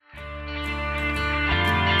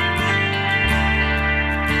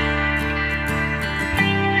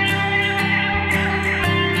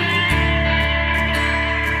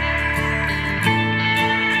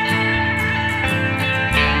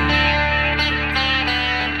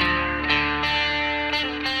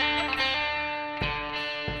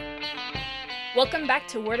Welcome back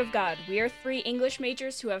to Word of God. We are three English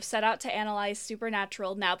majors who have set out to analyze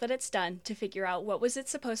Supernatural now that it's done, to figure out what was it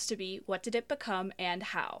supposed to be, what did it become, and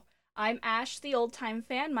how. I'm Ash, the old-time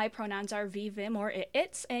fan. My pronouns are V, Vim, or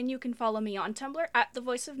its, and you can follow me on Tumblr at the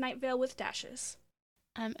Voice of Night Vale with dashes.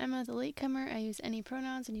 I'm Emma, the latecomer. I use any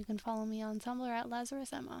pronouns, and you can follow me on Tumblr at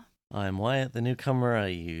Lazarus Emma. I'm Wyatt, the newcomer. I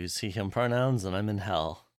use he, him pronouns, and I'm in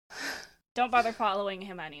hell. Don't bother following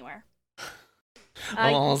him anywhere.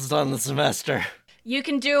 I'm almost done the semester. You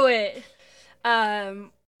can do it.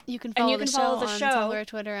 You can follow the show on show. Tumblr,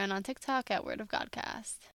 Twitter, and on TikTok at Word of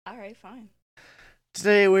Godcast. All right, fine.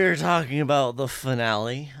 Today we're talking about the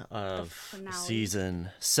finale of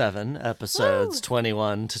Season 7, episodes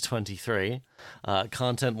 21 to 23.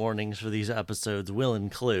 Content warnings for these episodes will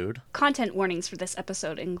include... Content warnings for this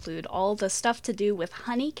episode include all the stuff to do with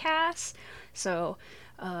honeycasts, so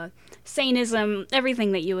sanism,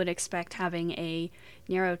 everything that you would expect having a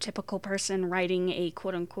neurotypical person writing a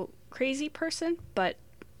quote-unquote crazy person, but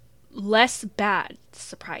less bad,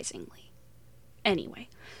 surprisingly. Anyway...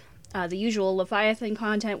 the usual Leviathan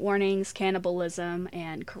content warnings, cannibalism,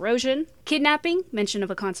 and corrosion. Kidnapping, mention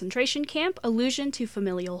of a concentration camp, allusion to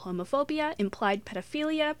familial homophobia, implied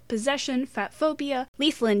pedophilia, possession, fatphobia,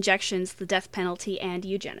 lethal injections, the death penalty, and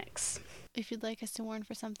eugenics. If you'd like us to warn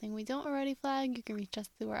for something we don't already flag, you can reach us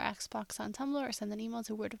through our Ask box on Tumblr or send an email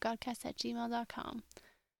to wordofgodcast@gmail.com.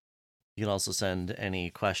 You can also send any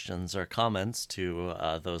questions or comments to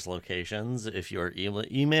those locations. If you're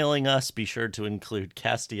emailing us, be sure to include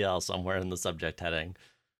Castiel somewhere in the subject heading.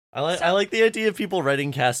 I like the idea of people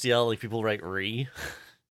writing Castiel like people write re.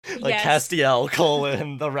 Like yes.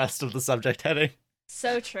 Castiel : the rest of the subject heading.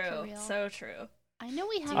 So true. So true. I know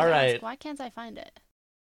we have All right. Ask. Why can't I find it?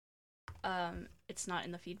 It's not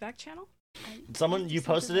in the feedback channel? You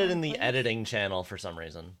posted it in the editing channel for some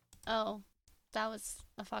reason. Oh. That was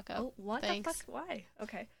a fuck up. Oh, what Thanks. the fuck? Why?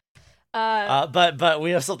 Okay. But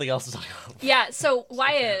we have something else to talk about. Yeah. So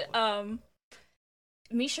Wyatt,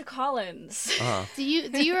 Misha Collins. Do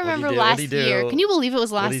you remember last year? Can you believe it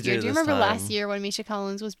was last year? Do you remember last year when Misha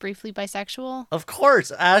Collins was briefly bisexual? Of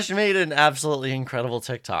course, Ash made an absolutely incredible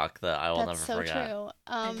TikTok that I will never forget. That's so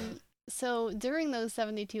true. So during those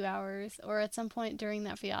 72 hours, or at some point during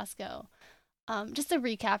that fiasco. Just a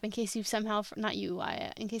recap in case you've somehow, not you,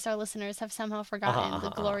 Wyatt, in case our listeners have somehow forgotten the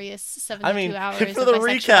glorious 72 hours for of the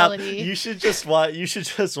bisexuality. Recap, you should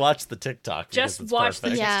just watch the TikTok. Just watch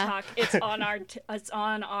perfect. the TikTok. Yeah. It's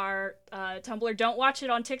on our Tumblr. Don't watch it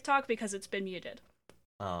on TikTok because it's been muted.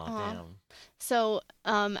 Oh, damn. So,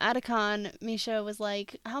 at a con, Misha was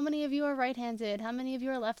like, how many of you are right-handed? How many of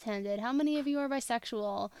you are left-handed? How many of you are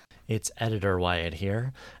bisexual? It's Editor Wyatt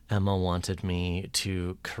here. Emma wanted me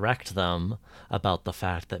to correct them about the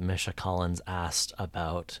fact that Misha Collins asked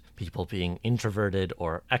about people being introverted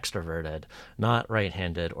or extroverted, not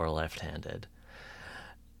right-handed or left-handed.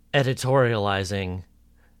 Editorializing,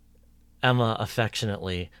 Emma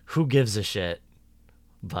affectionately, who gives a shit?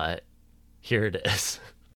 But here it is.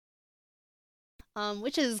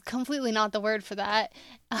 Which is completely not the word for that.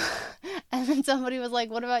 And then somebody was like,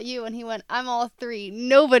 what about you? And he went, I'm all three.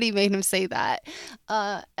 Nobody made him say that.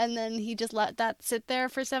 And then he just let that sit there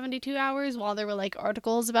for 72 hours while there were like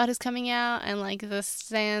articles about his coming out. And like the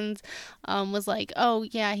Stand was like, oh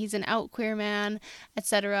yeah, he's an out queer man,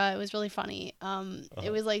 etc. It was really funny.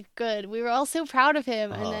 It was like good. We were all so proud of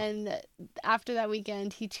him. And then after that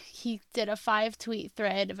weekend, he did a 5-tweet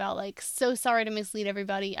thread about like, so sorry to mislead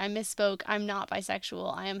everybody. I misspoke. I'm not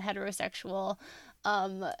bisexual. I am heterosexual.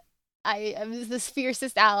 I am this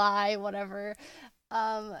fiercest ally, whatever.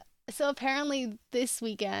 So apparently this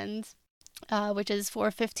weekend, which is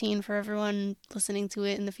 4/15 for everyone listening to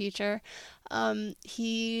it in the future,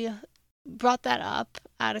 he brought that up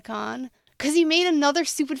at a con. Because he made another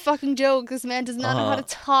stupid fucking joke. This man does not know how to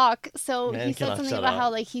talk. So he said something about how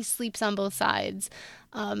like he sleeps on both sides.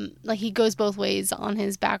 Like he goes both ways on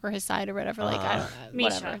his back or his side or whatever. Like I don't know,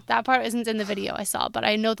 whatever. That part isn't in the video I saw, but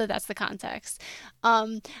I know that that's the context.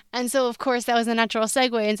 And so of course that was a natural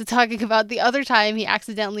segue into talking about the other time he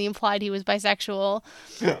accidentally implied he was bisexual.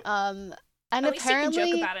 And at least you can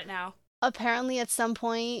joke about it now. Apparently at some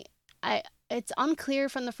point, it's unclear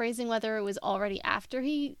from the phrasing whether it was already after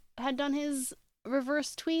he had done his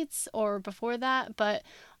reverse tweets or before that, but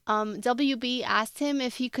WB asked him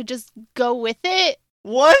if he could just go with it.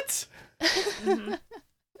 What?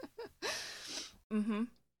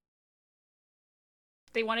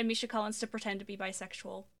 They wanted Misha Collins to pretend to be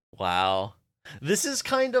bisexual. Wow. This is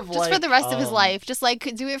kind of just for the rest of his life. Just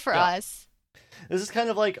like do it for us. This is kind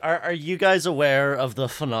of like, are you guys aware of the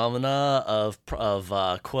phenomena of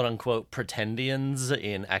quote unquote pretendians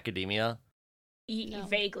in academia?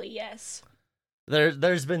 Vaguely, yes.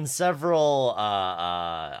 There's been several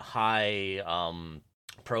high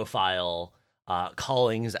profile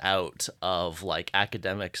callings out of like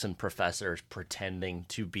academics and professors pretending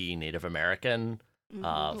to be Native American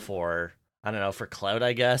for, I don't know, for clout,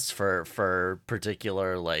 I guess, for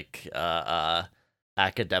particular like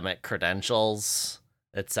academic credentials,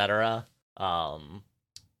 etc. And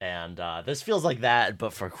this feels like that,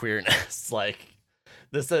 but for queerness. Like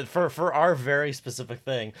this for our very specific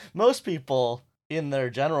thing. Most people in their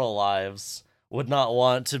general lives would not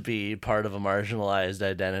want to be part of a marginalized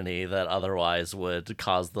identity that otherwise would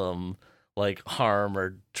cause them like harm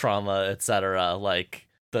or trauma, etc. Like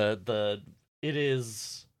it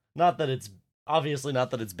is not that it's obviously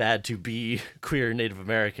not that it's bad to be queer Native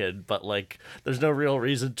American, but like there's no real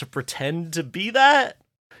reason to pretend to be that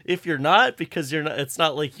if you're not, because you're not. It's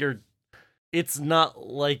not like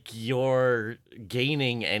you're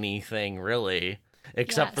gaining anything really,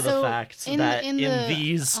 except for the fact that in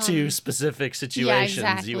these two specific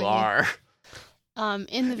situations you are.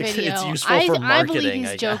 In the video, it's useful for marketing, I believe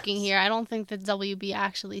he's joking here. I don't think that WB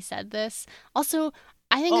actually said this. Also,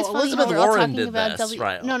 I think it's funny how we're all talking about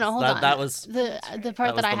right. No, hold on. That was the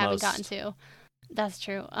part that I haven't gotten to. That's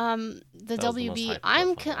true. The WB.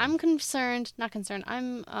 I'm concerned. Not concerned.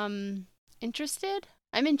 I'm interested.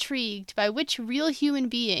 I'm intrigued by which real human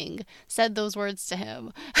being said those words to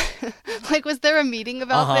him. Like, was there a meeting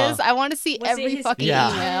about this? I want to see every fucking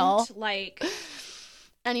email. Like,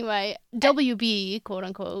 anyway, WB, quote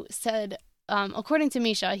unquote, said, according to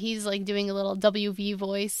Misha, he's like doing a little WV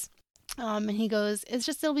voice. And he goes,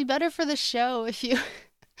 it'll be better for the show if you,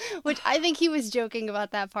 which I think he was joking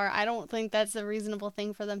about that part. I don't think that's a reasonable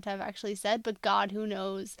thing for them to have actually said, but God, who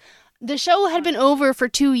knows? The show had been over for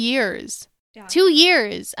 2 years. Yeah. 2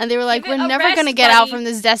 years. And they were like, we're never going to get out from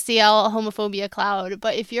this Destiel homophobia cloud.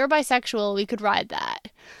 But if you're bisexual, we could ride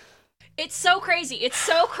that. It's so crazy. It's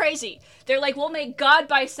so crazy. They're like, we'll make God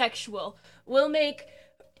bisexual. We'll make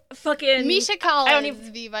fucking Misha Collins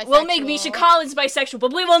be bisexual. We'll make Misha Collins bisexual,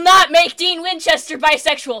 but we will not make Dean Winchester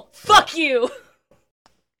bisexual. Fuck you.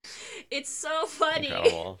 It's so funny.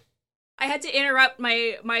 Incredible. I had to interrupt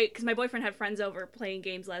because my boyfriend had friends over playing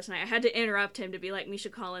games last night. I had to interrupt him to be like, Misha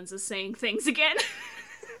Collins is saying things again.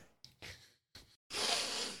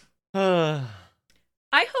 I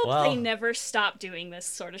hope they never stop doing this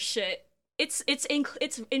sort of shit. It's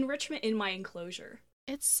enrichment in my enclosure.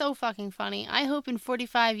 It's so fucking funny. I hope in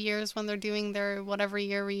 45 years when they're doing their whatever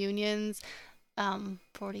year reunions,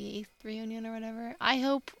 48th reunion or whatever, I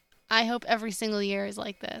hope every single year is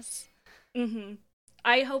like this. Mm-hmm.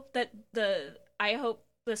 I hope the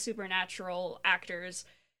Supernatural actors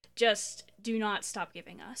just do not stop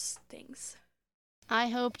giving us things. I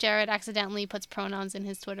hope Jared accidentally puts pronouns in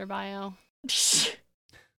his Twitter bio.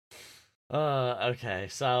 Okay,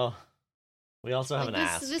 so we also have an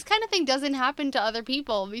ask. This kind of thing doesn't happen to other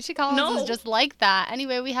people. Misha Collins is just like that.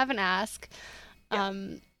 Anyway, we have an ask. Yeah.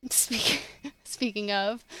 Speaking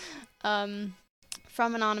of, from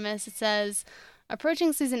Anonymous, it says,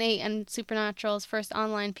 approaching season 8 and Supernatural's first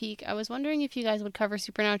online peak, I was wondering if you guys would cover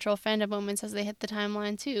Supernatural fandom moments as they hit the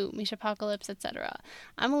timeline too, Mishapocalypse, etc.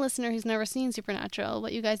 I'm a listener who's never seen Supernatural.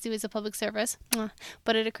 What you guys do is a public service.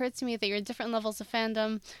 But it occurred to me that your different levels of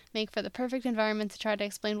fandom make for the perfect environment to try to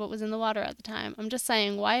explain what was in the water at the time. I'm just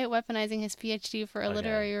saying, Wyatt weaponizing his PhD for a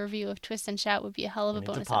literary review of Twist and Shout would be a hell of a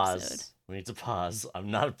bonus episode. We need to pause.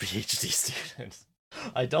 I'm not a PhD student.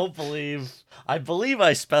 I believe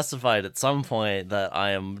I specified at some point that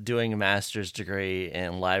I am doing a master's degree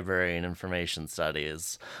in library and information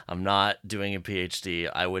studies. I'm not doing a PhD.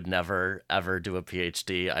 I would never, ever do a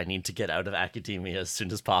PhD. I need to get out of academia as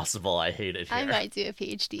soon as possible. I hate it here. I might do a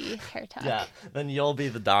PhD. Hair talk. Yeah, then you'll be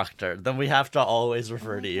the doctor. Then we have to always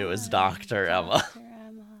refer to you as Dr. Emma.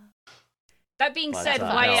 That being said,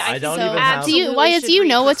 Wyatt, I don't even have... Do you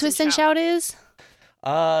know what Twist and Shout is?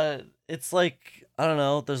 It's like, I don't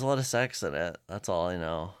know, there's a lot of sex in it. That's all I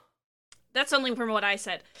know. That's only from what I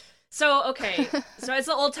said. So, okay. So as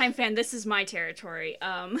an old-time fan, this is my territory.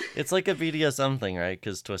 It's like a BDSM thing, right?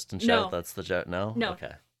 Because Twist and Shout, that's the joke. No?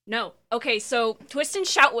 Okay. No. Okay, so Twist and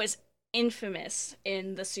Shout was infamous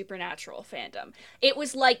in the Supernatural fandom. It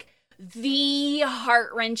was like the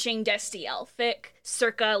heart-wrenching Destiel fic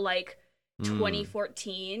circa,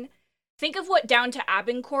 2014. Think of what Down to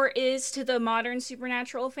Abencourt is to the modern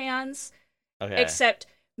Supernatural fans. Okay. Except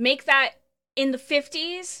make that in the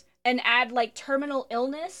 50s and add terminal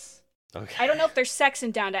illness. Okay. I don't know if there's sex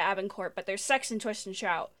in Down to Abencourt, but there's sex in Twist and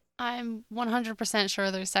Shout. I'm 100%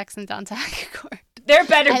 sure there's sex in Down to Abencourt. There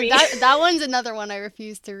better be. That one's another one I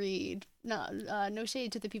refuse to read. No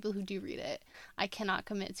shade to the people who do read it. I cannot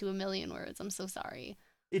commit to 1,000,000 words. I'm so sorry.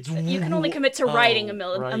 It's You can only commit to writing a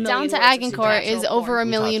million Down to words of Agincourt supernatural is over porn. a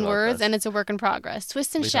million We talked about words, this. and it's a work in progress.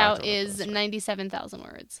 Twist and We Shout talked about is this, right. 97,000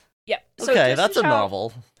 words. Yeah. So Okay, Twist that's and a Shout-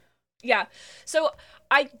 novel. Yeah. So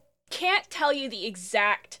I can't tell you the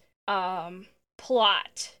exact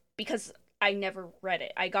plot because I never read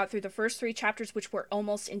it. I got through the first 3 chapters, which were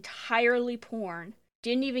almost entirely porn.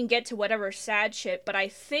 Didn't even get to whatever sad shit, but I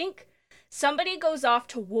think somebody goes off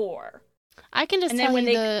to war. I can just And then tell when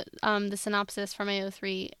you they- the synopsis from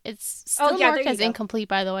AO3. It's Oh, still yeah, marked there you as go. incomplete,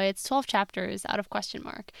 by the way. It's 12 chapters out of question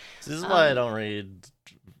mark. This is why I don't read.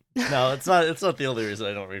 No, it's not. It's not the only reason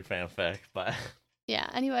I don't read fanfic, but Yeah,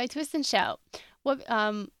 anyway, Twist and Shout. What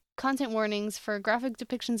content warnings for graphic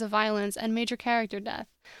depictions of violence and major character death.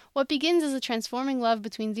 What begins as a transforming love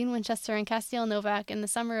between Dean Winchester and Castiel Novak in the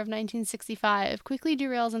summer of 1965 quickly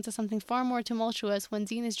derails into something far more tumultuous when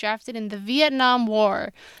Dean is drafted in the Vietnam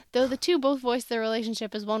War. Though the two both voice their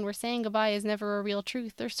relationship as one where saying goodbye is never a real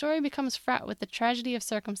truth, their story becomes fraught with the tragedy of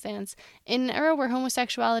circumstance. In an era where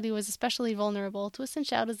homosexuality was especially vulnerable, Twist and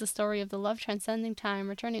Shout is the story of the love transcending time,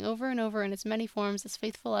 returning over and over in its many forms as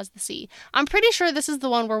faithful as the sea. I'm pretty sure this is the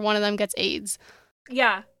one where one of them gets AIDS.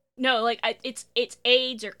 Yeah. No, like it's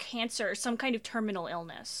AIDS or cancer or some kind of terminal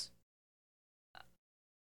illness.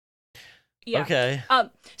 Yeah. okay.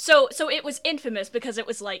 So it was infamous because it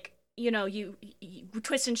was like, you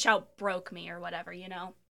Twist and Shout broke me or whatever,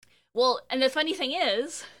 Well, and the funny thing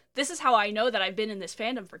is, this is how I know that I've been in this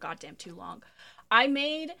fandom for goddamn too long. I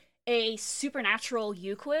made a supernatural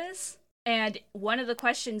U quiz, and one of the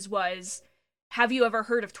questions was, have you ever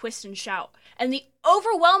heard of Twist and Shout? And the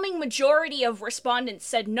overwhelming majority of respondents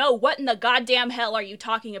said, no, what in the goddamn hell are you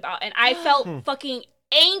talking about? And I felt fucking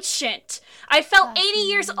ancient. I felt 80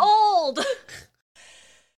 years old.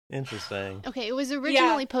 Interesting. Okay, it was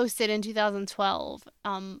originally posted in 2012,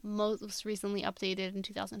 most recently updated in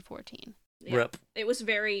 2014. Yeah, Rip. It was a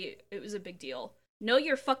big deal. Know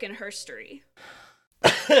your fucking herstory.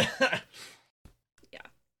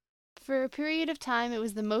 For a period of time, it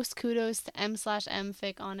was the most kudos to M/M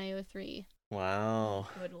fic on AO3. Wow.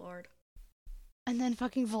 Good lord. And then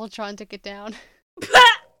fucking Voltron took it down. I'm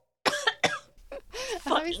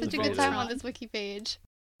having such a Fucking good time on Voltron. this wiki page.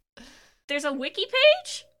 There's a wiki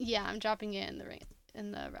page? Yeah, I'm dropping it in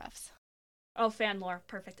the refs. Oh, fan lore.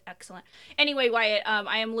 Perfect. Excellent. Anyway, Wyatt,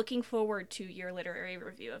 I am looking forward to your literary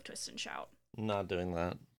review of Twist and Shout. Not doing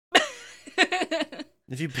that.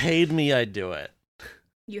 If you paid me, I'd do it.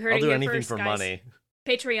 You heard I'll it do here anything first, for guys. money.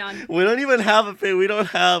 Patreon. We don't even have a pay. We don't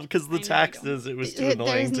have because the I know you taxes. It was too annoying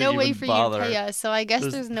There's to no even way for bother. you to pay us, so I guess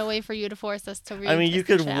There's- there's no way for you to force us to read. I mean, you Twist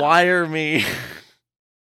could and Shout. wire me.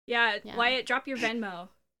 Yeah, Yeah. Wyatt, drop your Venmo.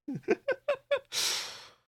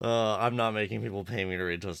 I'm not making people pay me to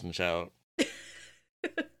read Twist and Shout.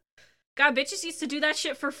 God, bitches used to do that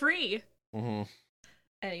shit for free. Mm-hmm.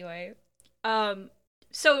 Anyway,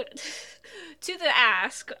 so to the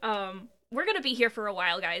ask, we're gonna be here for a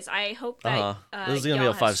while, guys. I hope that This is gonna be y'all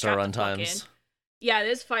a have 5-star strapped the fuck runtimes. in. Yeah,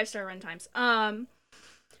 this is 5-star runtimes.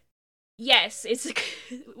 Yes, it's.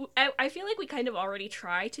 I feel like we kind of already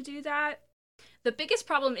try to do that. The biggest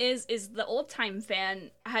problem is the old time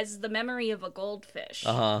fan has the memory of a goldfish.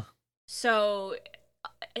 So,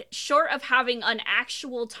 short of having an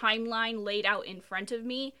actual timeline laid out in front of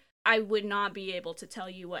me, I would not be able to tell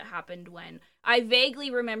you what happened when. I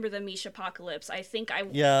vaguely remember the Mish apocalypse. I think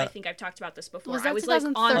I've talked about this before. Was that I was like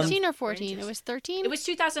on 2013 the or 14? fringes. It was 13? It was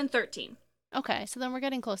 2013. Okay, so then we're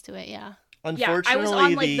getting close to it, yeah. Yeah, I was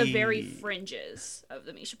on like the very fringes of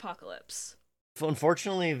the Mish apocalypse.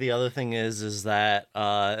 Unfortunately, the other thing is that,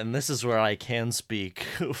 and this is where I can speak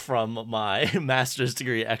from my master's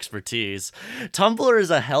degree expertise, Tumblr is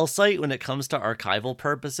a hell site when it comes to archival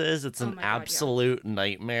purposes. It's an absolute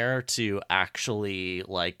nightmare to actually,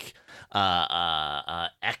 like,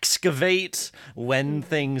 excavate when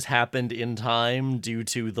things happened in time due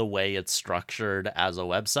to the way it's structured as a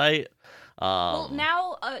website. Well,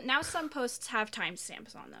 now some posts have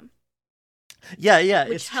timestamps on them. Yeah,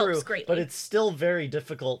 which it's helps true, greatly. but it's still very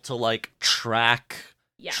difficult to like track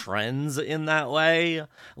trends in that way,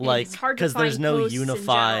 like it's hard to because there's find no posts in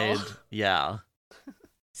unified. general. Yeah,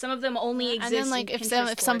 Some of them only exist. And then, like, in if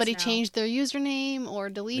Pinterest somebody boards now. changed their username or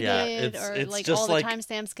deleted, or it's like just all the like-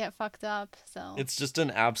 timestamps get fucked up. So it's just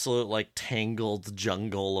an absolute like tangled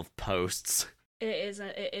jungle of posts,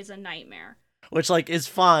 It is a nightmare. which like is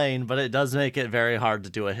fine, but it does make it very hard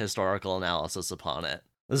to do a historical analysis upon it.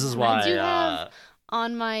 This is why. I do have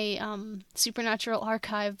on my Supernatural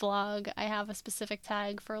Archive blog, I have a specific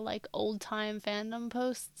tag for like old time fandom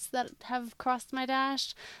posts that have crossed my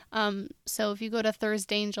dash. So if you go to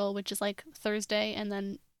Thursday Angel, which is like Thursday and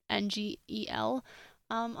then NGEL,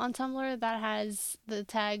 on Tumblr that has the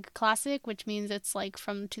tag classic, which means it's like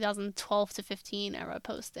from 2012 to 15 era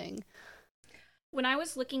posting. When I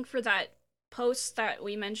was looking for that post that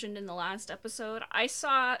we mentioned in the last episode, I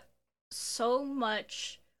saw so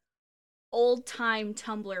much old-time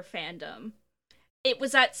Tumblr fandom. It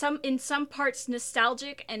was in some parts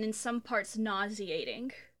nostalgic and in some parts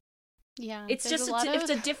nauseating. Yeah, It's just it's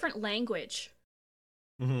a different language.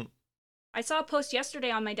 Mm-hmm. I saw a post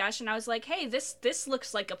yesterday on my dash and I was like, hey, this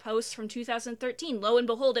looks like a post from 2013. Lo and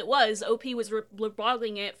behold, it was. OP was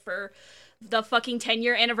reblogging it for the fucking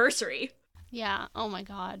 10-year anniversary. Yeah, oh my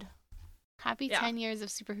god. Happy 10 years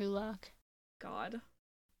of Super Hulak. God.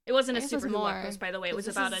 It wasn't a guess Super it's Hulak more, post, by the way. It was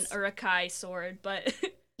 'cause about this an Urukai sword, but...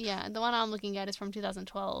 Yeah, the one I'm looking at is from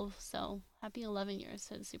 2012, so happy 11 years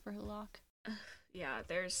to Super Hulak. yeah.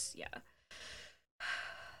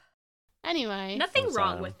 Anyway. Nothing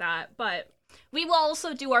wrong with that, but we will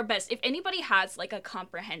also do our best. If anybody has, like, a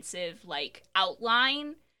comprehensive, like,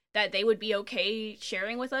 outline that they would be okay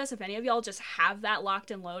sharing with us, if any of y'all just have that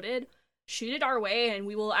locked and loaded, shoot it our way and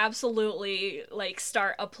we will absolutely, like,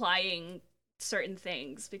 start applying certain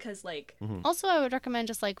things, because, like... Also, I would recommend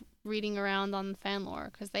just, like, reading around on fan lore,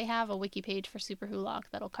 because they have a wiki page for Super Hulak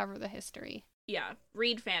that'll cover the history. Yeah,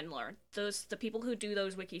 read fan lore. The people who do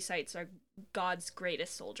those wiki sites are God's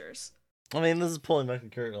greatest soldiers. I mean, this is pulling back the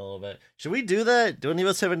curtain a little bit. Should we do that? Do any of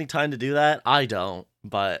us have any time to do that? I don't,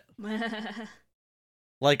 but...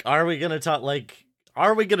 Like, are we gonna talk about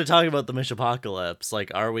the Mishapocalypse?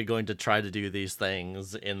 Like, are we going to try to do these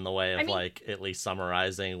things in the way of, like, at least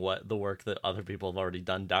summarizing what the work that other people have already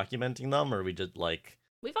done, documenting them, or we just, like...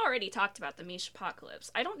 We've already talked about the Mishapocalypse.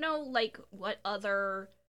 I don't know, like, what other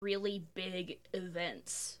really big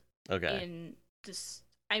events in this...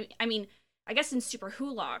 I mean, I guess in Super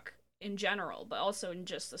Hulak in general, but also in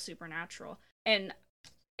just the Supernatural. And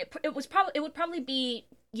it would probably be,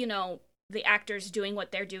 you know, the actors doing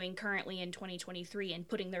what they're doing currently in 2023 and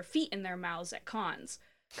putting their feet in their mouths at cons.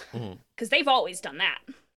 Because they've always done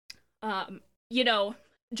that. You know,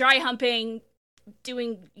 dry humping,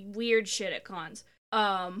 doing weird shit at cons.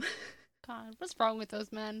 God, what's wrong with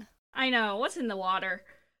those men? I know, what's in the water?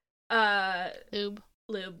 Lube,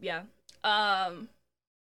 yeah. I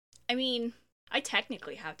mean, I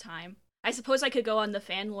technically have time. I suppose I could go on the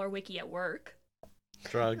fan lore wiki at work.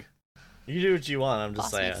 Drug. You do what you want, I'm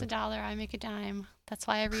just saying. Boss makes $1, I make a dime. That's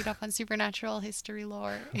why I read up on supernatural history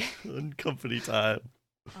lore. And company time.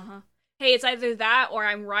 Hey, it's either that, or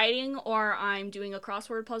I'm writing, or I'm doing a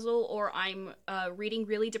crossword puzzle, or I'm reading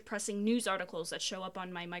really depressing news articles that show up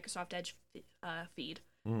on my Microsoft Edge feed.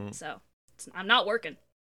 So, I'm not working.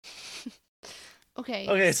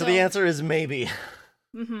 Okay, so the answer is maybe.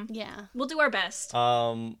 Yeah, we'll do our best.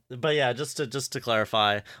 But yeah, just to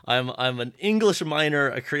clarify, I'm an English minor,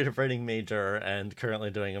 a creative writing major, and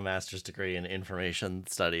currently doing a master's degree in information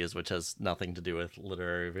studies, which has nothing to do with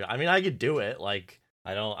literary. I mean, I could do it. Like,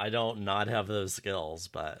 I don't not have those skills,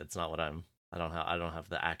 but it's not what I don't have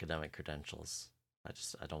the academic credentials. I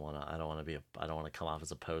don't want to come off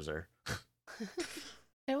as a poser.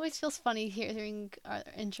 It always feels funny hearing our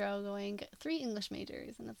intro going 3 English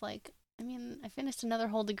majors, and it's like, I mean, I finished another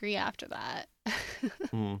whole degree after that.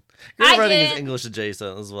 Creative writing is English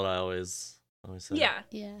adjacent, is what I always say.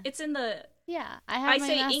 Yeah. It's in the... Yeah, I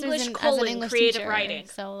say English as an English creative teacher, writing.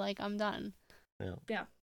 so, like, I'm done. Yeah.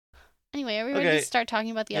 Anyway, are we ready to start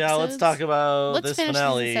talking about the episodes? Yeah, let's talk about this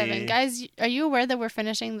finale. Season 7. Guys, are you aware that we're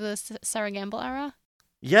finishing the Sarah Gamble era?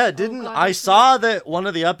 Yeah, I saw that one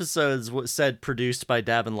of the episodes said produced by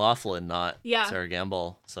Davin Laughlin, not Sarah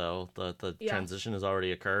Gamble. So the transition has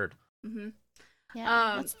already occurred.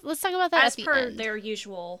 Yeah. Let's talk about that as at the per end. Their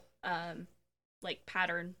usual like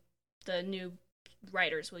pattern. The new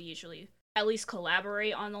writers will usually at least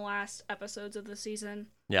collaborate on the last episodes of the season.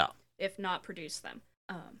 Yeah. If not produce them.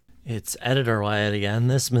 It's Editor Wyatt again.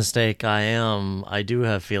 This mistake I do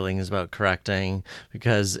have feelings about correcting,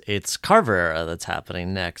 because it's Carver era that's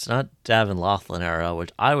happening next, not Davin Laughlin era,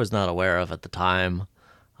 which I was not aware of at the time.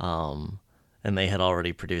 And they had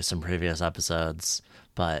already produced some previous episodes,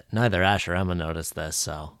 but neither Ash or Emma noticed this,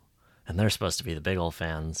 so, and they're supposed to be the big old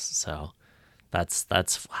fans, so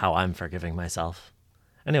that's how I'm forgiving myself.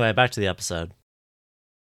 Anyway, back to the episode.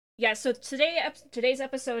 Yeah, so today's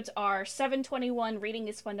episodes are 721, Reading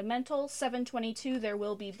is Fundamental, 722, There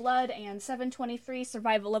Will Be Blood, and 723,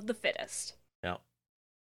 Survival of the Fittest. Yeah.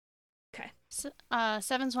 Okay.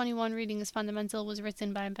 721, Reading is Fundamental was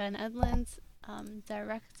written by Ben Edlund,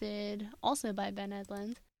 directed also by Ben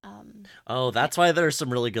Edlund. That's why there's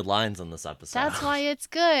some really good lines in this episode. That's why it's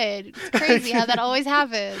good. It's crazy how that always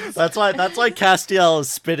happens. That's why Castiel is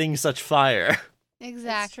spitting such fire.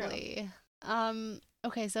 Exactly.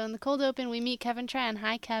 Okay, so in the cold open, we meet Kevin Tran.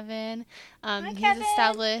 Hi, Kevin. He's Kevin.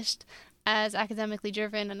 established as academically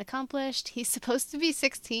driven and accomplished. He's supposed to be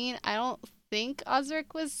 16. I don't think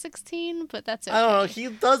Osric was 16, but that's okay. I don't know. He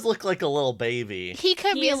does look like a little baby. He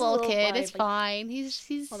could He be a is a little little kid. boy, It's but- fine.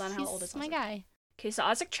 He's Hold on, how old is my Osric? guy. Okay, so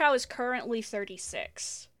Osric Chow is currently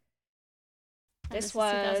 36. And This is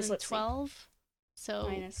was, let's see. 2012. So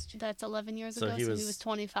Minus two. that's 11 years So ago. he So was- he was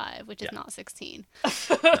 25, which is Yeah. not 16.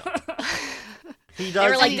 He They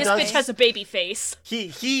does. were like, he this does, bitch has a baby face.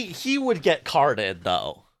 He would get carded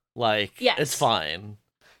though. Like, Yes. it's fine.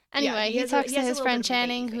 Anyway, he he has talks he to has a his little friend bit of a baby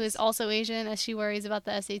Channing, who is face. also Asian, as she worries about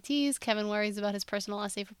the SATs. Kevin worries about his personal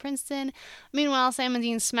essay for Princeton. Meanwhile, Sam and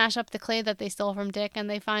Dean smash up the clay that they stole from Dick, and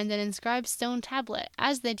they find an inscribed stone tablet.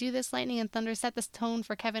 As they do this, lightning and thunder set the tone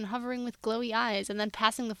for Kevin hovering with glowy eyes and then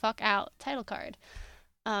passing the fuck out. Title card.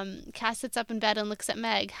 Cass sits up in bed and looks at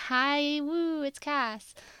Meg. Hi, woo, it's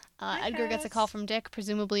Cass. Hi, Edgar gets a call Cass. from Dick,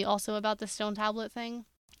 presumably also about the stone tablet thing.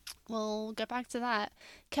 We'll get back to that.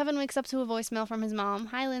 Kevin wakes up to a voicemail from his mom,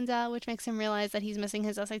 "Hi, Linda," which makes him realize that he's missing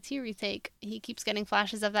his SAT retake. He keeps getting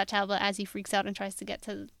flashes of that tablet as he freaks out and tries to get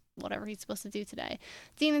to whatever he's supposed to do today.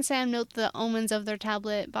 Dean and Sam note the omens of their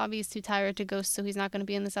tablet. Bobby's too tired to ghost, so he's not going to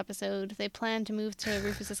be in this episode. They plan to move to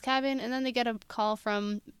Rufus's cabin, and then they get a call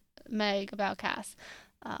from Meg about Cass.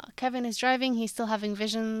 Kevin is driving. He's still having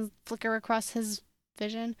visions flicker across his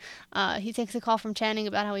vision. He takes a call from Channing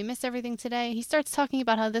about how he missed everything today. He starts talking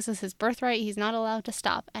about how this is his birthright. He's not allowed to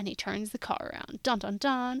stop, and he turns the car around. Dun dun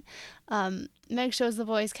dun. Meg shows the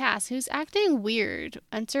boys Cass, who's acting weird.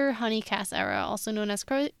 Enter Honey Cass era, also known as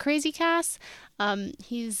Crazy Cass.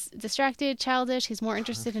 He's distracted, childish. He's more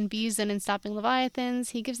interested in bees than in stopping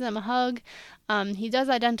leviathans. He gives them a hug. He does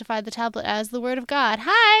identify the tablet as the Word of God.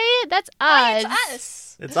 Hi, that's us. Hi, it's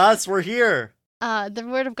us. It's us. We're here. The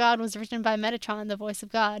Word of God was written by Metatron, the voice of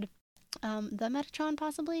God. The Metatron,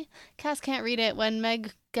 possibly? Cass can't read it. When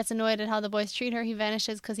Meg gets annoyed at how the boys treat her, he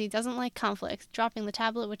vanishes because he doesn't like conflict, dropping the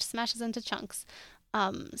tablet, which smashes into chunks.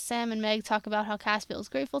 Sam and Meg talk about how Cass feels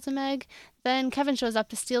grateful to Meg. Then Kevin shows up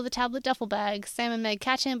to steal the tablet duffel bag. Sam and Meg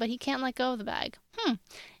catch him, but he can't let go of the bag.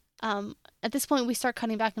 At this point, we start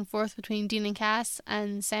cutting back and forth between Dean and Cass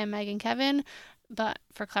and Sam, Meg, and Kevin. But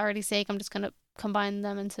for clarity's sake, I'm just going to combine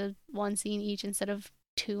them into one scene each instead of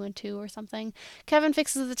 2 and 2 or something. Kevin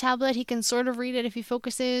fixes the tablet. He can sort of read it if he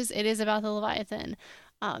focuses. It is about the Leviathan.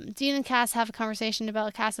 Dean and Cass have a conversation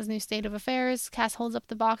about Cass's new state of affairs. Cass holds up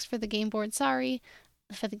the box for the board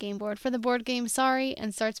game, sorry,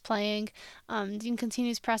 and starts playing. Dean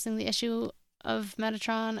continues pressing the issue of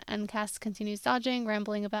Metatron, and Cass continues dodging,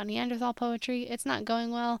 rambling about Neanderthal poetry. It's not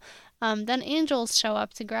going well. Then angels show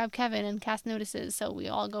up to grab Kevin, and Cass notices, so we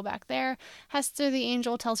all go back there. Hester, the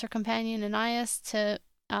angel, tells her companion Ananias to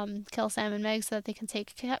kill Sam and Meg so that they can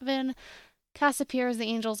take Kevin. Cass appears. The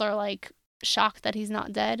angels are like shocked that he's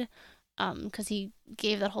not dead, because he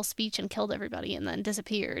gave that whole speech and killed everybody and then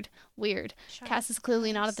disappeared. Weird. Cass is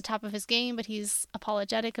clearly not at the top of his game, but he's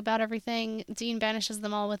apologetic about everything. Dean banishes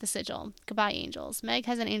them all with a sigil. Goodbye, angels. Meg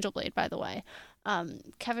has an angel blade, by the way.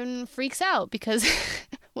 Kevin freaks out because,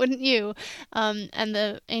 wouldn't you? And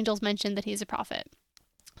the angels mention that he's a prophet.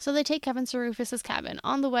 So they take Kevin to Rufus's cabin.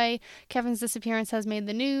 On the way, Kevin's disappearance has made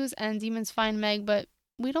the news, and demons find Meg, but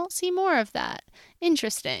we don't see more of that.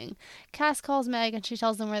 Interesting. Cass calls Meg and she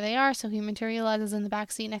tells them where they are, so he materializes in the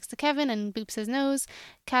backseat next to Kevin and boops his nose.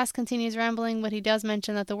 Cass continues rambling, but he does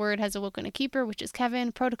mention that the word has awoken a keeper, which is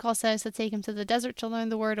Kevin. Protocol says to take him to the desert to learn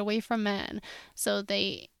the word away from man. So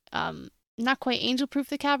they, not quite angel-proof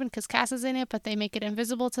the cabin because Cass is in it, but they make it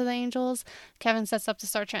invisible to the angels. Kevin sets up to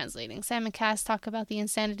start translating. Sam and Cass talk about the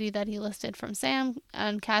insanity that he listed from Sam,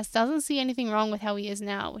 and Cass doesn't see anything wrong with how he is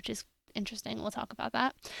now, which is interesting. We'll talk about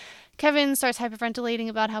that. Kevin starts hyperventilating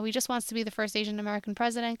about how he just wants to be the first Asian American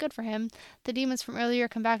president. Good for him. The demons from earlier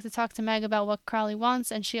come back to talk to Meg about what Crowley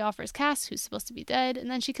wants, and she offers Cass, who's supposed to be dead,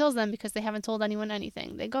 and then she kills them because they haven't told anyone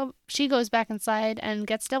anything. She goes back inside and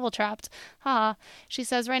gets devil trapped. Ha. She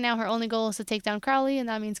says right now her only goal is to take down Crowley, and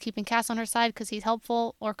that means keeping Cass on her side because he's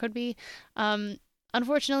helpful, or could be.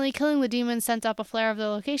 Unfortunately, killing the demons sent up a flare of the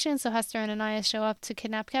location, so Hester and Ananias show up to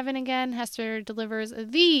kidnap Kevin again. Hester delivers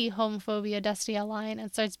the homophobia Destia line and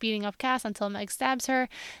starts beating up Cass until Meg stabs her.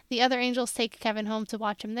 The other angels take Kevin home to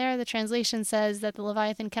watch him there. The translation says that the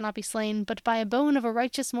Leviathan cannot be slain, but by a bone of a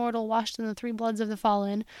righteous mortal washed in the 3 bloods of the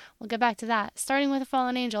fallen. We'll get back to that. Starting with a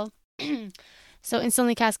fallen angel. So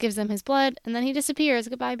instantly Cass gives them his blood, and then he disappears.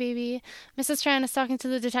 Goodbye, baby. Mrs. Tran is talking to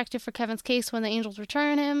the detective for Kevin's case when the angels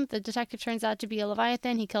return him. The detective turns out to be a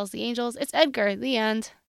Leviathan. He kills the angels. It's Edgar. The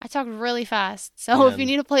end. I talked really fast, so if you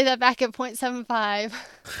need to play that back at 0.75.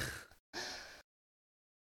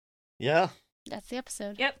 Yeah. That's the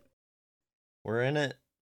episode. Yep. We're in it.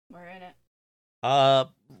 We're in it.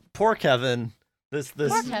 Poor Kevin. This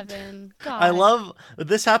Poor Kevin. God. I love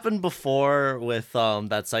this happened before with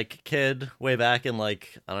that psychic kid way back in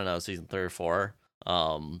like I don't know season 3 or 4.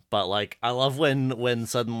 But like I love when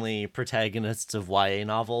suddenly protagonists of YA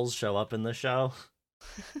novels show up in the show.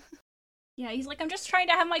 Yeah, he's like, I'm just trying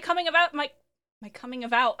to have my coming of age My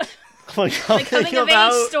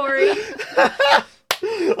story.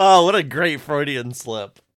 Oh, what a great Freudian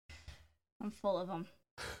slip. I'm full of them.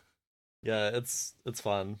 Yeah, it's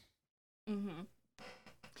fun. Mm-hmm.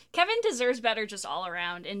 Kevin deserves better just all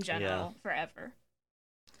around in general forever.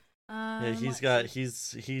 Yeah,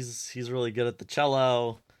 he's really good at the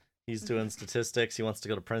cello. He's doing statistics. He wants to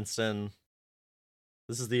go to Princeton.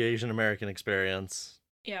 This is the Asian American experience.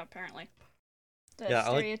 Yeah, apparently. The Yeah,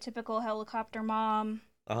 stereotypical helicopter mom.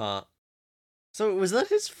 So was that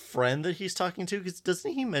his friend that he's talking to? Because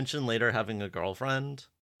doesn't he mention later having a girlfriend?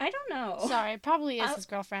 I don't know. Sorry, probably is his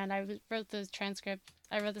girlfriend. I wrote the transcript.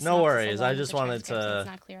 I wrote the No worries. along I with just the wanted transcript, so to. it's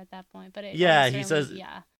not clear at that point, but He says.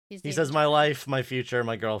 yeah. He says my life, my future,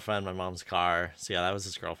 my girlfriend, my mom's car. So yeah, that was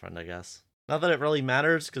his girlfriend, I guess. Not that it really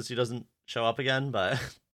matters because he doesn't show up again, but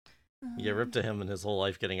you get ripped to him and his whole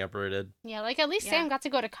life getting uprooted. Yeah, like at least Sam got to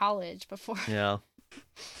go to college before. Yeah.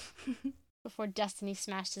 Before Destiny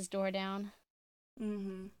smashed his door down.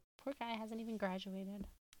 Mm-hmm. Poor guy hasn't even graduated.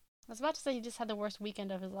 I was about to say he just had the worst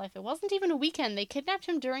weekend of his life. It wasn't even a weekend. They kidnapped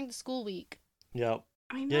him during the school week. Yep.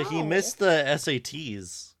 I know. Yeah, he missed the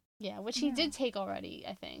SATs. Yeah, which he did take already,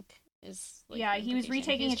 I think. Is like, yeah, he was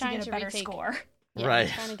retaking it to get a better score. Yeah, right.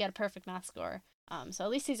 He's trying to get a perfect math score. So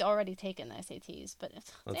at least he's already taken the SATs. But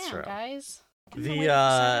That's damn, true. guys.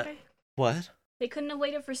 What? They couldn't have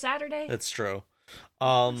waited for Saturday. That's true.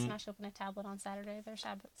 Smash open a tablet on Saturday. They're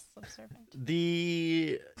Sabbath observant.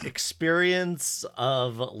 The experience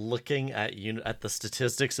of looking at the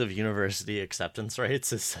statistics of university acceptance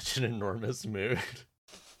rates is such an enormous mood.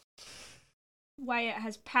 Wyatt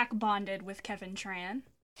has pack bonded with Kevin Tran.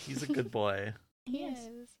 He's a good boy. He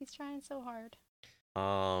is. He's trying so hard.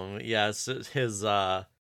 Yeah, so his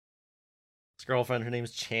girlfriend, her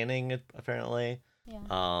name's Channing, apparently.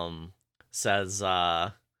 Yeah. Says,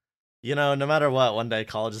 no matter what, one day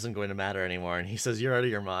college isn't going to matter anymore. And he says, you're out of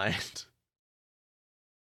your mind.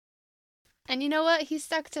 And you know what? He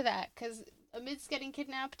stuck to that, because amidst getting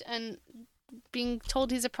kidnapped and being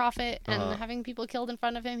told he's a prophet and having people killed in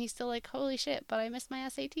front of him, he's still like, holy shit, but I missed my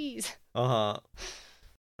SATs.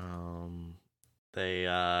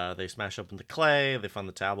 They smash open the clay, they find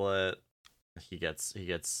the tablet. He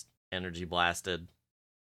gets energy blasted.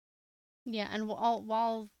 Yeah, and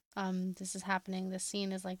while this is happening, this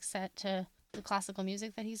scene is like set to the classical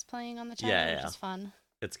music that he's playing on the channel, which is fun.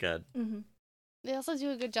 It's good. Mm-hmm. They also do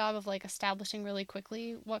a good job of like establishing really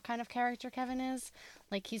quickly what kind of character Kevin is.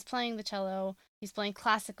 Like he's playing the cello, he's playing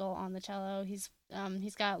classical on the cello. He's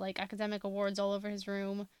got like academic awards all over his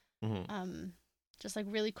room. Mm-hmm. Just like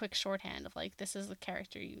really quick shorthand of like, this is the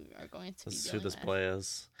character you are going to be This is dealing who this with. boy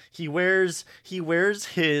is. He wears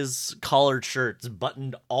his collared shirts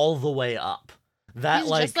buttoned all the way up. That He's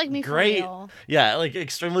like just like me great, for real. Yeah, like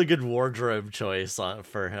extremely good wardrobe choice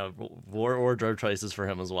for him. Wardrobe choices for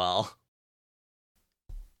him as well.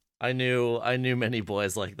 I knew many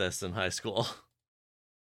boys like this in high school.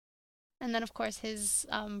 And then of course his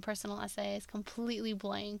personal essay is completely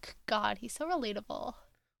blank. God, he's so relatable.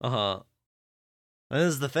 And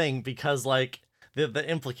this is the thing, because like the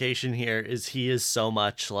implication here is he is so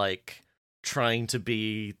much like trying to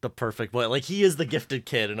be the perfect boy. Like he is the gifted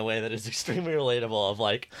kid in a way that is extremely relatable, of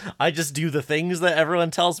like, I just do the things that everyone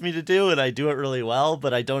tells me to do and I do it really well,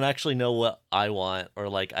 but I don't actually know what I want, or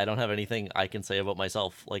like I don't have anything I can say about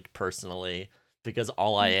myself like personally, because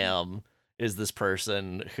all I am is this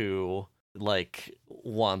person who like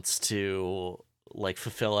wants to like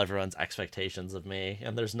fulfill everyone's expectations of me,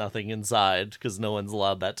 and there's nothing inside because no one's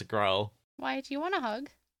allowed that to grow. Why, do you want a hug?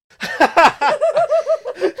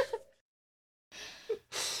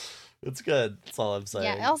 It's good. That's all I'm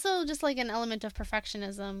saying. Yeah, also just like an element of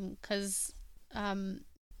perfectionism, because a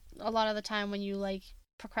lot of the time when you like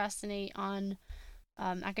procrastinate on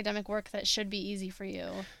academic work that should be easy for you,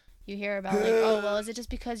 you hear about like, oh, well, is it just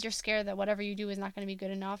because you're scared that whatever you do is not going to be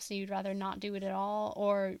good enough, so you'd rather not do it at all,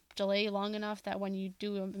 or delay long enough that when you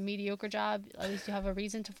do a mediocre job, at least you have a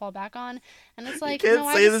reason to fall back on. And it's like, you can't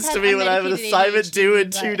no, say this to me when I have an assignment due in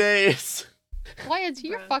 2 days. Why, it's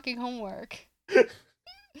your fucking homework.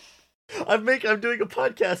 I'm doing a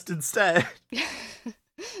podcast instead.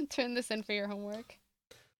 Turn this in for your homework.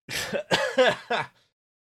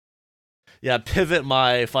 Yeah, pivot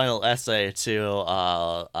my final essay to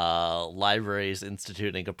library is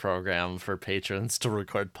instituting a program for patrons to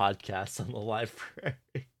record podcasts on the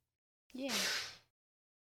library. Yeah.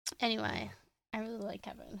 Anyway, I really like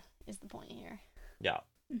Kevin, is the point here. Yeah.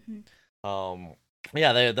 Mm-hmm.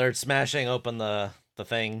 Yeah, they're smashing open the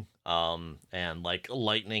thing, and like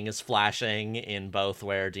lightning is flashing in both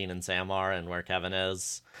where Dean and Sam are and where Kevin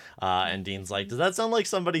is. And Dean's like, does that sound like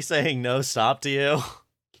somebody saying no stop to you?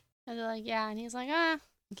 And they're like, yeah, and he's like, and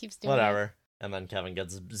keeps doing Whatever. And then Kevin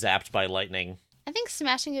gets zapped by lightning. I think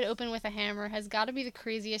smashing it open with a hammer has got to be the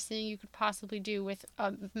craziest thing you could possibly do with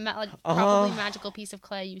a probably magical piece of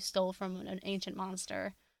clay you stole from an ancient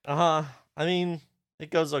monster. I mean,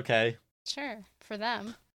 it goes okay. Sure, for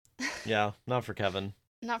them. Yeah, not for Kevin.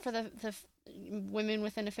 Not for the women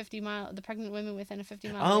within a 50-mile, the pregnant women within a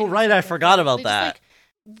 50-mile. Oh, right, I forgot about they that.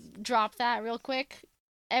 Just, like, drop that real quick.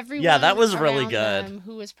 Everyone yeah, that was really around good. them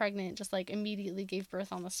who was pregnant just like immediately gave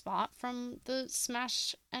birth on the spot from the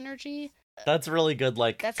smash energy. That's really good,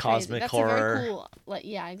 like That's cosmic crazy. That's horror. A very cool, like,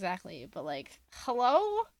 yeah, exactly. But like,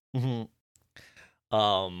 hello.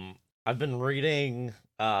 Mm-hmm. I've been reading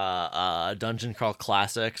Dungeon Crawl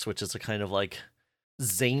Classics, which is a kind of like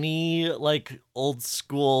zany, like old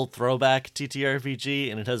school throwback TTRPG,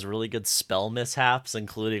 and it has really good spell mishaps,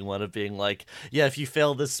 including one of being like, yeah, if you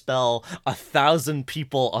fail this spell, 1,000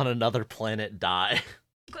 people on another planet die.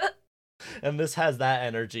 And this has that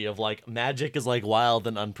energy of like magic is like wild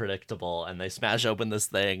and unpredictable, and they smash open this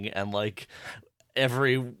thing and like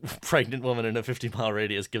every pregnant woman in a 50-mile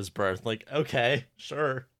radius gives birth. Like, okay,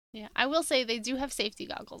 sure. Yeah, I will say they do have safety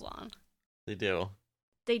goggles on. They do.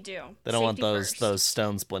 They do. They don't want Safety first. those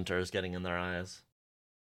stone splinters getting in their eyes.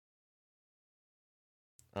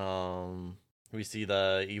 We see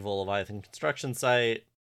the evil Leviathan construction site.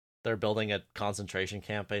 They're building a concentration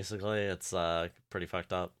camp, basically. It's pretty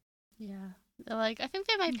fucked up. Yeah. They're like, I think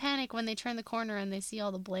they might panic when they turn the corner and they see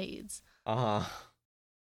all the blades. Uh-huh.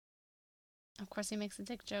 Of course, he makes a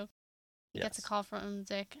Dick joke. He Yes. gets a call from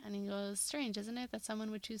Dick, and he goes, strange, isn't it, that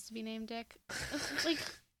someone would choose to be named Dick? Like,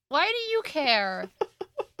 why do you care?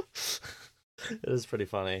 It is pretty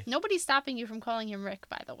funny. Nobody's stopping you from calling him Rick,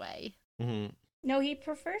 by the way. Mm-hmm. No, he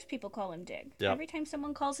prefers people call him Dick. Yep. Every time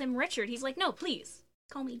someone calls him Richard, he's like, no, please,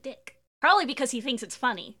 call me Dick. Probably because he thinks it's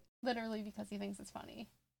funny. Literally because he thinks it's funny.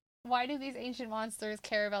 Why do these ancient monsters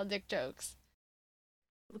care about Dick jokes?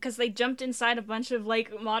 Because they jumped inside a bunch of,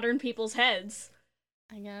 like, modern people's heads.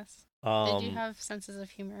 I guess. They do have senses of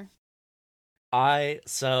humor. We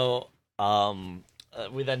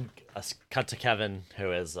then cut to Kevin,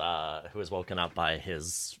 who is woken up by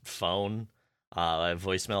his phone, a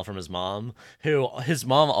voicemail from his mom. His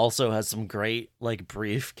mom also has some great like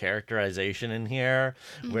brief characterization in here,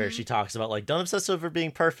 where she talks about like, don't obsess over being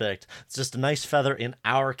perfect. It's just a nice feather in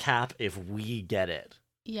our cap if we get it.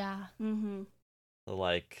 Yeah. Mm-hmm.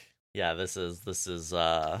 Like, yeah, this is.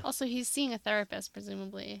 Also, he's seeing a therapist,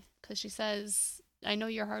 presumably, because she says, I know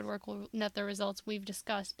your hard work will net the results we've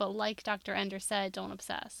discussed, but like Dr. Ender said, don't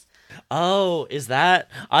obsess. Oh, is that?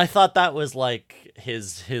 I thought that was like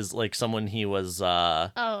his like someone he was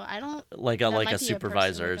I don't like a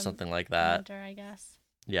supervisor or something like that. mentor, I guess.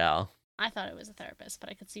 Yeah. I thought it was a therapist,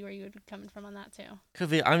 but I could see where you would be coming from on that too.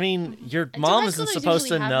 Could be. I mean, your Do mom high isn't schoolers supposed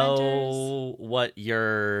to usually have know what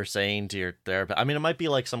you're saying to your therapist. I mean, it might be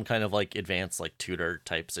like some kind of like advanced like tutor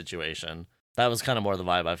type situation. That was kind of more the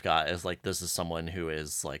vibe I've got, is like this is someone who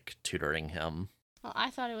is like tutoring him. Well,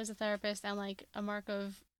 I thought it was a therapist, and like a mark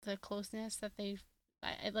of the closeness that they,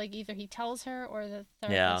 like either he tells her or the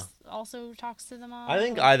therapist also talks to the mom. I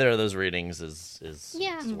think or... either of those readings is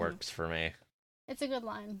Yeah. works for me. It's a good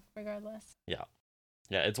line, regardless. Yeah.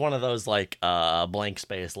 Yeah, it's one of those like blank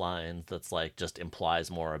space lines that's like just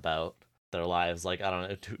implies more about their lives. Like, I don't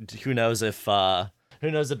know, who knows if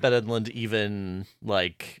Bedland even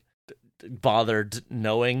like bothered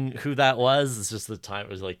knowing who that was. It's just the time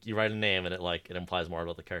it was like you write a name and it implies more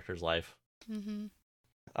about the character's life. Mm-hmm.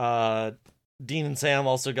 Dean and Sam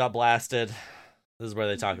also got blasted. This is where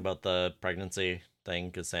they talk about the pregnancy thing,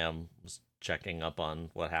 because Sam was checking up on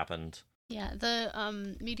what happened. Yeah,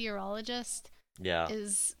 the meteorologist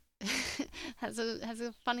is has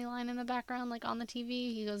a funny line in the background, like on the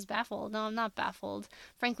TV. He goes, baffled. No, I'm not baffled.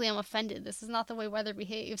 Frankly, I'm offended. This is not the way weather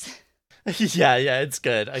behaves. yeah, it's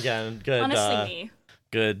good. Again, good. Honestly, me.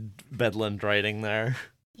 Good Bedland writing there.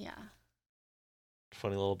 Yeah.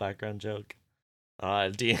 Funny little background joke.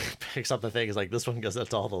 Dean picks up the thing. He's like, this one goes out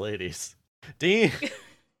to all the ladies. Dean,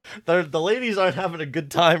 the ladies aren't having a good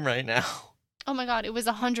time right now. Oh my god, it was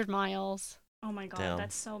 100 miles. Oh my god, Damn.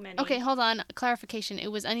 that's so many. Okay, hold on. Clarification.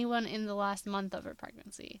 It was anyone in the last month of her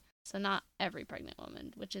pregnancy. So not every pregnant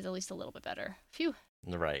woman, which is at least a little bit better. Phew.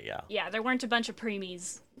 Right, yeah. Yeah, there weren't a bunch of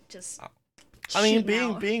preemies just I mean, shit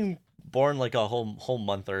now. being born like a whole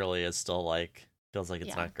month early is still like feels like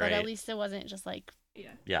it's not great. But at least it wasn't just like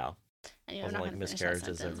Yeah. Anyway, I'm Wasn't not like gonna finish that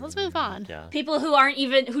miscarriages. sentence. Let's move on. Yeah. People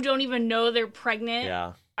who don't even know they're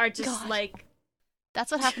pregnant are just God. like,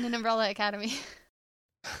 That's what happened in Umbrella Academy.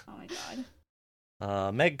 oh my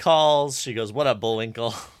god. Meg calls. She goes, "What up,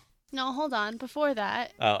 Bullwinkle?" No, hold on. Before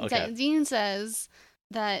that, Oh, okay. Dean says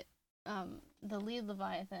that the lead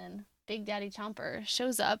Leviathan, Big Daddy Chomper,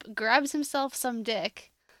 shows up, grabs himself some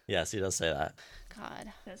dick. Yes, he does say that.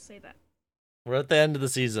 God. Let's say that. We're at the end of the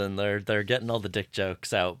season. They're getting all the dick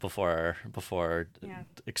jokes out before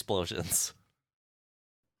explosions.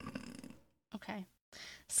 Okay.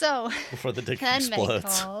 So Before the dick then Meg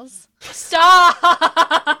explodes. calls. Stop!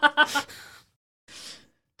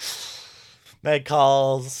 Meg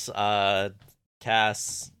calls.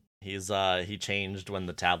 Cass. He changed when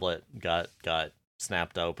the tablet got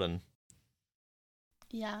snapped open.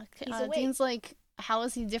 Yeah. He's awake. Dean's like, how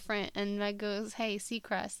is he different? And Meg goes, hey,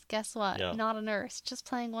 Seacrest, guess what? Yeah. Not a nurse, just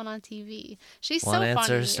playing one on TV. She's One so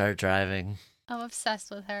answer: funny. start driving. I'm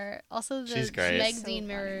obsessed with her. Also, the She's great. Meg So Dean funny.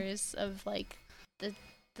 mirrors of like the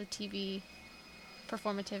TV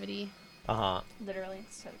performativity. Literally,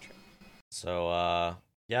 so true. So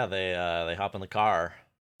yeah, they hop in the car.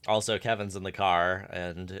 Also, Kevin's in the car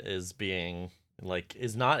and is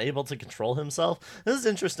not able to control himself. This is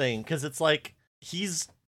interesting because it's like he's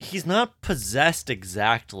not possessed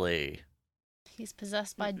exactly. He's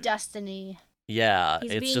possessed by destiny. Yeah,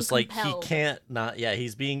 He's it's being just like compelled. he can't not. Yeah,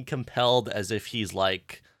 he's being compelled as if he's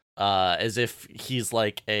like a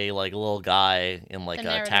little guy in like The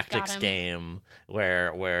a narrative tactics got him. game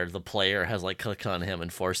where the player has like clicked on him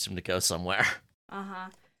and forced him to go somewhere. Uh-huh.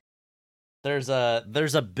 There's a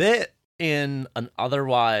bit in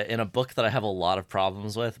a book that I have a lot of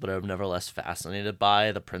problems with, but I'm nevertheless fascinated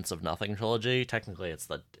by, the Prince of Nothing trilogy. Technically, it's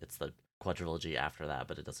the quadrilogy after that,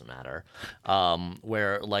 but it doesn't matter.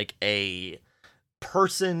 Where like a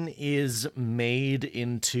person is made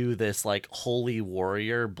into this like holy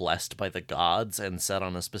warrior blessed by the gods and set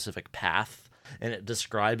on a specific path, and it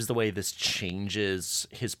describes the way this changes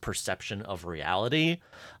his perception of reality.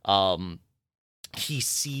 He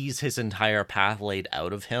sees his entire path laid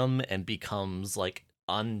out of him and becomes like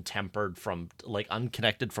unconnected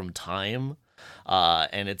from time.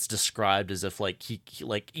 And it's described as if like he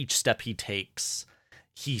each step he takes,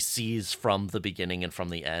 he sees from the beginning and from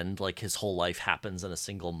the end. Like his whole life happens in a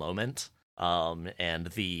single moment. And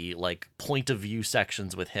the like point of view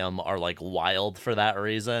sections with him are like wild for that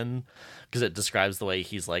reason, because it describes the way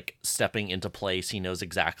he's like stepping into place. He knows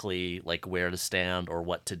exactly like where to stand or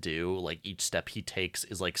what to do. Like each step he takes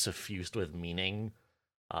is like suffused with meaning.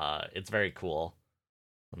 It's very cool,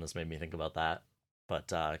 and this made me think about that.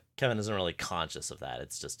 But Kevin isn't really conscious of that.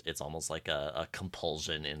 It's almost like a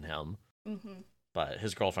compulsion in him. Mm-hmm. But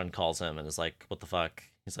his girlfriend calls him and is like, "What the fuck?"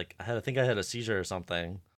 He's like, I think I had a seizure or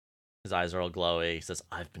something." His eyes are all glowy. He says,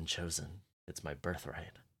 "I've been chosen. It's my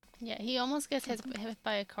birthright." Yeah, he almost gets hit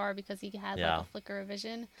by a car because he had like a flicker of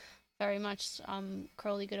vision. Very much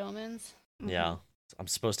Crowley Good Omens. Mm-hmm. Yeah. I'm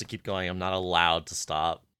supposed to keep going. I'm not allowed to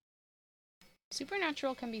stop.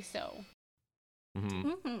 Supernatural can be so.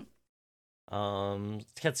 Mm-hmm.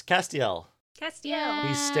 It's Castiel. Castiel.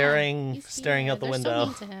 He's staring out the They're window. So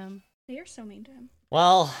mean to him. They are so mean to him.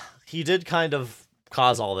 Well, he did kind of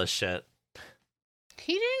cause all this shit.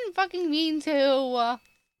 He didn't fucking mean to. God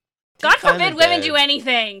kinda forbid women did. do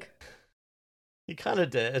anything. He kind of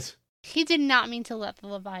did. He did not mean to let the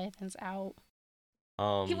Leviathans out.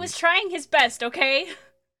 He was trying his best, okay?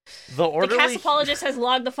 The orderly. The casapologist has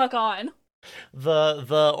logged the fuck on.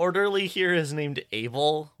 The orderly here is named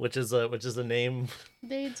Abel, which is a name.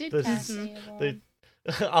 They did This- cast Abel. They,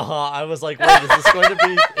 I was like, wait, is this going to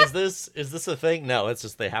be? Is this a thing? No, it's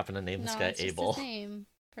just they happen to name this guy it's just Abel. his name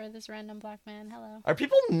for this random black man. Hello. Are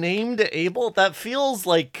people named Abel? That feels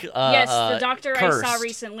like Yes, the doctor cursed. I saw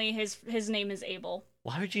recently, his name is Abel.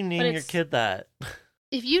 Why would you name But your it's- kid that?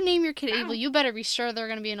 If you name your kid Ow. Abel, you better be sure they're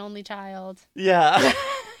gonna be an only child. Yeah.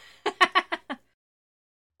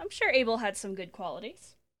 I'm sure Abel had some good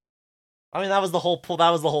qualities. I mean, that was the whole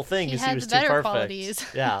thing. He is had was the too better perfect. qualities.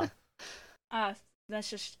 Yeah. That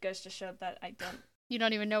just goes to show that I don't. You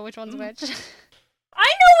don't even know which one's which. I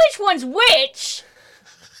know which one's which!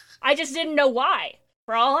 I just didn't know why.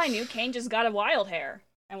 For all I knew, Kane just got a wild hair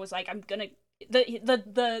and was like, I'm gonna...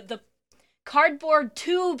 The cardboard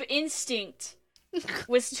tube instinct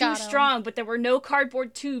was too Got him. strong, but there were no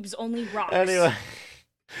cardboard tubes, only rocks. Anyway,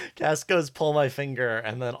 Cass goes, "Pull my finger,"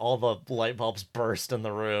 and then all the light bulbs burst in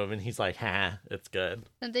the room, and he's like, "Ha, it's good."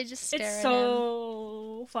 And they just stare It's at him.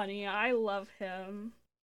 so funny. I love him.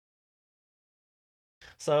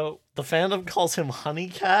 So the fandom calls him Honey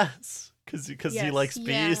Cass because he Yes. likes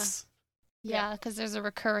Yeah. bees. Yeah, because there's a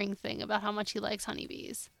recurring thing about how much he likes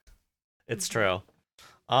honeybees. It's Mhm. true.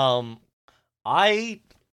 I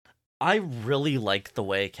I really like the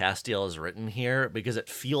way Castiel is written here because it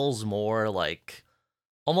feels more like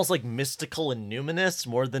almost like mystical and numinous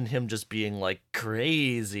more than him just being like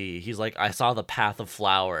crazy. He's like, I saw the path of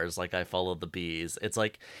flowers, like I followed the bees. It's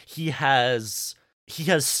like he has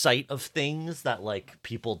sight of things that like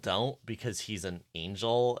people don't because he's an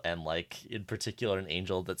angel, and like in particular an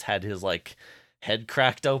angel that's had his like head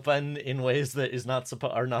cracked open in ways that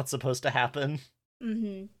are not supposed to happen.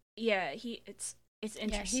 Mm-hmm. Yeah, it's interesting.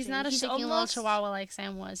 Yeah, he's not a shaking little almost... chihuahua like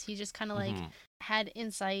Sam was. He just kind of like Mhm. had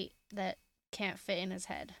insight that can't fit in his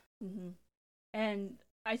head. Mm-hmm. And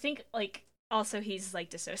I think like also he's like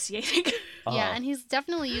dissociating. Yeah, and he's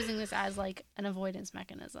definitely using this as like an avoidance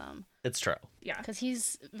mechanism. It's true. Yeah. Because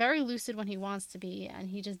he's very lucid when he wants to be, and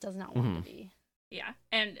he just does not want to be. Yeah.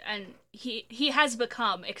 And he has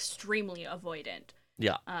become extremely avoidant.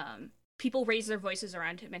 Yeah. People raise their voices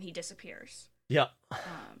around him and he disappears. Yeah.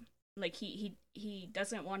 Like he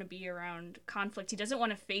doesn't want to be around conflict. He doesn't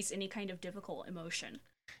want to face any kind of difficult emotion.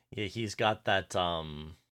 Yeah, he's got that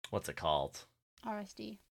what's it called?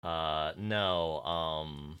 RSD.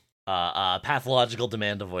 No, pathological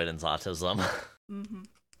demand avoidance autism. Mm-hmm.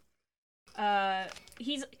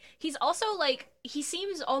 He's also like he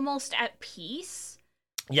seems almost at peace.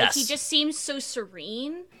 Yes. Like, he just seems so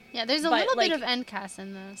serene. Yeah, there's a But, little like, bit of NCAS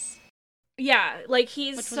in this. Yeah, like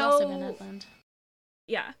he's Which was so also in Edland.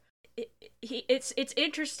 yeah. It's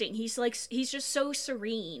interesting. He's just so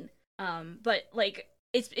serene. But like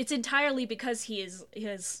it's entirely because he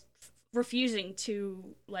is refusing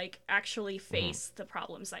to like actually face the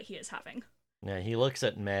problems that he is having. Yeah, he looks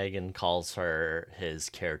at Meg and calls her his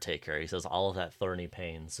caretaker. He says, all of that thorny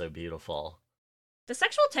pain, so beautiful. The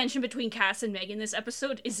sexual tension between Cass and Meg in this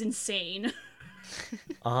episode is insane.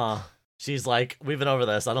 She's like, we've been over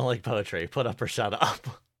this. I don't like poetry. Put up or shut up.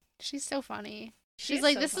 She's so funny. She's She's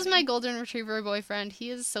like, so this is funny. my golden retriever boyfriend.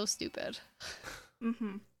 He is so stupid.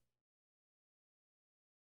 Mm-hmm.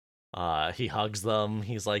 He hugs them.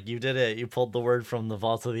 He's like, you did it. You pulled the word from the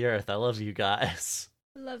vault of the earth. I love you guys.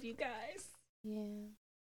 Love you guys. Yeah.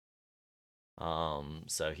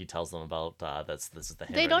 So he tells them about this is the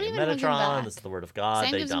They don't handwriting even of hug him Metatron. back. This is the word of God.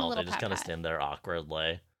 Sam They gives him a don't. They little just kind of pat-pat. stand there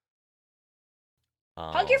awkwardly.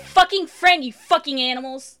 Hug your fucking friend, you fucking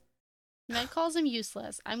animals. Meg calls him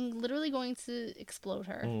useless. I'm literally going to explode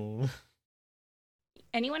her.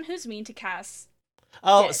 Anyone who's mean to Cass.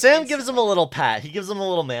 Oh, Dead Sam gives him instantly. a little pat. He gives him a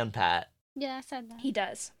little man pat. Yeah, I said that. He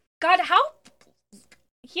does. God, how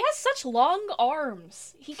he has such long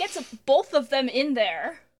arms. He gets both of them in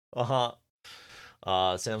there.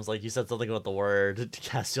 Sam's like, you said something about the word.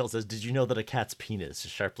 Castiel says, did you know that a cat's penis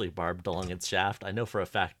is sharply barbed along its shaft? I know for a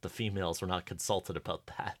fact the females were not consulted about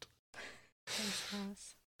that.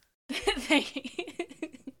 Thanks,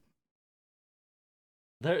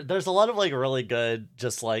 There's a lot of like really good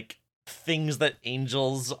just like things that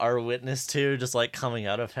angels are witness to just like coming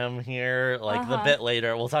out of him here. Like the bit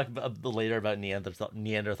later, we'll talk about later about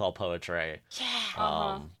Neanderthal poetry.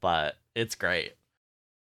 Yeah. But it's great.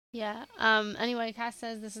 Yeah. Anyway, Cass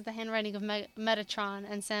says this is the handwriting of Metatron,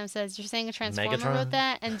 and Sam says, you're saying a transformer Megatron? wrote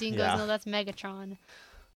that? And Dean Yeah. goes, no, that's Megatron.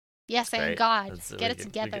 Yes, thank Great. God. That's- Get we it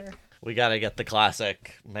together. We gotta get the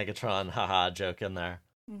classic Megatron haha joke in there.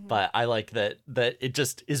 But I like that it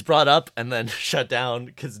just is brought up and then shut down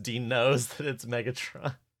because Dean knows that it's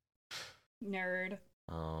Megatron. Nerd.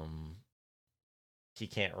 He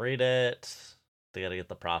can't read it. They gotta get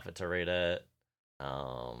the prophet to read it.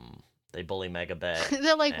 They bully Megabit.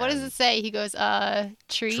 They're like, what does and it say? He goes,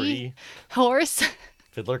 tree? Horse?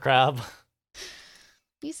 Fiddler Crab.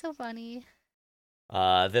 He's so funny.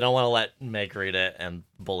 They don't want to let Meg read it and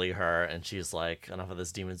bully her, and she's like, enough of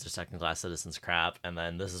this demons are second-class citizens crap. And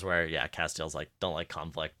then this is where, Castiel's like, don't like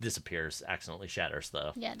conflict, disappears, accidentally shatters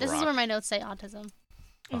the Yeah, this rock. is where my notes say autism.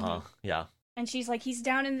 Yeah. And she's like, he's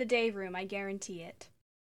down in the day room, I guarantee it.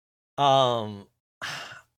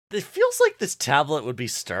 It feels like this tablet would be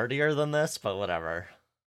sturdier than this, but whatever.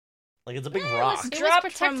 Like, it's a big rock. It was Dropped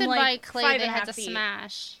protected from, by like, clay 5.5 they had to feet.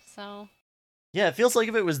 smash, so... Yeah, it feels like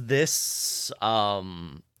if it was this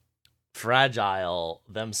fragile,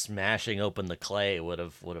 them smashing open the clay would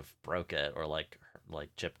have broke it or like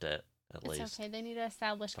chipped it at It's least. okay, they need to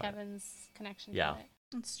establish But- Kevin's connection Yeah. to it.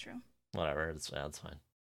 That's true. Whatever, it's fine.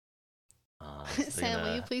 Sam,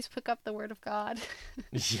 will you please pick up the word of God?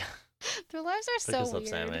 Yeah, Their lives are pick so us up, weird.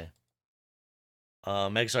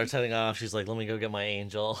 Sammy. Meg starts heading off. She's like, "Let me go get my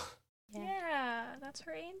angel." Yeah. Yeah, that's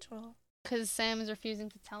her angel. Because Sam is refusing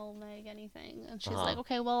to tell Meg anything. And she's Uh-huh. like,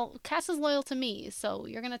 okay, well, Cass is loyal to me, so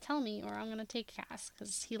you're going to tell me or I'm going to take Cass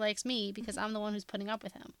because he likes me because I'm the one who's putting up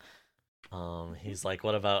with him. He's like,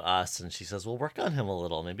 what about us? And she says, we'll work on him a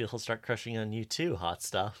little. Maybe he'll start crushing on you too, hot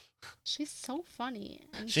stuff. She's so funny.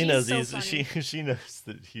 And She knows so he's funny. she knows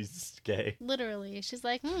that he's gay. literally, she's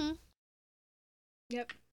like,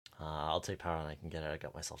 Yep. I'll take power when I can get it. I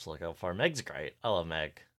got myself to look out for. Meg's great. I love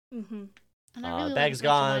Meg. Mm-hmm. And I really Bag's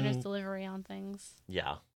like Rachel Miner's gone. delivery on things.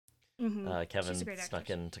 Yeah. Mm-hmm. Kevin She's a great snuck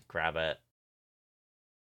actress. in to grab it.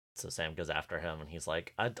 So Sam goes after him, and he's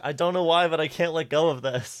like, I don't know why, but I can't let go of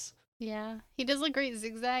this. Yeah. He does a great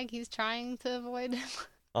zigzag. He's trying to avoid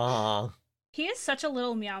him. He is such a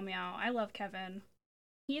little meow meow. I love Kevin.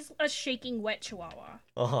 He's a shaking wet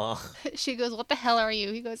chihuahua. She goes, what the hell are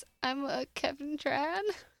you? He goes, I'm a Kevin Tran.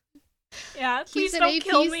 Yeah, please He's an don't AP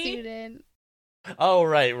kill me. student. Oh,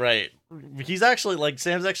 right. He's actually, like,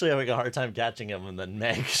 Sam's actually having a hard time catching him, and then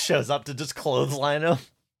Meg shows up to just clothesline him.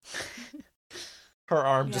 Her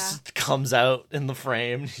arm just comes out in the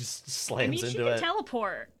frame. She just slams she into can it.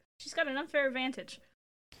 teleport. She's got an unfair advantage.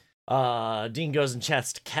 Dean goes and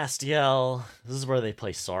chats to Castiel. This is where they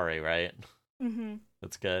play Sorry, right? Mm-hmm.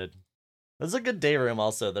 That's good. This is a good day room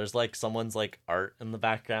also. There's like someone's like art in the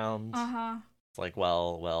background. Uh-huh. It's like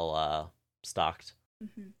well stocked.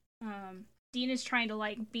 Mm-hmm. Dean is trying to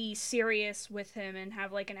like be serious with him and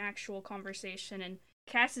have like an actual conversation, and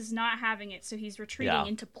Cass is not having it, so he's retreating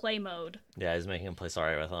into play mode. Yeah, he's making him play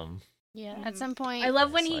Sorry with him. Yeah, at some point. I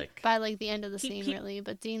love when by like the end of the scene, really,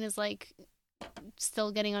 but Dean is like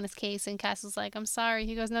still getting on his case, and Cass is like, I'm sorry.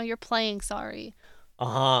 He goes, no, you're playing Sorry.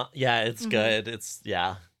 Yeah, it's good.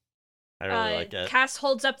 I really like it. Cass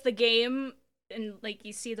holds up the game, and like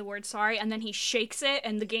you see the word sorry, and then he shakes it,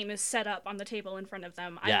 and the game is set up on the table in front of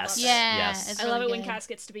them. Yes. I love it. Yes. I love it when Cass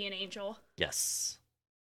gets to be an angel. Yes.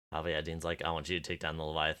 But yeah, Dean's like, I want you to take down the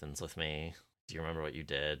Leviathans with me. Do you remember what you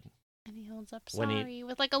did? And he holds up Sorry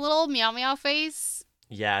with like a little meow meow face.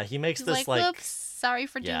 Yeah, he makes He's this like, oops, sorry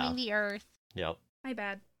for dooming the earth. Yep. My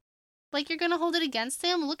bad. Like, you're gonna hold it against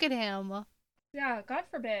him? Look at him. Yeah, God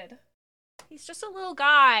forbid. He's just a little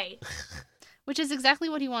guy. Which is exactly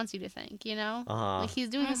what he wants you to think, you know? Like, he's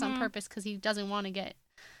doing this on Mm-hmm. purpose because he doesn't want to get...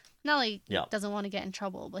 Not like doesn't want to get in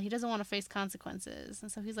trouble, but he doesn't want to face consequences.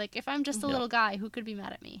 And so he's like, if I'm just a little guy, who could be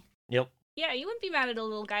mad at me? Yep. Yeah, you wouldn't be mad at a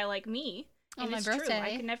little guy like me. On And my it's birthday. true.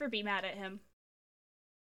 I could never be mad at him.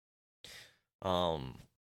 So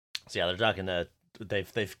yeah, they're talking to...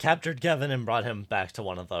 They've captured Kevin and brought him back to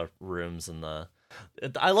one of the rooms in the...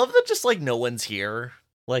 I love that just, like, no one's here.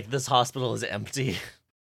 Like, this hospital is empty.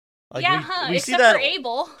 Like, we except see that, for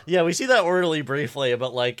Abel. Yeah, we see that orderly briefly,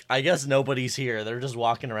 but, like, I guess nobody's here. They're just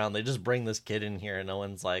walking around. They just bring this kid in here, and no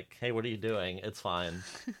one's like, hey, what are you doing? It's fine.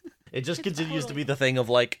 It just continues to be the thing of,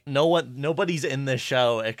 like, nobody's in this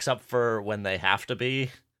show except for when they have to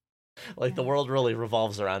be. Like, the world really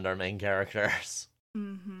revolves around our main characters.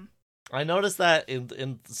 Mm-hmm. I noticed that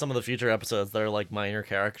in some of the future episodes, there are, like, minor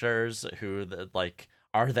characters who, like,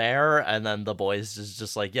 are there, and then the boys is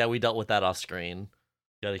just like, yeah, we dealt with that off screen.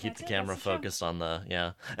 Gotta keep the camera focused on the,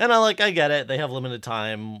 And I get it. They have limited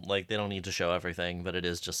time. Like, they don't need to show everything, but it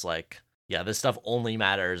is just like, yeah, this stuff only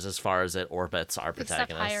matters as far as it orbits our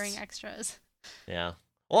protagonists. Stop hiring extras. Yeah.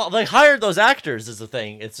 Well, they hired those actors is the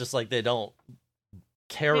thing. It's just like they don't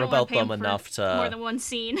care about them enough to... more than one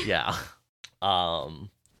scene. Yeah.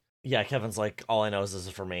 Yeah, Kevin's like, all I know is this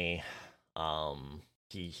is for me.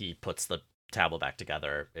 He puts the tablet back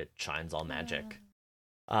together. It shines all magic.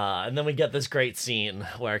 And then we get this great scene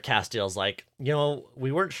where Castiel's like,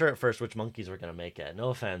 we weren't sure at first which monkeys were going to make it. No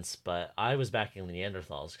offense, but I was backing the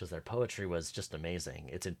Neanderthals because their poetry was just amazing.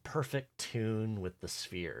 It's in perfect tune with the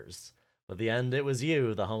spheres. But the end, it was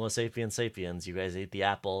you, the Homo sapiens sapiens. You guys ate the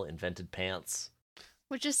apple, invented pants.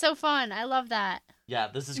 Which is so fun. I love that. Yeah,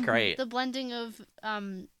 this is great. The blending of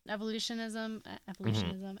evolution and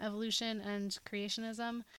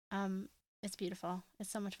creationism. It's beautiful. It's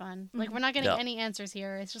so much fun. Like, we're not getting any answers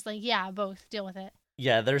here. It's just like, yeah, both. Deal with it.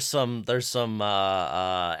 Yeah, there's some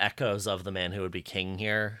echoes of the man who would be king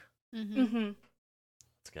here.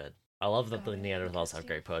 It's good. I love that the Neanderthals have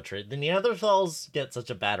great poetry. The Neanderthals get such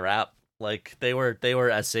a bad rap. Like, they were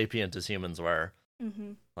as sapient as humans were.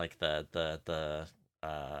 Like the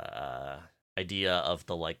idea of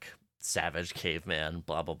the like savage caveman,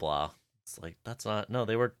 blah blah blah. It's like, that's not... No,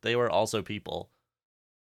 they were also people.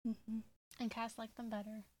 And Cass liked them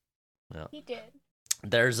better. Yeah. He did.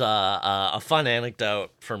 There's a fun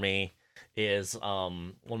anecdote for me is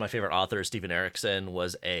one of my favorite authors, Stephen Erickson,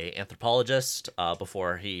 was a anthropologist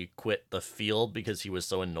before he quit the field because he was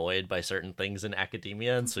so annoyed by certain things in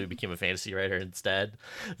academia, and so he became a fantasy writer instead.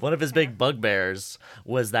 One of his big bugbears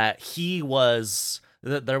was that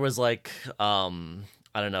there was like I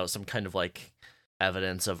don't know, some kind of like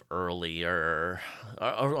evidence of early or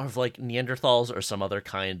of like Neanderthals or some other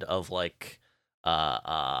kind of like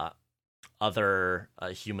other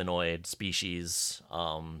humanoid species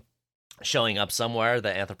showing up somewhere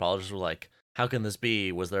that anthropologists were like, how can this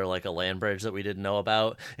be? Was there like a land bridge that we didn't know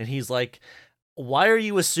about? And he's like, why are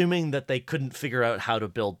you assuming that they couldn't figure out how to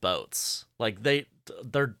build boats? Like they're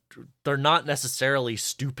not necessarily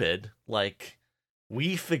stupid. Like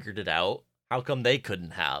we figured it out. How come they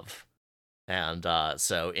couldn't have? And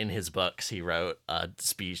so in his books, he wrote a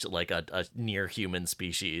species like a near human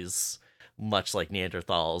species, much like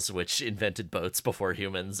Neanderthals, which invented boats before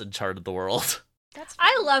humans and charted the world.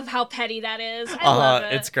 I love how petty that is. I love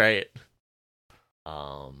it. It's great.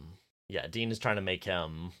 Yeah, Dean is trying to make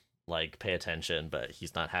him like pay attention, but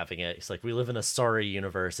he's not having it. He's like, we live in a sorry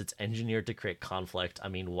universe. It's engineered to create conflict. I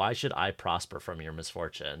mean, why should I prosper from your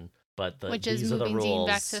misfortune? But which these is are the moving rules. Dean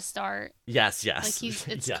back to start. Yes. Like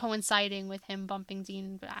it's yeah. coinciding with him bumping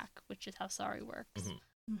Dean back, which is how sorry works.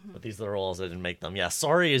 But these are the rules. I didn't make them. Yeah,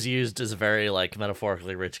 sorry is used as a very like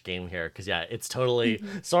metaphorically rich game here because yeah, it's totally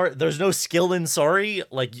sorry. There's no skill in sorry.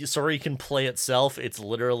 Like sorry can play itself. It's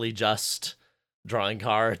literally just drawing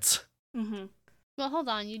cards. Well, hold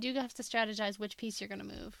on. You do have to strategize which piece you're gonna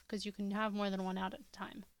move because you can have more than one out at a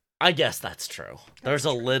time. I guess that's true. There's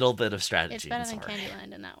a little bit of strategy. It's better than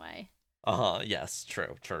Candyland in that way. Yes,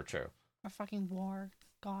 true. Or fucking War,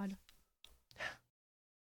 God.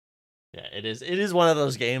 Yeah, it is. It is one of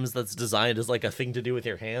those games that's designed as like a thing to do with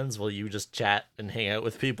your hands while you just chat and hang out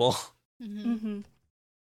with people. But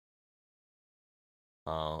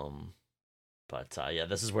yeah,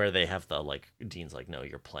 this is where they have the like Dean's like, no,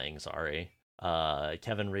 you're playing sorry.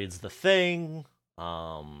 Kevin reads the thing.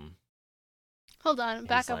 Hold on,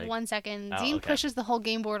 back up like, 1 second. oh, Dean okay. pushes the whole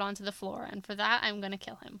game board onto the floor, and for that, I'm gonna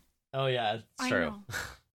kill him. Oh yeah, it's true. Know.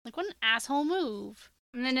 Like, what an asshole move.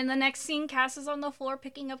 And then in the next scene, Cass is on the floor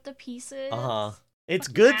picking up the pieces. It's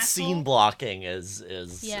Fucking good asshole. Scene blocking is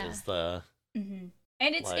the And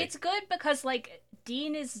it's good because like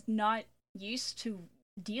Dean is not used to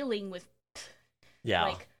dealing with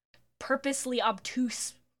like purposely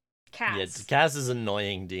obtuse Cass. Yeah, Cass is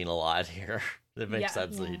annoying Dean a lot here. It makes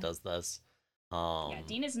sense that he does this.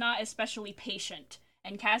 Dean is not especially patient,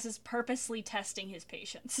 and Cass is purposely testing his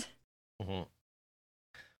patience.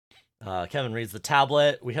 Kevin reads the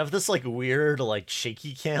tablet. We have this like weird like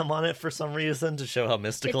shaky cam on it for some reason to show how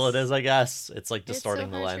mystical it is, I guess. It's like distorting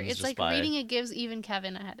the lens. It's just like by... reading it gives even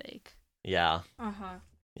Kevin a headache. Yeah.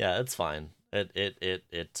 Yeah, it's fine. He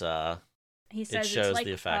says shows it's like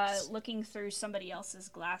the effects. Looking through somebody else's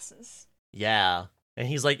glasses. Yeah. And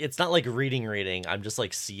he's like, it's not like reading. I'm just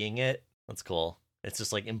like seeing it. That's cool. It's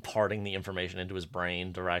just like imparting the information into his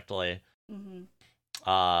brain directly.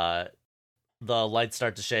 The lights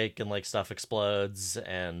start to shake and like stuff explodes,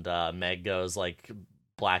 and Meg goes like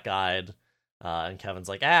black-eyed, and Kevin's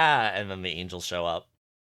like, and then the angels show up.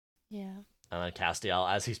 Yeah. And then Castiel,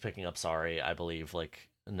 as he's picking up sorry, I believe, like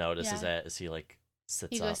notices it as he like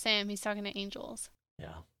sits he up. goes, Sam, he's talking to angels.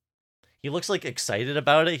 Yeah. He looks like excited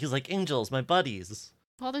about it. He's like, angels, my buddies.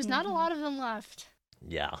 Well, there's not a lot of them left.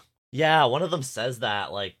 Yeah. Yeah, one of them says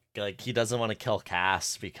that, like he doesn't want to kill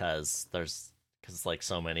Cass because like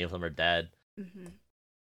so many of them are dead.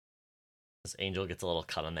 This angel gets a little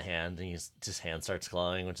cut on the hand, and his hand starts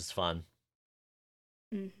glowing, which is fun.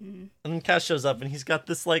 And then Cass shows up, and he's got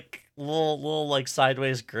this like little like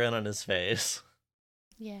sideways grin on his face.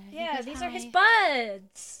 Yeah, these are his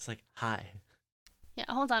buds. It's like, hi. Yeah,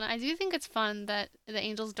 hold on. I do think it's fun that the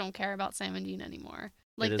angels don't care about Sam and Dean anymore.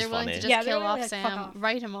 Like, they're willing funny. to just kill they're off like, Sam, fuck off.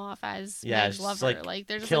 write him off as Meg's lover. Like,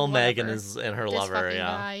 they're just kill like, Meg and her this lover. fucking Yeah.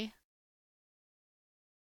 guy.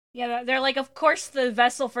 Yeah, they're like, of course the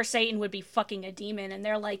vessel for Satan would be fucking a demon, and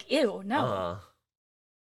they're like, ew, no.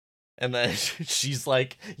 And then she's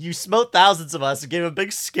like, you smote thousands of us and gave a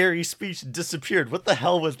big scary speech and disappeared. What the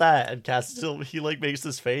hell was that? And Cass he like makes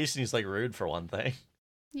this face, and he's like rude for one thing.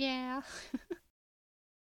 Yeah.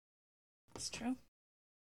 It's true.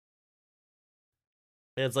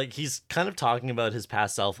 It's like he's kind of talking about his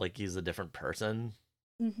past self like he's a different person.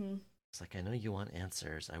 It's like, I know you want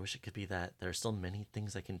answers. I wish it could be that. There are still many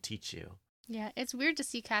things I can teach you. Yeah, it's weird to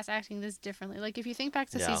see Cass acting this differently. Like, if you think back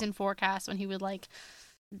to season 4 Cass, when he would, like,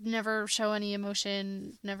 never show any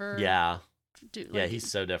emotion, never... Yeah. Do, like, yeah,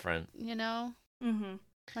 he's so different. You know? Mm-hmm.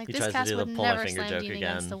 Like, He this tries to Cass do the would pull my never finger slam joke Dean again.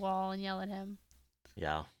 against the wall and yell at him.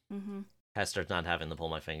 Yeah. Mm-hmm. Hester's not having to pull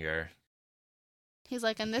my finger. He's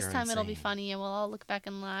like, and this You're time it'll be insane. funny, and we'll all look back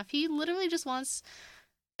and laugh. He literally just wants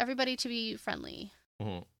everybody to be friendly.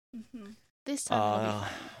 Mhm. Mm-hmm. This time it'll be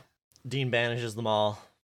funny. Dean banishes them all.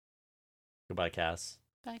 Goodbye, Cass.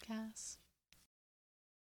 Bye, Cass.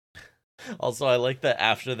 Also, I like that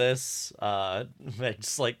after this, Meg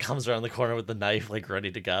just like comes around the corner with the knife, like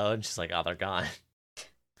ready to go, and she's like, "Oh, they're gone."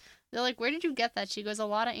 They're like, where did you get that? She goes, a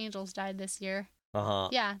lot of angels died this year. Uh-huh.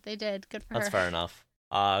 Yeah, they did. Good for That's her. fair enough.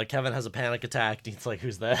 Kevin has a panic attack. Dean's like,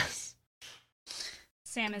 "Who's this?"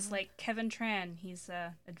 Sam is like, Kevin Tran. He's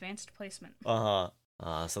advanced placement. So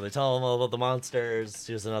they tell him all about the monsters.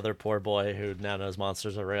 Here's another poor boy who now knows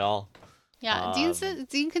monsters are real. Yeah,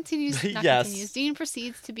 Dean continues. Not Yes. continues. Dean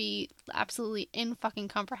proceeds to be absolutely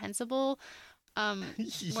incomprehensible. Where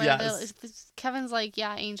Yes. Kevin's like,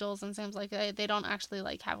 yeah, angels, and Sam's like, they don't actually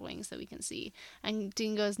like have wings that we can see. And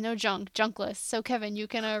Dean goes, no junk, junkless. So Kevin, you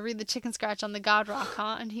can read the chicken scratch on the God Rock,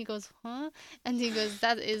 huh? And he goes, huh? And Dean goes,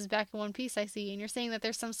 that is back in One Piece, I see. And you're saying that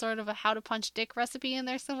there's some sort of a how to punch dick recipe in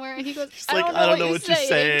there somewhere? And he goes, He's like, I don't know what you're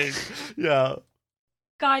saying. Yeah.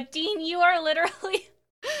 God, Dean, you are literally...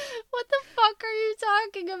 What the fuck are you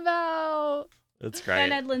talking about? It's great.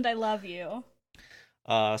 Ben Edlund, I love you.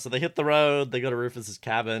 So they hit the road. They go to Rufus's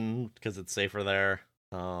cabin because it's safer there.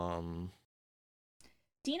 Dean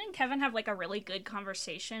and Kevin have like a really good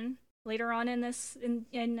conversation later on in this in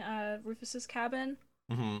Rufus's cabin.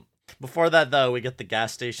 Mm-hmm. Before that, though, we get the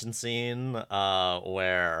gas station scene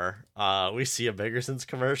where we see a Biggerson's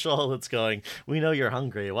commercial that's going, "We know you're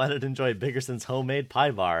hungry. Why not enjoy Biggerson's homemade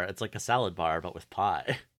pie bar? It's like a salad bar, but with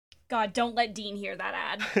pie." God, don't let Dean hear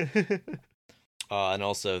that ad. And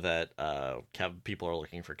also that people are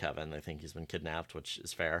looking for Kevin. They think he's been kidnapped, which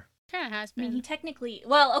is fair. Kind of has I mean, been. he technically...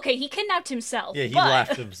 Well, okay, he kidnapped himself. Yeah, he but...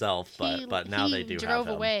 left himself, but now they do have him. He drove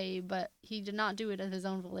away, but he did not do it of his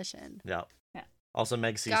own volition. Yeah. Yeah. Also,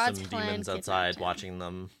 Meg sees God's some plan demons kidnapped outside him. watching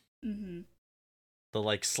them. Mm-hmm. The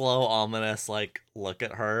like slow, ominous like look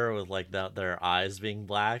at her with like their eyes being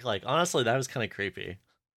black. Like honestly, that was kind of creepy.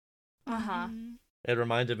 Uh-huh. Mhm. It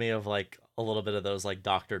reminded me of like a little bit of those like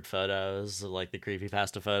doctored photos, like the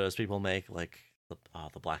creepypasta photos people make, like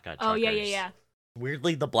the black eyed. Oh, yeah.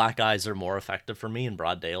 Weirdly, the black eyes are more effective for me in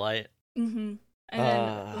broad daylight. Mm-hmm.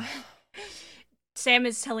 And then Sam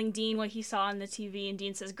is telling Dean what he saw on the TV, and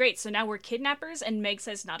Dean says, "Great, so now we're kidnappers?" And Meg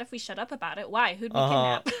says, "Not if we shut up about it. Why? Who'd we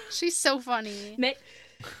kidnap?" She's so funny.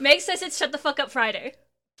 Meg says it's Shut the Fuck Up Friday.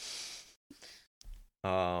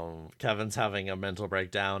 Kevin's having a mental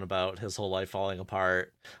breakdown about his whole life falling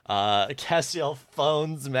apart. Castiel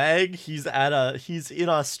phones Meg. He's in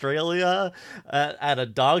Australia at a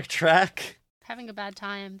dog track. Having a bad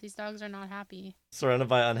time. These dogs are not happy. Surrounded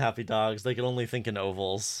by unhappy dogs. They can only think in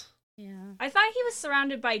ovals. Yeah. I thought he was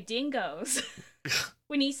surrounded by dingoes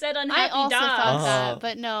when he said unhappy I also dogs. thought that,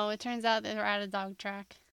 but no, it turns out they're at a dog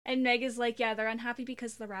track. And Meg is like, yeah, they're unhappy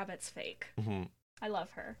because the rabbit's fake. Mm-hmm. I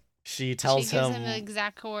love her. She tells she gives him him the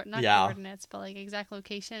exact coordinates, but like exact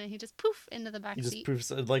location, and he just poof into the back he seat. just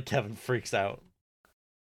proofs like Kevin freaks out.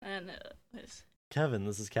 And Kevin,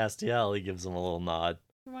 this is Castiel. He gives him a little nod.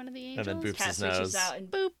 One of the And angels. then boops Cass his reaches nose. out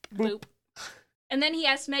and Boop. boop. And then he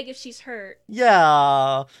asks Meg if she's hurt.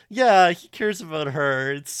 Yeah, he cares about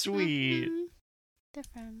her. It's sweet. Mhm. They're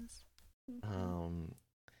friends.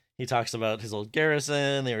 He talks about his old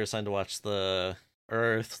garrison. They were assigned to watch the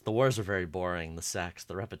Earth. The wars were very boring. The sex,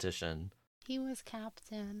 the repetition. He was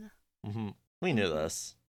captain. Mm-hmm. We knew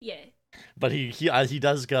this, Yeah. but he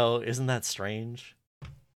does go. Isn't that strange?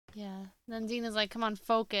 Yeah. Then Dean is like, "Come on,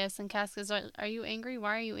 focus." And Cass goes, "Are you angry?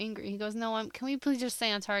 Why are you angry?" He goes, "No, Can we please just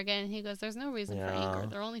stay on target?" And he goes, "There's no reason for anger.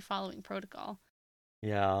 They're only following protocol."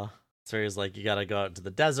 Yeah. So he's like, "You gotta go out into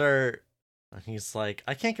the desert." And he's like,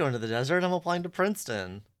 "I can't go into the desert. I'm applying to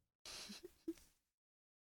Princeton."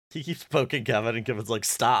 He keeps poking Kevin, and Kevin's like,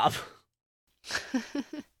 "Stop."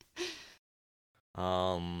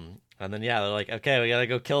 And then they're like, "Okay, we gotta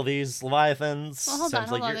go kill these leviathans." Well, hold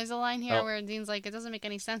Sam's on. like, There's a line here where Dean's like, "It doesn't make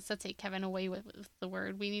any sense to take Kevin away with the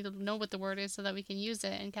word. We need to know what the word is so that we can use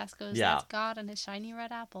it." And Cass goes, Yeah. "That's God and his shiny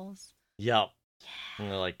red apples." Yep. And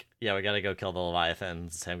they're like, "Yeah, we gotta go kill the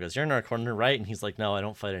leviathans." Sam goes, "You're in our corner, right?" And he's like, "No, I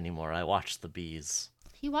don't fight anymore. I watch the bees."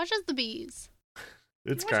 He watches the bees.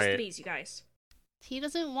 It's He watches great. the bees, you guys. He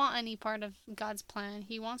doesn't want any part of God's plan.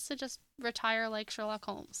 He wants to just retire like Sherlock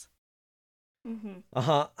Holmes. Mm-hmm.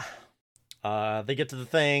 They get to the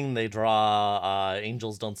thing. They draw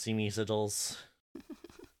angels don't see me sigils.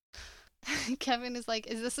 Kevin is like,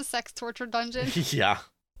 "Is this a sex torture dungeon?" Yeah.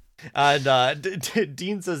 And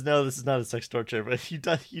Dean says, "No, this is not a sex torture," but he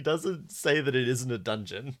doesn't say that it isn't a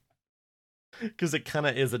dungeon, because it kind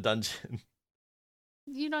of is a dungeon.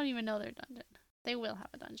 You don't even know their dungeon. They will have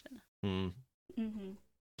a dungeon. Mm-hmm.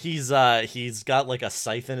 He's got like a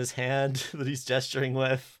scythe in his hand that he's gesturing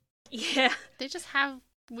with. Yeah. They just have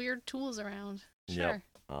weird tools around. Sure.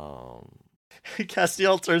 Yep.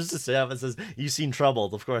 Castiel turns to Sam and says, "You seem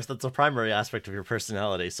troubled. Of course, that's a primary aspect of your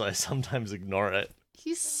personality, so I sometimes ignore it."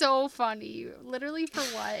 He's so funny. Literally for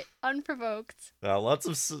what? Unprovoked.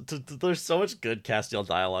 There's so much good Castiel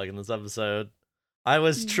dialogue in this episode. I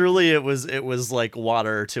was truly, it was like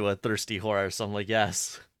water to a thirsty horse. I'm like,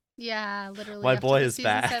 yes. Yeah, literally. My After boy the is season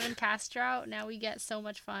back. 7 cast drought, now we get so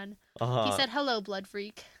much fun. He Uh-huh. said, "Hello, blood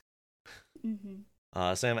freak."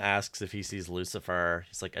 Sam asks if he sees Lucifer.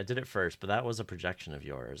 He's like, "I did it first, but that was a projection of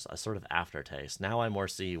yours, a sort of aftertaste. Now I more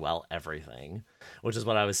see, well, everything," which is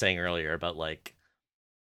what I was saying earlier about like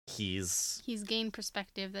he's gained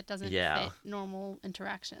perspective that doesn't Yeah. fit normal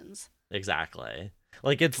interactions. exactly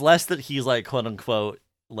like it's less that he's like quote unquote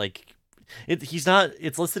like he's not.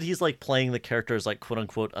 It's less that he's like playing the characters like quote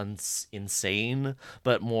unquote insane,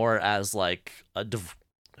 but more as like a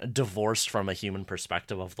divorced from a human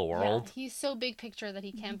perspective of the world. Yeah, he's so big picture that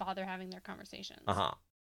he can't bother having their conversations. Uh-huh.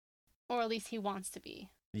 Or at least he wants to be.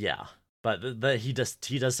 Yeah. But he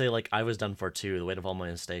does say like, "I was done for too. The weight of all my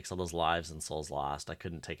mistakes, all those lives and souls lost. I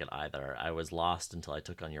couldn't take it either. I was lost until I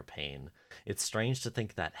took on your pain. It's strange to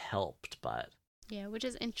think that helped, but..." Yeah, which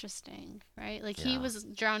is interesting, right? Like, Yeah. he was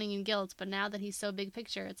drowning in guilt, but now that he's so big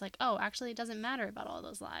picture, it's like, oh, actually, it doesn't matter about all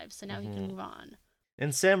those lives, so now he can move on.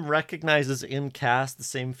 And Sam recognizes in Cass the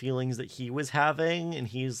same feelings that he was having, and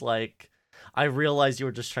he's like, "I realize you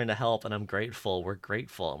were just trying to help, and I'm grateful. We're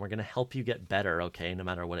grateful, and we're going to help you get better, okay, no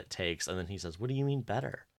matter what it takes." And then he says, "What do you mean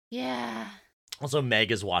better?" Yeah. Also,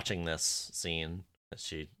 Meg is watching this scene as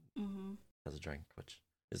she Mm-hmm. has a drink, which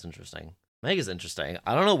is interesting. Meg is interesting.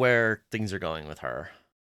 I don't know where things are going with her.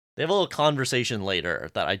 They have a little conversation later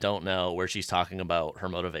that I don't know, where she's talking about her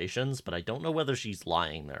motivations, but I don't know whether she's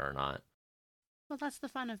lying there or not. Well, that's the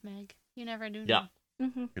fun of Meg. You never do know. Yeah.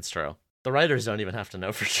 Mm-hmm. It's true. The writers don't even have to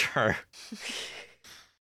know for sure.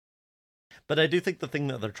 But I do think the thing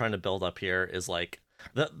that they're trying to build up here is like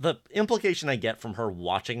the implication I get from her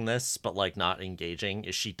watching this but like not engaging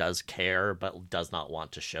is she does care but does not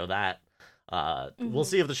want to show that. We'll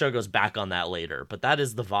see if the show goes back on that later, but that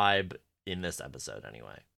is the vibe in this episode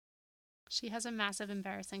anyway. She has a massive,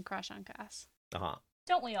 embarrassing crush on Cass. Uh-huh.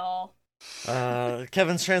 Don't we all?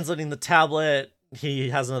 Kevin's translating the tablet. He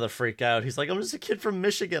has another freak out. He's like, "I'm just a kid from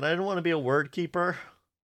Michigan. I don't want to be a word keeper."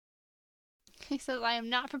 He says, "I am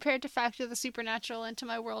not prepared to factor the supernatural into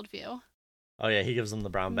my worldview." Oh yeah, he gives him the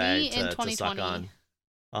brown Me bag in to suck 2020. on.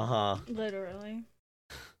 Uh-huh. Literally.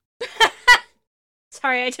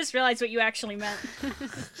 Sorry, I just realized what you actually meant.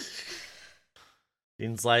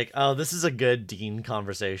 Dean's like, "Oh, this is a good Dean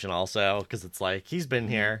conversation also," because it's like, he's been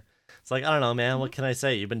here. It's like, "I don't know, man. What can I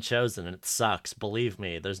say? You've been chosen, and it sucks. Believe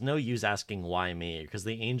me. There's no use asking why me, because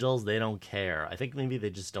the angels, they don't care. I think maybe they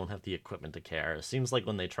just don't have the equipment to care. It seems like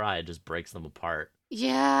when they try, it just breaks them apart."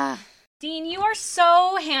 Yeah. Dean, you are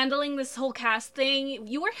so handling this whole cast thing.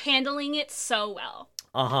 You are handling it so well.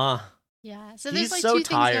 Uh-huh. Yeah. So He's there's like so two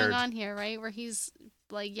tired. things going on here, right? Where he's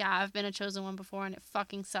like, yeah, I've been a chosen one before and it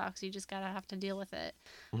fucking sucks. You just gotta have to deal with it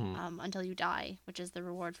until you die, which is the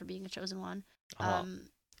reward for being a chosen one. Uh-huh.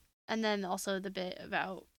 And then also the bit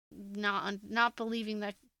about not believing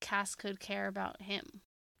that Cass could care about him.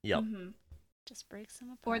 Yep. Mm-hmm. Just breaks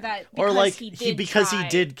him apart. Or that Or because like, he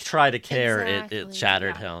did try to care, it Exactly,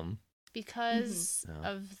 shattered yeah. him. because Mhm. Yeah.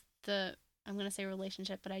 of the, I'm gonna say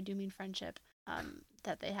relationship, but I do mean friendship,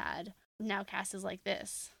 that they had. Now Cass is like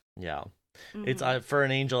this. Yeah. Mhm. It's for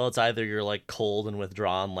an angel, it's either you're like cold and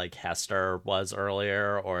withdrawn like Hester was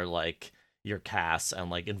earlier, or like you're Cass and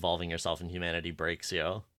like involving yourself in humanity breaks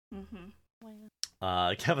you. Mhm.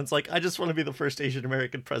 Kevin's like, "I just want to be the first Asian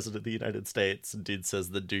American president of the United States." And dude says,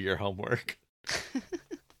 "Then do your homework."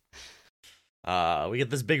 We get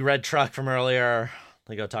this big red truck from earlier.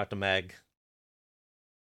 They go talk to Meg.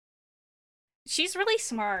 She's really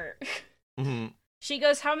smart. hmm She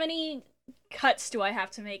goes, "How many cuts do I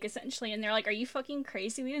have to make?" essentially, and they're like, "Are you fucking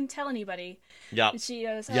crazy? We didn't tell anybody." Yep. And she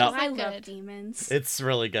goes, "Oh, Yep. I So love good. demons." It's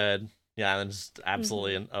really good. Yeah, and just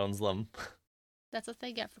absolutely owns them. That's what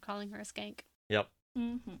they get for calling her a skank. Yep.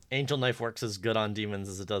 Mm-hmm. Angel knife works as good on demons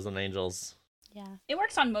as it does on angels. Yeah. It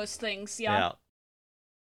works on most things, yeah.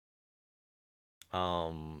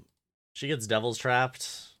 She gets devil's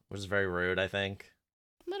trapped, which is very rude, I think.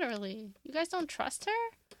 Literally. You guys don't trust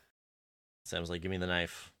her? Sam's like, "Give me the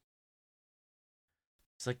knife."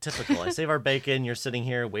 It's like, typical. I save our bacon, you're sitting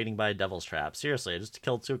here waiting by a devil's trap. Seriously, I just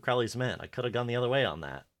killed 2 of Crowley's men. I could have gone the other way on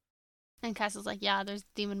that. And Cass is like, yeah, there's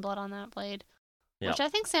demon blood on that blade. Yeah. Which I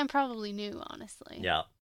think Sam probably knew, honestly. Yeah.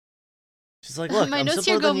 She's like, look, My I'm notes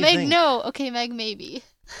here simpler go, than you Meg, think. no. Okay, Meg, maybe.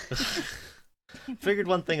 Figured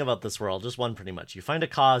one thing about this world, just one pretty much. You find a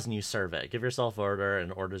cause and you serve it. Give yourself order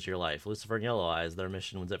and order's your life. Lucifer and Yellow Eyes, their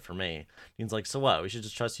mission was it for me. Dean's like, so what? We should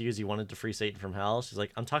just trust you as you wanted to free Satan from hell? She's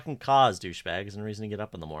like, I'm talking cause, douchebags, and reason to get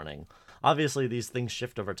up in the morning. Obviously, these things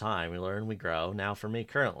shift over time. We learn, we grow. Now, for me,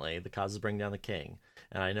 currently, the cause is bring down the king.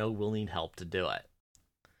 And I know we'll need help to do it.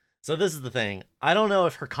 So this is the thing. I don't know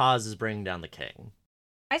if her cause is bringing down the king.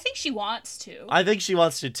 I think she wants to. I think she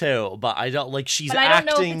wants to too, but I don't like she's But I don't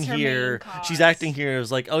know if acting it's her here. main cause. She's acting here as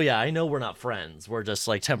like, oh yeah, I know we're not friends. We're just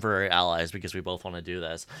like temporary allies because we both want to do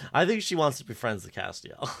this. I think she wants to be friends with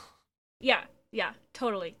Castiel. Yeah,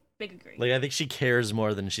 totally. Big agree. Like I think she cares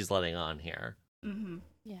more than she's letting on here. Mm-hmm.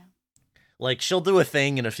 Yeah. Like she'll do a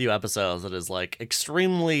thing in a few episodes that is like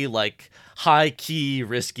extremely like high key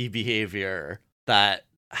risky behavior that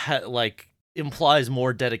like implies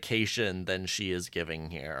more dedication than she is giving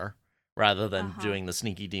here, rather than doing the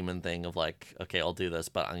sneaky demon thing of like, okay, I'll do this,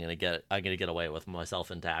 but I'm gonna get away with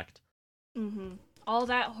myself intact. Mm-hmm. All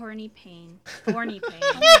that horny pain, thorny pain.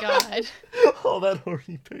 Oh my god. All that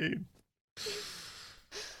horny pain.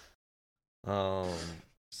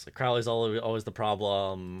 So Crowley's always the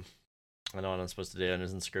problem. I know what I'm supposed to do, and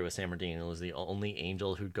isn't screw with Sam or Dean. It was the only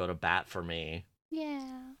angel who'd go to bat for me.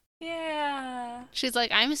 Yeah. Yeah. She's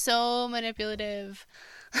like, I'm so manipulative.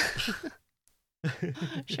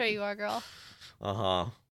 Sure you are, girl.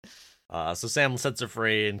 So Sam sets her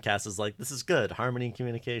free, and Cass is like, this is good. Harmony and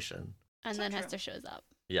communication. And So then true. Hester shows up.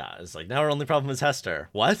 Yeah, it's like, now our only problem is Hester.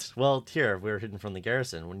 What? Well, here, we were hidden from the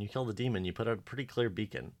garrison. When you kill the demon, you put out a pretty clear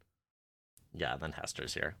beacon. Yeah, then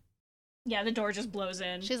Hester's here. Yeah, the door just blows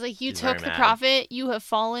in. She's like, you She's took very the mad. prophet. You have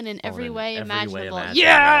fallen in every in way every way imaginable. imaginable.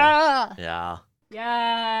 Yeah! Yeah.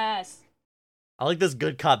 Yes. I like this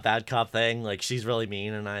good cop, bad cop thing. Like, she's really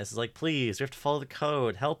mean and nice. It's like, please, we have to follow the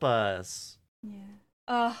code. Help us.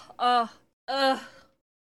 Yeah.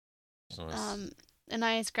 So it's-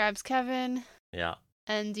 Anais grabs Kevin, yeah.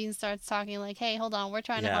 and Dean starts talking like, hey, hold on, we're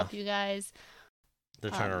trying to Yeah. help you guys.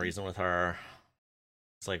 They're trying to reason with her.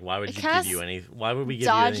 It's like, why would Cass we give you anything?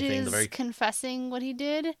 Dodges confessing what he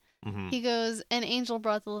did. Mhm. He goes, an angel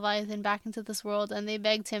brought the Leviathan back into this world, and they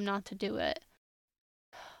begged him not to do it.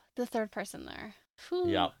 The third person there. Whew.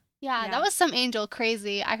 Yep. Yeah, Yeah. that was some angel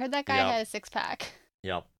crazy. I heard that guy Yep. had a six-pack.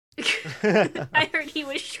 Yep. I heard he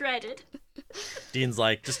was shredded. Dean's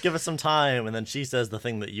like, just give us some time, and then she says the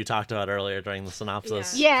thing that you talked about earlier during the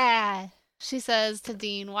synopsis. Yeah. She says to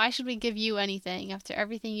Dean, why should we give you anything after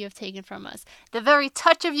everything you have taken from us? The very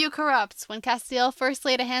touch of you corrupts. When Castiel first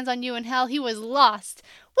laid a hands on you in hell, he was lost.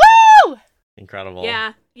 Woo! Incredible.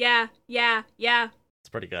 Yeah. It's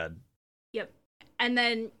pretty good. Yep. And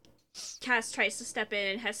then Cass tries to step in,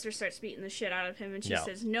 and Hester starts beating the shit out of him, and she Yeah.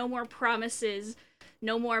 says, no more promises,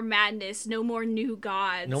 no more madness, no more new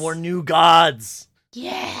gods. No more new gods.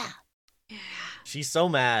 Yeah. Yeah. She's so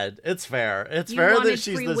mad. It's fair. It's You fair wanted that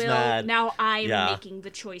she's free this will, mad. now I'm Yeah. making the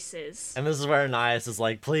choices. And this is where Anais is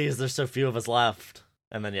like, please, there's so few of us left.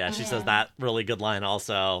 And then she says that really good line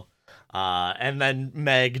also. And then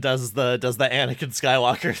Meg does the Anakin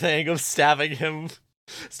Skywalker thing of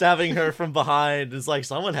stabbing her from behind. It's like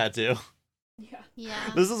someone had to. Yeah.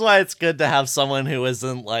 Yeah. This is why it's good to have someone who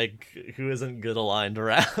isn't good aligned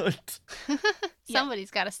around.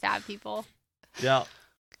 Somebody's got to stab people. Yeah.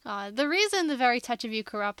 The reason the very touch of you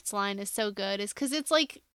corrupts line is so good is because it's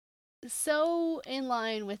like so in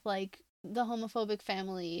line with like the homophobic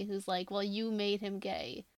family who's like, well, you made him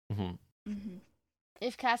gay. Mhm. Mm-hmm.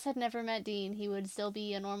 If Cass had never met Dean, he would still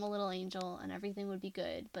be a normal little angel and everything would be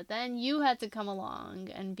good. But then you had to come along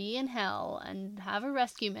and be in hell and have a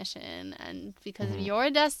rescue mission and because of your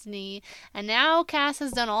destiny. And now Cass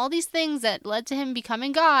has done all these things that led to him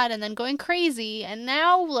becoming God and then going crazy. And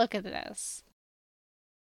now look at this.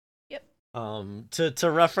 To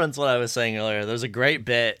reference what I was saying earlier, there's a great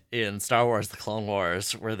bit in Star Wars: The Clone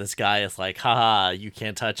Wars where this guy is like, haha, you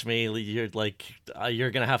can't touch me. You're like,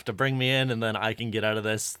 you're gonna have to bring me in, and then I can get out of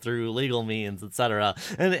this through legal means, etc.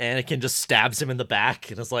 And Anakin just stabs him in the back,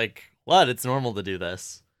 and is like, what? It's normal to do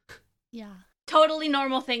this. Yeah. Totally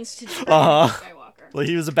normal things to do for Uh-huh. Skywalker. Well,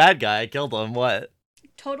 he was a bad guy. I killed him. What?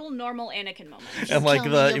 Total normal Anakin moment. And like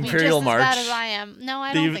Kill me, the you'll be Imperial just March. as bad as I am. No,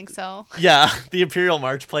 I don't think so. Yeah, the Imperial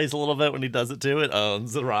March plays a little bit when he does it too. It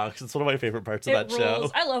owns the rocks. It's one of my favorite parts of It that show.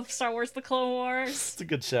 rules. I love Star Wars: The Clone Wars. It's a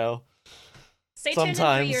good show. Stay tuned in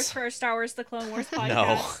Sometimes. 3 years for a Star Wars: The Clone Wars podcast.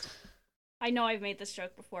 No. I know I've made this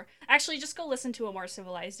joke before. Actually, just go listen to A More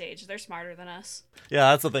Civilized Age. They're smarter than us.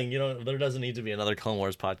 Yeah, that's the thing. There doesn't need to be another Clone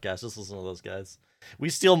Wars podcast. Just listen to those guys. We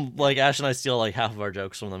steal, Ash and I steal half of our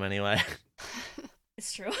jokes from them anyway.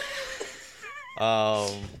 It's true.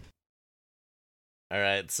 All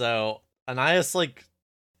right, so Anais like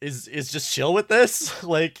is just chill with this.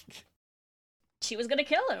 Like, She was gonna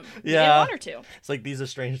kill him. He Yeah. didn't want her to. it's like these are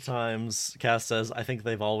strange times. Cass says, "I think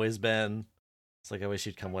they've always been." It's like I wish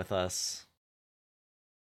you'd come with us.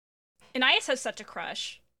 Anais has such a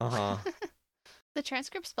crush. Uh huh. The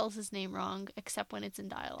transcript spells his name wrong, except when it's in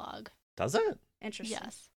dialogue. Does it? Interesting.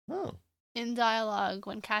 Yes. Oh. In dialogue,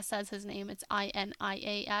 when Cass says his name, it's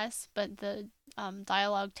INIAS, but the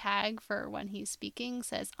dialogue tag for when he's speaking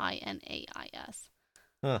says INAIS.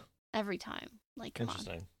 Huh. Every time. Like, come on.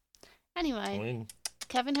 Interesting. Anyway, I mean,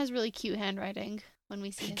 Kevin has really cute handwriting when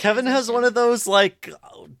we see his Kevin has translation. one of those like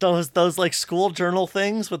those like school journal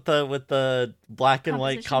things with the black and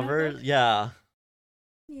white Composition cover. notebook? Yeah.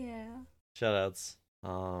 Yeah. Shoutouts.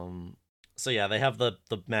 So yeah, they have the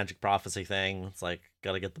magic prophecy thing. It's like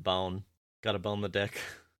gotta get the bone, gotta bone the dick.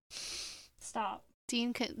 Stop.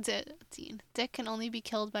 Dick can only be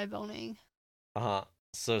killed by boning.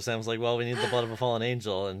 So Sam's like, well, we need the blood of a fallen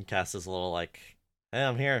angel, and Cass is a little like, hey,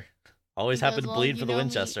 I'm here. Always He happy goes, to "Well, bleed you for the know me."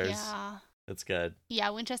 Winchesters. Yeah. It's good. Yeah,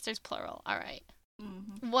 Winchester's plural. All right.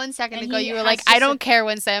 Mm-hmm. 1 second And ago, he you were has like, to I don't care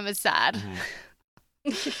when Sam is sad. Mhm.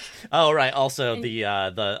 Oh right. Also, And- the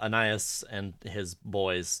Anais and his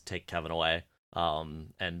boys take Kevin away.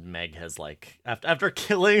 And Meg has like after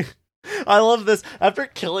killing. I love this. After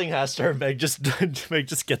killing Hester, Meg just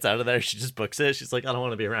gets out of there. She just books it. She's like, I don't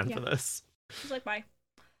want to be around Yeah. for this. She's like, bye.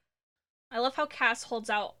 I love how Cass holds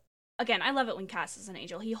out. Again, I love it when Cass is an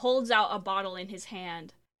angel. He holds out a bottle in his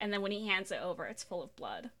hand, and then when he hands it over, it's full of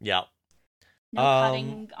blood. Yeah. No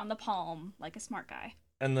cutting on the palm, like a smart guy.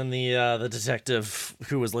 And then the detective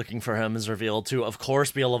who was looking for him is revealed to, of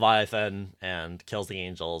course, be a Leviathan and kills the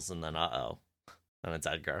angels. And then and it's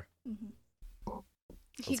Edgar. Mm-hmm.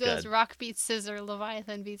 He That's goes good. rock beats scissor,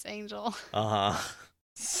 Leviathan beats angel.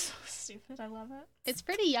 So stupid. I love it. It's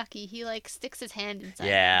pretty yucky. He like sticks his hand inside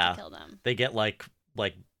Yeah. them to kill them. They get like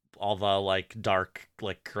all the like dark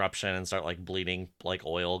like corruption and start like bleeding like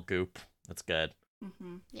oil goop. That's good.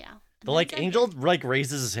 Mm-hmm. Yeah. But like Angel like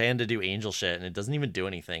raises his hand to do angel shit and it doesn't even do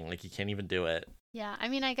anything. Like he can't even do it. Yeah, I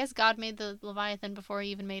mean, I guess God made the Leviathan before he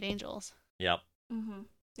even made angels. Yep. Mm-hmm.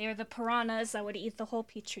 They're the piranhas that would eat the whole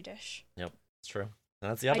petri dish. Yep. It's true. And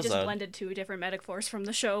that's the I episode. just blended two different metaphors from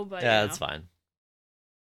the show, but Yeah, you it's know. fine.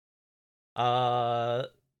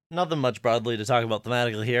 Nothing much broadly to talk about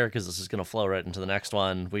thematically here because this is gonna flow right into the next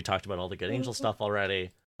one. We talked about all the good angel stuff already.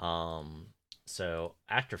 So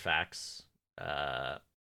actor facts.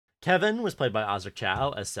 Kevin was played by Osric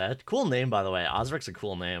Chow, as said. Cool name, by the way. Osric's a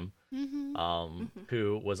cool name. Mm-hmm.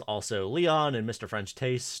 Who was also Leon in Mr. French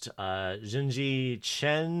Taste, Jinji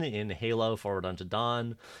Chen in Halo Forward Unto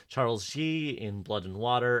Dawn, Charles Xi in Blood and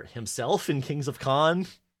Water, himself in Kings of Khan,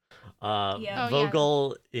 Yeah.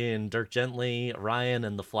 Vogel in Dirk Gently, Ryan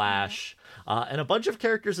in The Flash, and a bunch of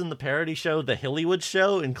characters in the parody show The Hillywood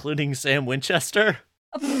Show, including Sam Winchester.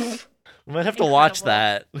 We might have to watch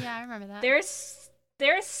that. Yeah, I remember that.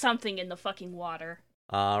 There's something in the fucking water.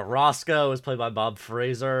 Roscoe was played by Bob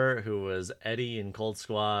Fraser, who was Eddie in Cold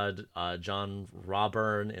Squad, John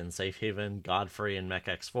Roburn in Safe Haven, Godfrey in Mech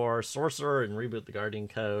X4, Sorcerer in Reboot the Guardian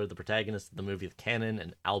Code, the protagonist of the movie The Canon,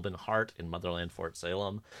 and Albin Hart in Motherland Fort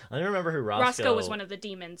Salem. I don't remember who Roscoe was one of the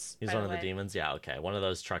demons. He's by one the of the way. demons? Yeah, okay. One of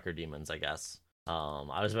those trucker demons, I guess.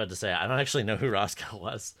 I was about to say, I don't actually know who Roscoe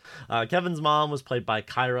was. Kevin's mom was played by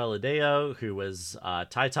Kyra Ladeo, who was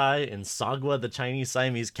Tai Tai in Sagwa the Chinese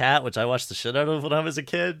Siamese Cat, which I watched the shit out of when I was a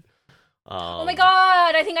kid. Oh my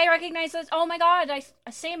god, I think I recognize this. Oh my god,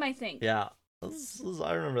 same, I think. Yeah,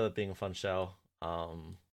 I remember that being a fun show.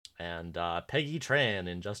 And Peggy Tran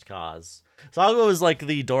in Just Cause. Sagwa was like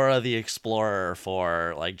the Dora the Explorer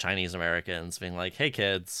for like Chinese Americans, being like, hey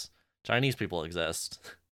kids, Chinese people exist.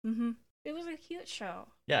 Mm-hmm. It was a cute show.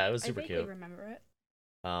 Yeah, it was super I vaguely cute. remember it.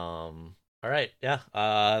 All right, yeah,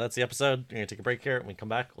 that's the episode. We're gonna take a break here. When we come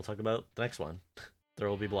back, we'll talk about the next one. There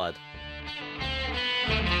Will Be Blood.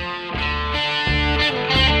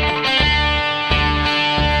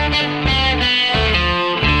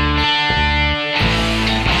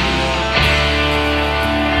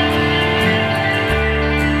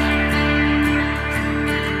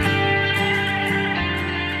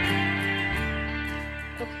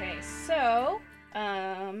 Okay, so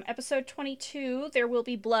episode 22, There Will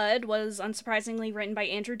Be Blood, was unsurprisingly written by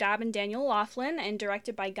Andrew Dabb and Daniel Laughlin and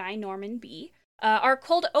directed by Guy Norman B. Our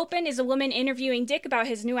cold open is a woman interviewing Dick about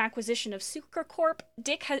his new acquisition of Sucre Corp.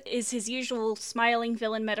 Dick is his usual smiling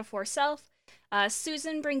villain metaphor self.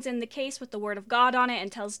 Susan brings in the case with the word of God on it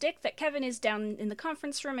and tells Dick that Kevin is down in the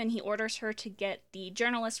conference room, and he orders her to get the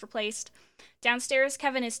journalist replaced. Downstairs,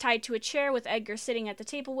 Kevin is tied to a chair with Edgar sitting at the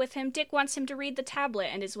table with him. Dick wants him to read the tablet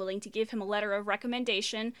and is willing to give him a letter of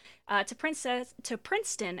recommendation to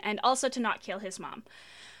Princeton, and also to not kill his mom.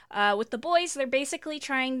 With the boys, they basically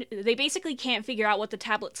can't figure out what the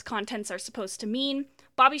tablet's contents are supposed to mean.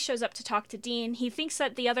 Bobby shows up to talk to Dean. He thinks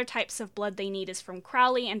that the other types of blood they need is from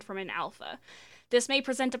Crowley and from an alpha. This may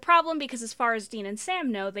present a problem because as far as Dean and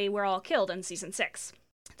Sam know, they were all killed in season 6.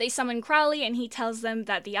 They summon Crowley, and he tells them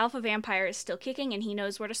that the alpha vampire is still kicking and he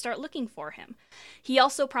knows where to start looking for him. He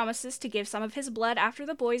also promises to give some of his blood after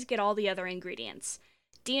the boys get all the other ingredients.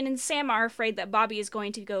 Dean and Sam are afraid that Bobby is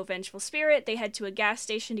going to go vengeful spirit. They head to a gas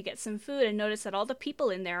station to get some food and notice that all the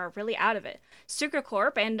people in there are really out of it.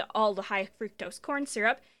 Sucrecorp and all the high fructose corn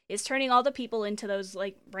syrup is turning all the people into those,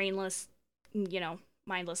 like, brainless,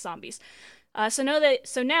 mindless zombies. So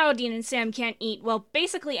now Dean and Sam can't eat, well,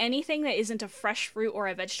 basically anything that isn't a fresh fruit or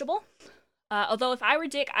a vegetable. Although if I were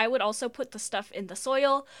Dick, I would also put the stuff in the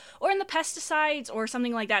soil or in the pesticides or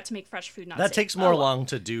something like that to make fresh food not That safe. takes more long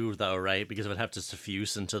to do, though, right? Because it would have to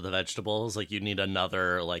suffuse into the vegetables. Like, you'd need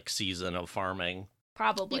another, like, season of farming.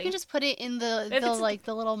 Probably. You can just put it in the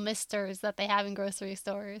little misters that they have in grocery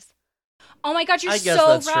stores. Oh my god, you're I guess so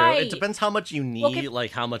that's right. true. It depends how much you need, Okay.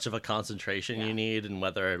 like how much of a concentration you need, and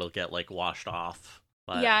whether it'll get like washed off.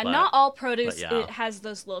 But not all produce yeah. it has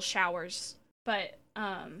those little showers, but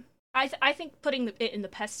I think putting it in the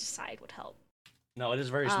pesticide would help. No, it is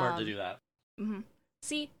very smart to do that. Mm-hmm.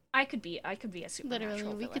 See, I could be a supernatural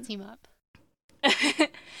Literally, we could villain. team up.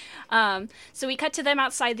 So we cut to them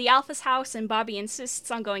outside the Alpha's house, and Bobby insists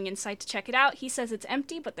on going inside to check it out. He says it's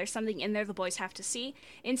empty, but there's something in there the boys have to see.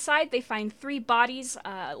 Inside, they find 3 bodies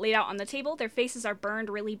laid out on the table. Their faces are burned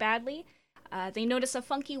really badly. They notice a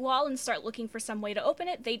funky wall and start looking for some way to open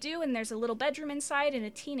it. They do, and there's a little bedroom inside and a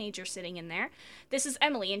teenager sitting in there. This is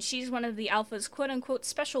Emily, and she's one of the Alpha's quote-unquote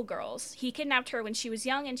special girls. He kidnapped her when she was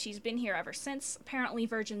young, and she's been here ever since. Apparently,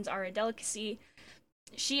 virgins are a delicacy.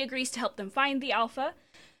 She agrees to help them find the Alpha.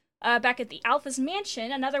 Back at the Alpha's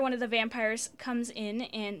mansion, another one of the vampires comes in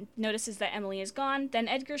and notices that Emily is gone. Then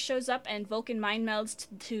Edgar shows up and Vulcan mind melds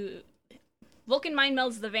the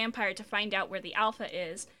vampire to find out where the Alpha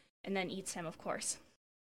is, and then eats him, of course.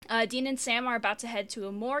 Dean and Sam are about to head to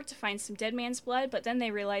a morgue to find some dead man's blood, but then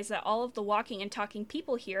they realize that all of the walking and talking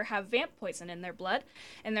people here have vamp poison in their blood,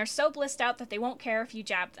 and they're so blissed out that they won't care if you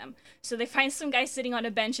jab them. So they find some guy sitting on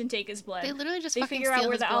a bench and take his blood. They literally just They fucking figure out steal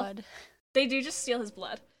where his the blood. They do just steal his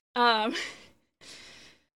blood.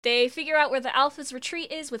 They figure out where the Alpha's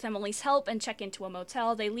retreat is with Emily's help and check into a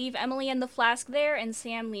motel. They leave Emily and the flask there, and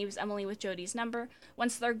Sam leaves Emily with Jodie's number.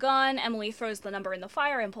 Once they're gone, Emily throws the number in the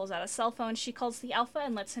fire and pulls out a cell phone. She calls the Alpha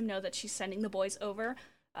and lets him know that she's sending the boys over.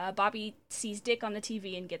 Bobby sees Dick on the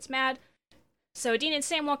TV and gets mad. So Dean and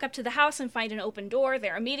Sam walk up to the house and find an open door.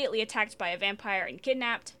 They're immediately attacked by a vampire and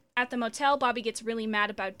kidnapped. At the motel, Bobby gets really mad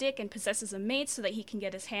about Dick and possesses a maid so that he can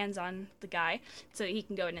get his hands on the guy, so that he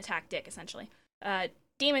can go and attack Dick, essentially.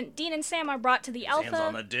 Dean and Sam are brought to the Hands on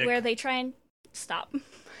Alpha, the dick. where they try and... Stop.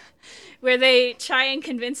 Where they try and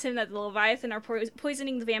convince him that the Leviathan are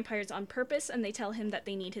poisoning the vampires on purpose, and they tell him that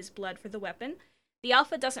they need his blood for the weapon. The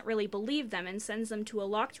Alpha doesn't really believe them and sends them to a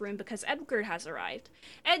locked room because Edgar has arrived.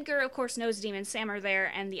 Edgar, of course, knows Dean and Sam are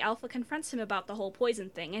there, and the Alpha confronts him about the whole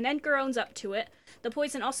poison thing, and Edgar owns up to it. The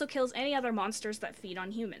poison also kills any other monsters that feed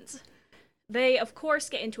on humans. They, of course,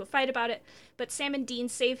 get into a fight about it, but Sam and Dean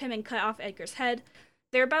save him and cut off Edgar's head.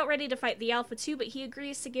 They're about ready to fight the Alpha too, but he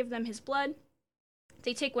agrees to give them his blood.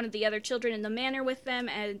 They take one of the other children in the manor with them,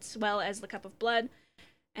 as well as the cup of blood.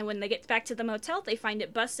 And when they get back to the motel, they find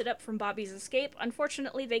it busted up from Bobby's escape.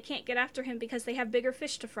 Unfortunately, they can't get after him because they have bigger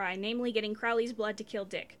fish to fry, namely getting Crowley's blood to kill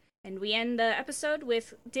Dick. And we end the episode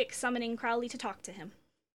with Dick summoning Crowley to talk to him.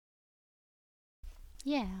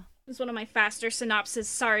 Yeah. It's one of my faster synopses.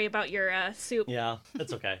 Sorry about your soup. Yeah,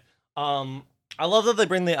 it's okay. I love that they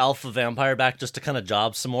bring the alpha vampire back just to kind of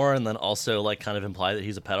job some more, and then also like kind of imply that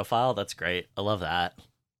he's a pedophile. That's great. I love that.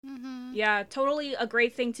 Mm-hmm. Yeah, totally a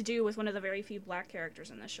great thing to do with one of the very few black characters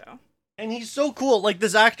in this show. And he's so cool. Like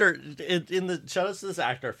this actor in the shout outs to this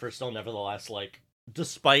actor for still nevertheless, like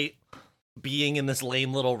despite being in this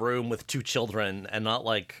lame little room with 2 children and not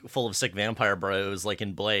like full of sick vampire bros like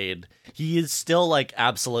in Blade, he is still like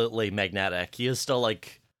absolutely magnetic. He is still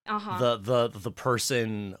like the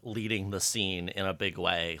person leading the scene in a big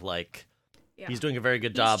way. Like he's doing a very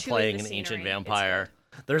good job playing an ancient vampire.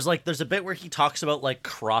 There's a bit where he talks about like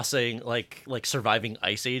crossing like surviving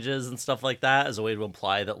ice ages and stuff like that as a way to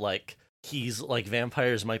imply that like he's like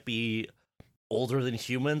vampires might be older than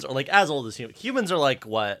humans, or like as old as humans. Humans are like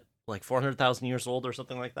what, like 400,000 years old or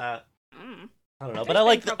something like that. I don't know, but I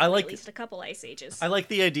like at least a couple ice ages. I like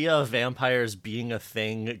the idea of vampires being a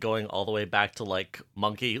thing going all the way back to like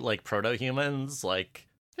monkey, like proto-humans, like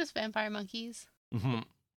Just vampire monkeys. mhm,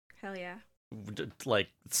 Hell yeah. like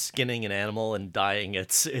skinning an animal and dyeing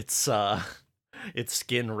its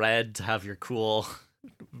skin red to have your cool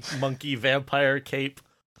monkey vampire cape.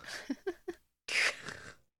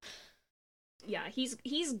 Yeah,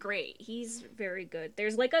 he's great. He's very good.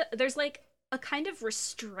 There's like a kind of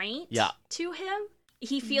restraint to him.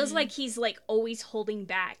 He feels like he's like always holding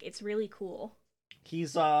back. It's really cool.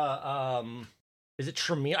 He's is it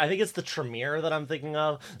Tremere? I think it's the Tremere that I'm thinking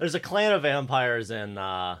of. There's a clan of vampires in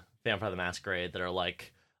Vampire the Masquerade that are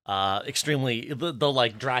like extremely the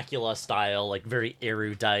like Dracula style, like very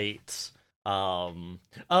erudite. Oh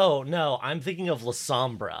no, I'm thinking of La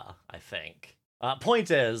Sombra, I think.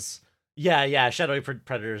 Point is, yeah, shadowy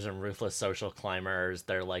predators and ruthless social climbers.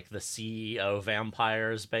 They're like the CEO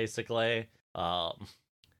vampires, basically.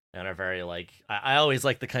 And are very like I always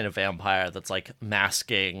like the kind of vampire that's like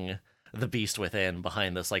masking the beast within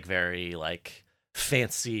behind this like very like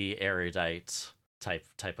fancy erudite type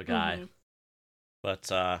of guy. Mm-hmm.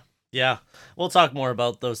 But yeah, we'll talk more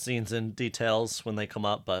about those scenes in details when they come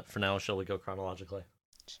up. But for now, shall we go chronologically?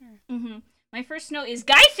 Sure. Mm-hmm. My first note is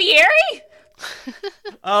Guy Fieri.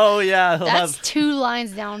 Oh yeah, That's 2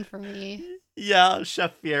 lines down for me. Yeah,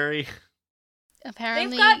 Chef Fieri.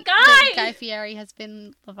 Apparently, They've got Guy! Guy Fieri has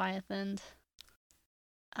been Leviathaned.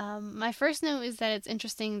 My first note is that it's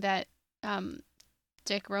interesting that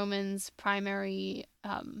Dick Roman's primary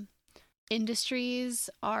industries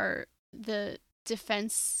are the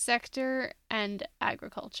defense sector and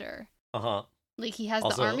agriculture. Like he has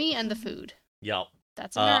Also, the army and the food. Yep.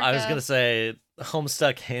 That's America. I was gonna say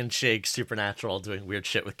Homestuck, Handshake, Supernatural doing weird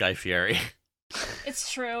shit with Guy Fieri. It's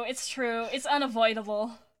true. It's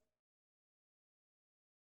unavoidable.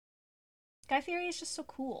 Guy Fieri is just so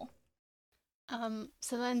cool.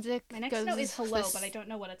 So then Dick My next note is hello, but I don't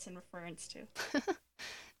know what it's in reference to.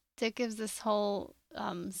 Dick gives this whole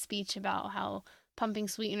speech about how pumping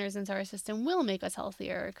sweeteners into our system will make us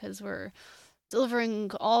healthier because we're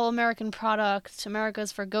delivering all American product.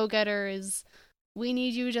 America's for go-getters. We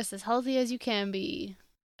need you just as healthy as you can be.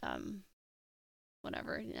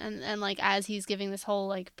 Whatever. And like as he's giving this whole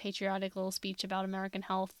like patriotic little speech about American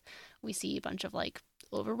health, we see a bunch of like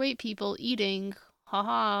overweight people eating.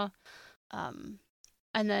 Haha.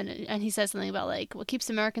 And he says something about like what keeps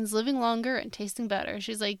Americans living longer and tasting better.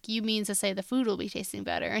 She's like, you mean to say the food will be tasting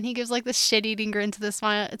better? And he gives like this shit-eating grin to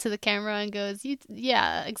the camera and goes,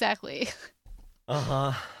 yeah, exactly.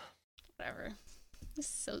 Whatever.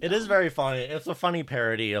 So it is very funny. It's a funny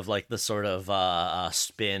parody of like the sort of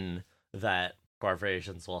spin that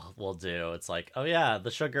corporations will do. It's like, oh yeah, the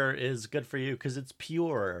sugar is good for you because it's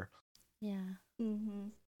pure. Yeah. Mm-hmm.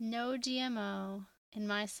 No GMO in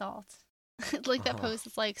my salt. Like that post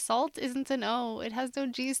is like, salt isn't an O. It has no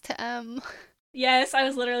G's to M. Yes, I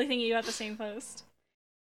was literally thinking about the same post.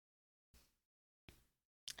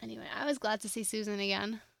 Anyway, I was glad to see Susan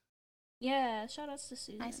again. Yeah, shout outs to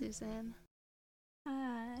Susan. Hi, Susan.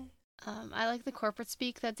 Hi. I like the corporate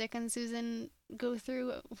speak that Dick and Susan go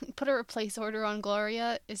through. Put a replace order on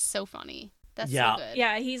Gloria is so funny. That's so good.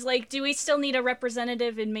 Yeah, he's like, do we still need a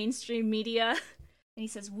representative in mainstream media? And he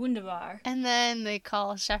says, wunderbar. And then they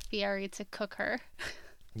call Chef Fieri to cook her.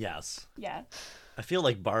 Yes. Yeah. I feel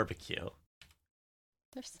like barbecue.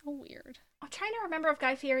 They're so weird. I'm trying to remember if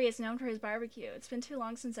Guy Fieri is known for his barbecue. It's been too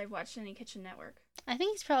long since I've watched any Kitchen Network. I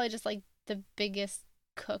think he's probably just like the biggest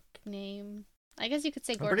cook name. I guess you could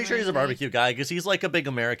say Gordon I'm pretty sure he's a Ramsay. barbecue guy because he's like a big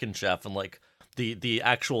American chef and like the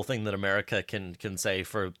actual thing that America can say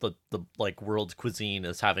for the like world cuisine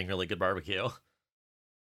is having really good barbecue.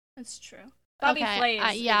 That's true. Bobby Flay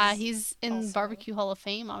is he's in also... Barbecue Hall of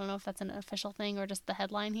Fame. I don't know if that's an official thing or just the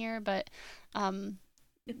headline here, but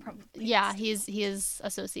it probably he is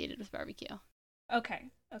associated with barbecue.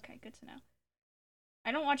 Okay, good to know.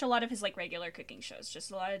 I don't watch a lot of his like regular cooking shows,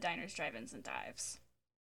 just a lot of diners, drive-ins, and dives.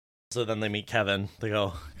 So then they meet Kevin. They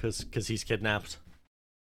go because he's kidnapped.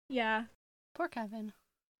 Yeah. Poor Kevin.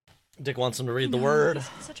 Dick wants him to read the word. He's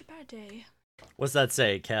had such a bad day. What's that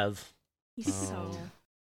say, Kev? He's so...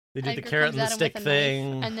 They do Edgar the carrot comes and the at him stick with a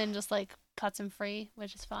thing. knife and then just like cuts him free,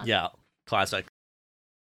 which is fun. Yeah, classic.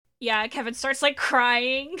 Yeah, Kevin starts like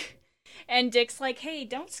crying, and Dick's like, "Hey,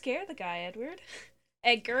 don't scare the guy, Edward."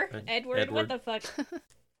 Edward, what the fuck?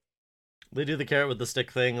 They do the carrot with the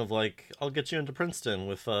stick thing of like, I'll get you into Princeton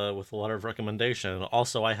with a letter of recommendation.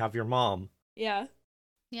 Also, I have your mom. Yeah.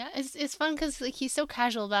 Yeah, it's fun because like he's so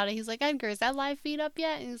casual about it. He's like, Edgar, is that live feed up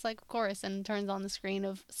yet? And he's like, of course, and turns on the screen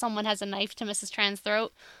of someone has a knife to Mrs. Tran's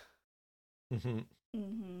throat. Mm-hmm.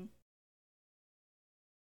 Mm-hmm.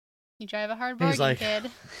 You drive a hard He's bargain, like, kid.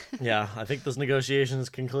 yeah, I think this negotiation is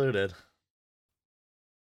concluded.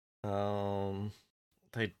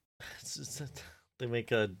 They they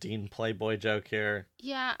make a Dean Playboy joke here.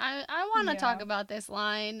 Yeah, I want to talk about this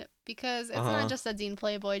line because it's not just a Dean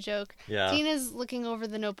Playboy joke. Yeah. Dean is looking over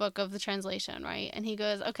the notebook of the translation, right? And he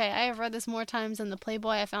goes, okay, I have read this more times than the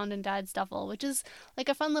Playboy I found in Dad's duffel, which is like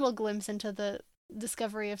a fun little glimpse into the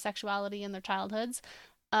discovery of sexuality in their childhoods.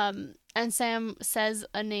 And Sam says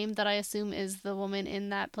a name that I assume is the woman in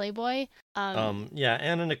that Playboy. Yeah,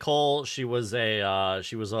 Anna Nicole, she was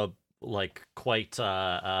a like quite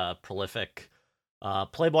prolific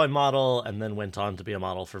Playboy model, and then went on to be a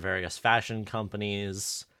model for various fashion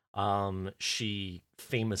companies. She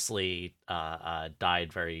famously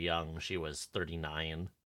died very young. She was 39.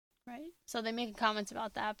 Right. So they make comments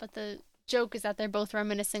about that, but the joke is that they're both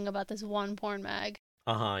reminiscing about this one porn mag.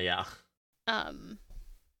 Yeah.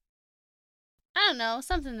 I don't know,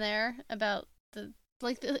 something there about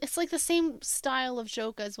it's like the same style of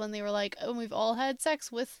joke as when they were like, oh, we've all had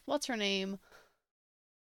sex with what's her name.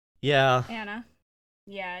 Yeah. Anna.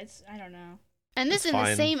 Yeah, I don't know. And this It's in fine.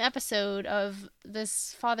 the same episode of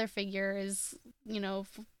this father figure is,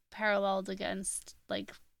 paralleled against,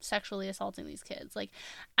 like, sexually assaulting these kids. Like,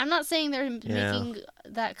 I'm not saying they're making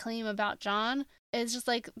that claim about John. It's just,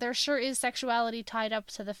 like, there sure is sexuality tied up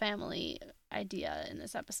to the family idea in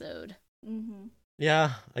this episode. Mm-hmm.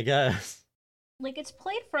 Yeah, I guess. Like, it's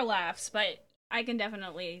played for laughs, but I can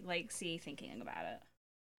definitely, like, see thinking about it.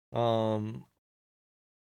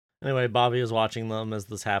 Anyway, Bobby is watching them as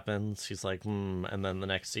this happens. She's like, and then the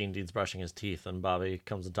next scene, Dean's brushing his teeth, and Bobby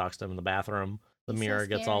comes and talks to him in the bathroom. The He's so mirror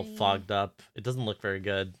gets all scary. fogged up. It doesn't look very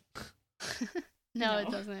good. No, it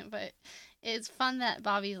No. doesn't, but it's fun that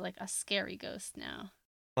Bobby's, like, a scary ghost now.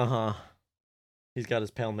 He's got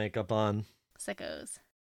his pale makeup on. Sickos.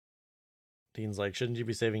 Dean's like, shouldn't you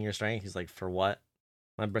be saving your strength? He's like, for what?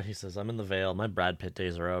 He says, I'm in the Vale. My Brad Pitt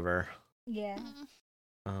days are over. Yeah.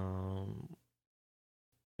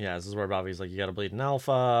 Yeah, this is where Bobby's like, you gotta bleed an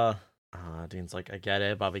alpha. Dean's like, I get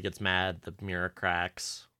it. Bobby gets mad. The mirror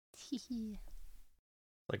cracks.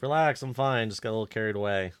 Like, relax, I'm fine. Just got a little carried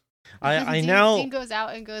away. Dean goes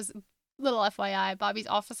out and goes, little FYI, Bobby's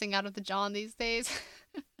officing out of the John these days.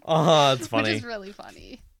 It's funny. Which is really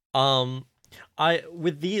funny.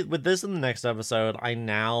 With this in the next episode, I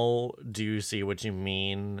now do see what you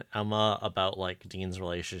mean, Emma, about like Dean's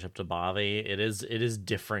relationship to Bobby. It is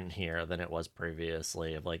different here than it was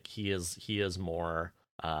previously. Like he is more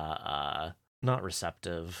not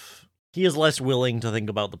receptive. He is less willing to think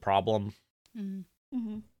about the problem. Mm-hmm.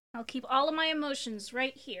 Mm-hmm. I'll keep all of my emotions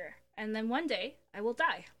right here, and then one day I will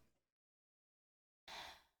die.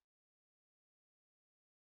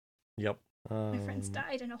 Yep. My friends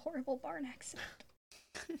died in a horrible barn accident.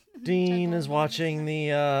 Dean is watching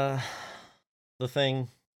the thing.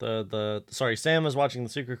 Sam is watching the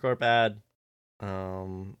Sucrecorp ad.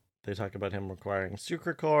 They talk about him requiring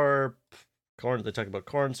Sucrecorp. Corn. They talk about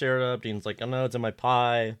corn syrup. Dean's like, oh no, it's in my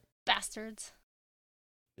pie. Bastards.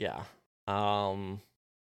 Yeah. Dean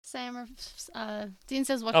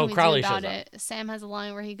says, what can we do Crowley about shows it? Sam has a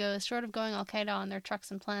line where he goes, short of going Al-Qaeda on their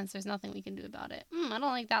trucks and plants, there's nothing we can do about it. I don't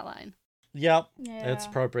like that line. Yep. Yeah. It's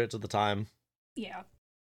appropriate to the time. Yeah.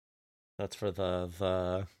 That's for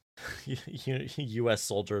the U.S.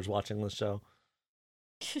 soldiers watching this show.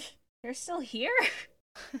 They're still here?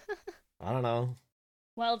 I don't know.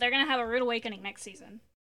 Well, they're gonna have a rude awakening next season.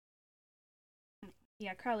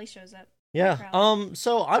 Yeah, Crowley shows up. Yeah. Crowley.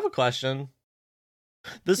 So I have a question.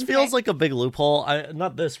 This feels like a big loophole.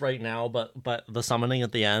 Not this right now, but the summoning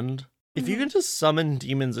at the end. If you can just summon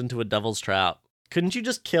demons into a devil's trap, couldn't you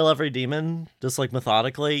just kill every demon just like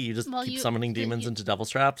methodically? You just keep summoning demons into devil's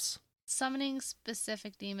traps. Summoning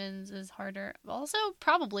specific demons is harder. Also,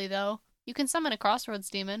 probably though, you can summon a crossroads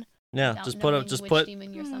demon. Yeah, just put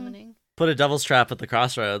demon you're summoning. Put a devil's trap at the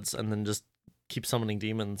crossroads, and then just keep summoning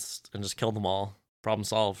demons and just kill them all. Problem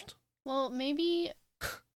solved. Well, maybe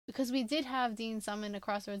because we did have Dean summon a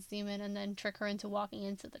crossroads demon and then trick her into walking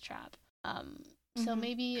into the trap. So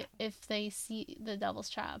maybe if they see the devil's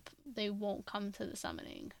trap, they won't come to the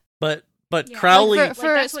summoning. But Yeah. Crowley, Like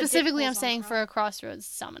for that's what specifically, Dick I'm pulls on saying for Crowley. a crossroads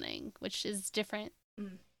summoning, which is different.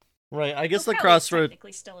 right? I guess Well, the Crowley's crossroad.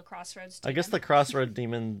 technically still a crossroads I guess demon. the crossroad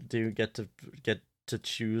demon do get to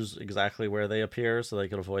choose exactly where they appear, so they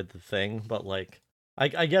could avoid the thing. But like,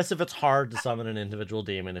 I guess if it's hard to summon an individual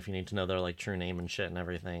demon, if you need to know their like true name and shit and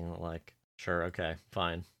everything, like, sure, okay,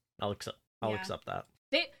 fine, I'll accept that.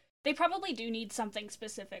 They probably do need something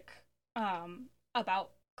specific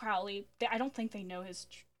about Crowley. I don't think they know his...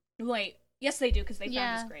 Wait, yes they do, because they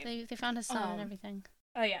found his grave. They found his son and everything.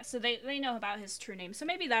 Oh yeah, so they know about his true name, so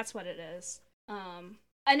maybe that's what it is. And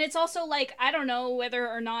it's also, like, I don't know whether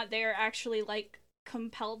or not they're actually, like,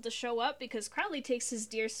 compelled to show up, because Crowley takes his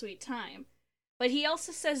dear sweet time. But he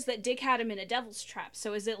also says that Dick had him in a devil's trap,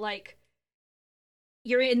 so is it like,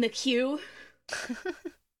 you're in the queue?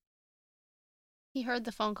 He heard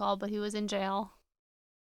the phone call, but he was in jail.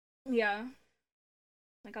 Yeah.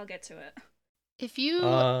 Like, I'll get to it. If you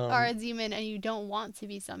are a demon and you don't want to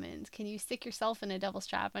be summoned, can you stick yourself in a devil's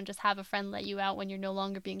trap and just have a friend let you out when you're no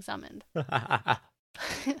longer being summoned?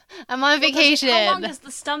 I'm on vacation. How long does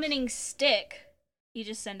the summoning stick? You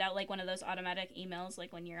just send out, like, one of those automatic emails,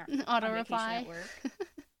 like, when you're auto on reply at work.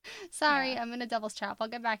 Sorry, I'm in a devil's trap. I'll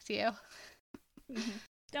get back to you. Mm-hmm.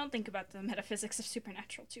 Don't think about the metaphysics of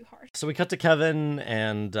supernatural too hard. So we cut to Kevin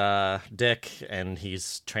and Dick, and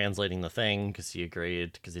he's translating the thing because he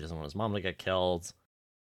agreed, because he doesn't want his mom to get killed.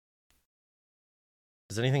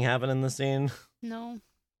 Does anything happen in this scene? No.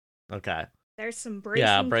 Okay. There's some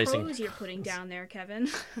bracing pose you're putting down there, Kevin.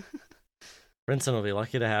 Brinson will be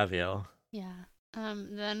lucky to have you. Yeah.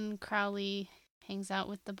 Then Crowley hangs out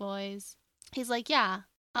with the boys. He's like, yeah,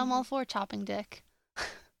 I'm all for chopping Dick.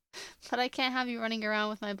 But I can't have you running around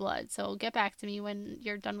with my blood, so get back to me when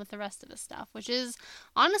you're done with the rest of his stuff, which is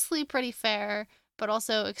honestly pretty fair, but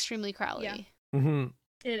also extremely Crowley. Yeah. Mm-hmm.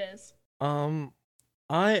 It is.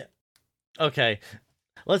 Okay,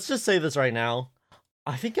 let's just say this right now.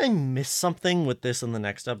 I think I missed something with this in the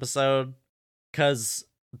next episode, because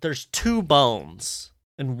there's 2 bones,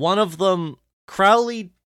 and one of them,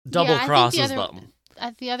 Crowley double crosses them.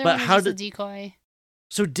 The other one is just a decoy.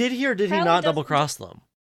 So did he or did he not double cross them?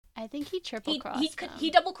 I think he triple crossed them.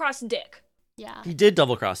 He double crossed Dick. Yeah. He did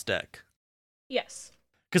double cross Dick. Yes.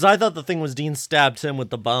 Because I thought the thing was Dean stabbed him with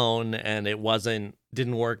the bone, and it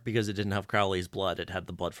didn't work because it didn't have Crowley's blood. It had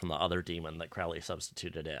the blood from the other demon that Crowley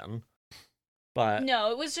substituted in. But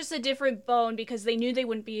no, it was just a different bone because they knew they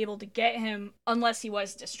wouldn't be able to get him unless he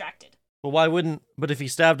was distracted. But if he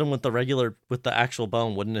stabbed him with the actual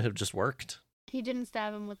bone, wouldn't it have just worked? He didn't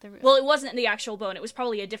stab him with the... Well, it wasn't the actual bone. It was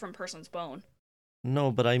probably a different person's bone.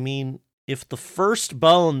 No, but I mean, if the first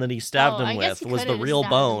bone that he stabbed him with was the real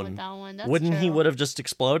bone, wouldn't he would have just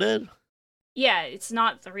exploded? Yeah, it's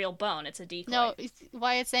not the real bone. It's a decoy. No,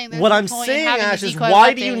 why it's saying there's what no I'm point saying, in having Ash, the is decoy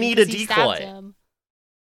why do weapon you need a 'cause he stabbed decoy? him.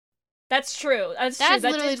 That's true. That's true. That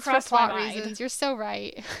literally did just for cross plot my mind. reasons. You're so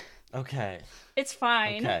right. Okay. It's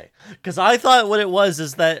fine. Okay. Because I thought what it was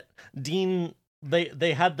is that Dean,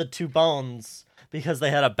 they had the 2 bones because they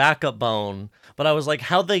had a backup bone, but I was like,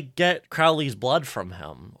 how'd they get Crowley's blood from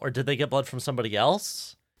him? Or did they get blood from somebody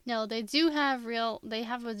else? No, they have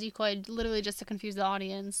a decoy literally just to confuse the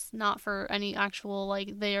audience, not for any actual,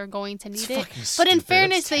 like, they are going to need it. But in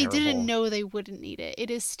fairness, they didn't know they wouldn't need it.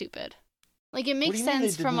 It is stupid. Like, it makes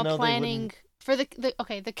sense from a planning, for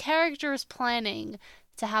the character's planning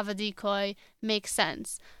to have a decoy makes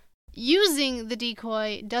sense. Using the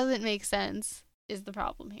decoy doesn't make sense is the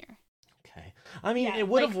problem here. Okay. I mean, it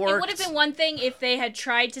would have worked. It would have been one thing if they had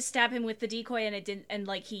tried to stab him with the decoy and it didn't, and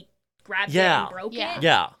like he grabbed it and broke it.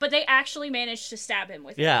 Yeah. But they actually managed to stab him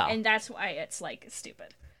with it. And that's why it's like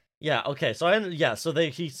stupid. Yeah, okay. So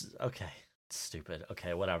he's okay. It's stupid.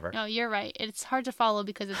 Okay, whatever. No, you're right. It's hard to follow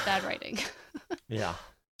because it's bad writing. Yeah.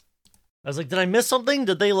 I was like, did I miss something?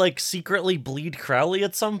 Did they like secretly bleed Crowley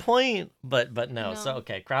at some point? But no. So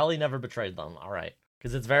okay, Crowley never betrayed them. All right.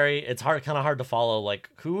 Because it's kind of hard to follow, like,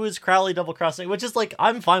 who is Crowley double-crossing? Which is, like,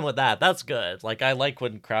 I'm fine with that. That's good. Like, I like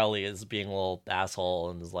when Crowley is being a little asshole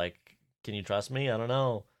and is like, can you trust me? I don't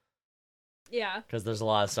know. Yeah. Because there's a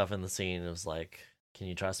lot of stuff in the scene. It was like, can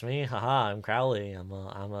you trust me? Haha, I'm Crowley. I'm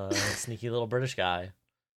a sneaky little British guy.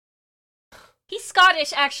 He's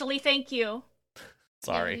Scottish, actually. Thank you.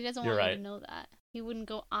 Sorry. Yeah, he doesn't want you to know that. He wouldn't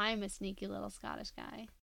go, I'm a sneaky little Scottish guy.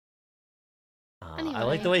 Anyway. I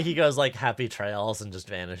like the way he goes, like, happy trails and just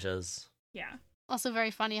vanishes. Yeah. Also very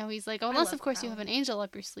funny how he's like, unless, of course, you have an angel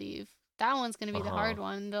up your sleeve. That one's going to be the hard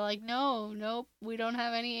one. They're like, nope, we don't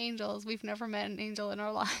have any angels. We've never met an angel in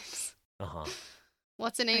our lives.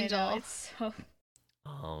 What's an angel? I know, it's so...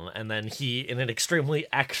 And then he, in an extremely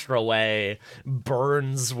extra way,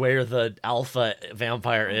 burns where the alpha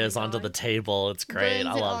vampire is onto the table. It's great.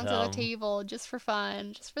 I love him. Onto the table just for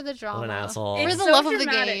fun, just for the drama. What an asshole. For the so love dramatic.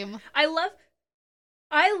 of the game.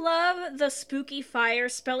 I love the spooky fire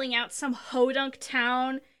spelling out some hodunk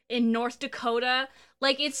town in North Dakota.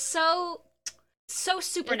 Like, it's so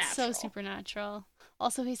supernatural. It's so supernatural.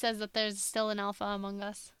 Also, he says that there's still an alpha among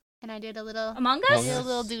us. And I did a little... Among Us? I did a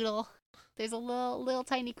little doodle. There's a little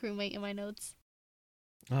tiny crewmate in my notes.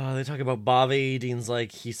 They talk about Bobby. Dean's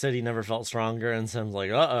like, he said he never felt stronger, and Sam's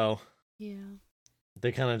like, uh-oh. Yeah.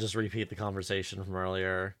 They kind of just repeat the conversation from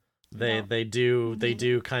earlier. They Well,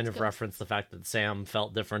 do kind of go. reference the fact that Sam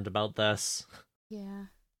felt different about this. Yeah.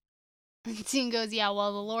 And Dean goes, yeah,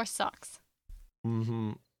 well, the lore sucks.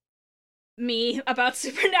 Mm-hmm. Me about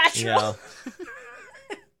Supernatural.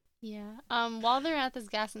 Yeah. While they're at this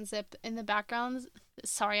gas and sip, in the background,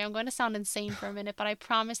 sorry, I'm going to sound insane for a minute, but I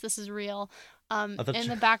promise this is real. In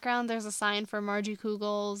the background, there's a sign for Margie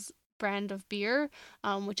Kugel's brand of beer,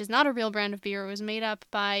 which is not a real brand of beer. It was made up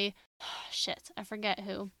by, shit, I forget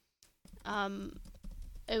who.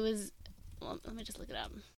 It was, well, let me just look it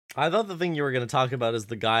up. I thought the thing you were going to talk about is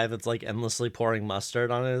the guy that's like endlessly pouring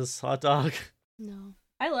mustard on his hot dog. No.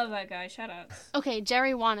 I love that guy. Shout out. Okay,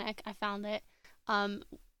 Jerry Wanek, I found it.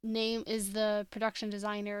 Name is the production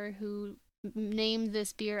designer who named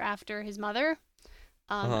this beer after his mother.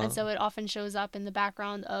 And so it often shows up in the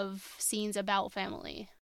background of scenes about family.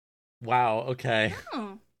 Wow, okay.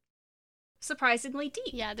 Oh. Surprisingly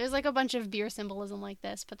deep. Yeah, there's like a bunch of beer symbolism like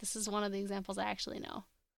this, but this is one of the examples I actually know.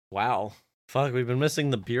 Wow. Fuck, we've been missing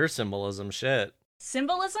the beer symbolism. Shit.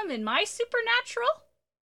 Symbolism in my Supernatural?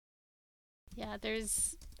 Yeah,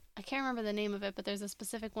 I can't remember the name of it, but there's a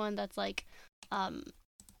specific one that's like,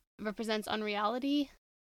 represents unreality.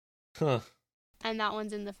 Huh. And that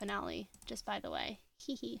one's in the finale, just by the way.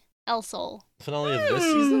 Hee hee. El Sol. Finale of this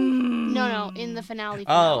season? No, in the finale.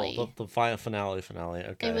 Oh, the finale.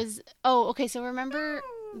 Okay. It was, okay, so remember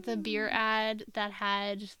the beer ad that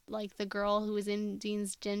had, like, the girl who was in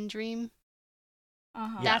Dean's gin dream?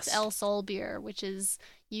 Uh-huh. That's Yes. El Sol beer, which is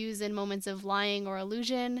used in moments of lying or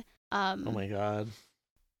illusion. Oh my god.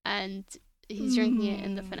 And he's drinking it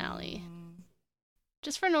in the finale.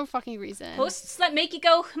 Just for no fucking reason. Posts that make you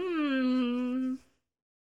go,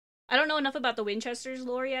 I don't know enough about the Winchester's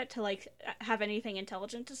lore yet to, like, have anything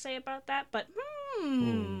intelligent to say about that, but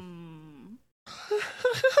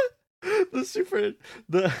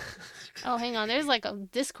Oh, hang on. There's, like, a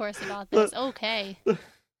discourse about this. Okay.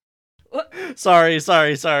 Sorry.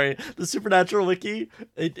 The Supernatural Wiki,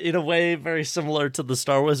 in a way very similar to the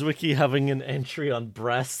Star Wars Wiki having an entry on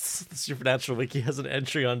breasts, the Supernatural Wiki has an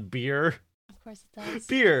entry on beer. Of course it does.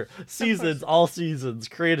 Beer, seasons, all seasons,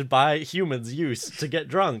 created by humans, use to get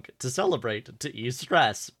drunk, to celebrate, to ease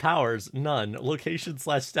stress, powers, none,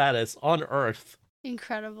 location/status, on Earth.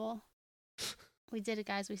 Incredible. We did it,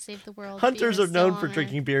 guys. We saved the world. Hunters Beer are is known still for on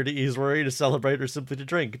drinking Earth. beer to ease worry, to celebrate, or simply to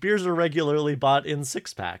drink. Beers are regularly bought in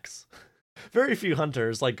six-packs. Very few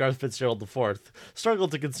hunters, like Garth Fitzgerald IV, struggle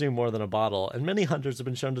to consume more than a bottle, and many hunters have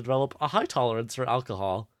been shown to develop a high tolerance for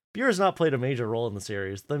alcohol. Beer has not played a major role in the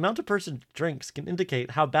series. The amount a person drinks can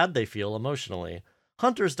indicate how bad they feel emotionally.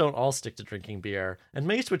 Hunters don't all stick to drinking beer, and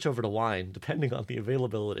may switch over to wine, depending on the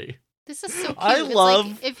availability. This is so cute. I It's love-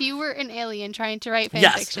 like if you were an alien trying to write fan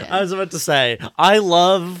Yes, fiction. I was about to say, I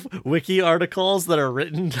love wiki articles that are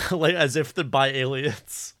written like as if they're by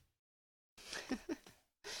aliens.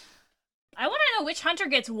 I want to know which hunter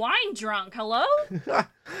gets wine drunk. Hello?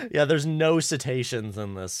 Yeah, there's no citations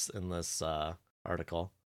in this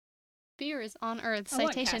article. Beer is on Earth. I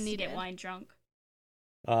want Citation Cass to needed. get wine drunk.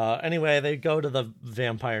 Anyway, they go to the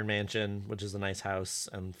vampire mansion, which is a nice house,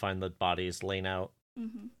 and find the bodies laying out.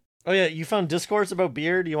 Mm-hmm. Oh yeah, you found discourse about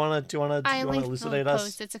beer. Do you want to I linked elucidate the us?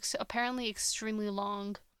 post. It's apparently extremely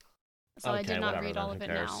long, so I Okay, did not whatever read then, all who of it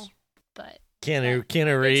cares? now. But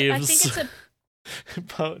Keanu Reeves. I think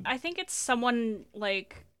it's But- I think it's someone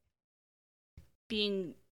like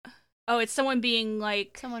being. Oh, it's someone being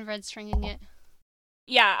like. someone red stringing it.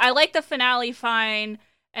 Yeah, I like the finale fine,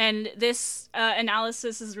 and this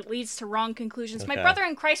analysis leads to wrong conclusions. My Okay. brother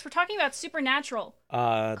in Christ, we're talking about Supernatural.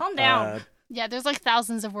 Calm down. Yeah, there's like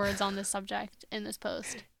thousands of words on this subject in this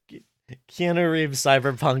post. Keanu Reeves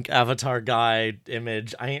cyberpunk avatar guy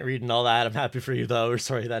image. I ain't reading all that. I'm happy for you though.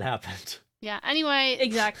 Sorry that happened. Yeah. Anyway,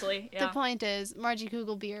 Exactly. the Yeah. point is, Margie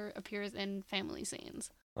Kugel beer appears in family scenes,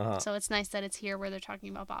 Uh-huh. so it's nice that it's here where they're talking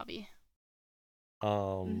about Bobby.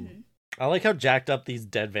 Mhm. I like how jacked up these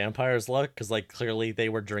dead vampires look, because like clearly they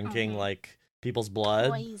were drinking Mhm. like people's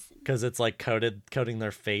blood, Poison. because it's like coating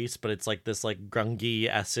their face, but it's like this like grungy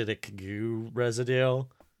acidic goo residue.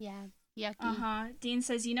 Yeah. Yucky. Uh-huh. Dean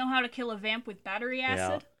says, you know how to kill a vamp with battery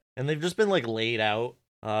acid? And they've just been like laid out.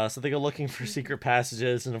 So they go looking for secret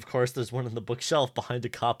passages, and of course there's one in the bookshelf behind a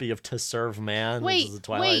copy of To Serve Man. This is a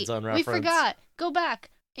Twilight Zone reference. We forgot. Go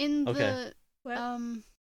back in Okay. What?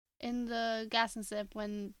 in the gas and sip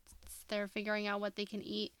when they're figuring out what they can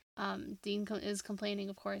eat. Dean is complaining,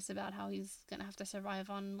 of course, about how he's gonna have to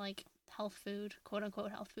survive on like health food, quote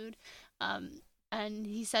unquote health food. and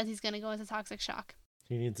he says he's going to go into toxic shock.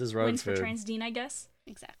 He needs his road Wins food. for Transdene, I guess.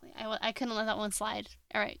 Exactly. I couldn't let that one slide.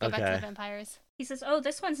 All right, go back to the vampires. He says, oh,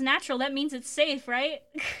 this one's natural. That means it's safe, right?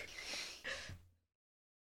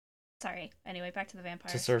 Sorry. Anyway, back to the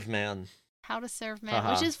vampires. To serve man. How to serve men,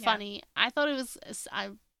 which is funny. I thought it was...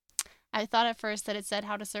 I thought at first that it said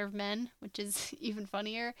how to serve men, which is even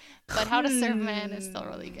funnier. But how to serve men is still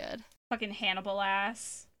really good. Fucking Hannibal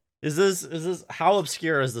ass. Is this how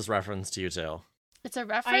obscure is this reference to you two? It's a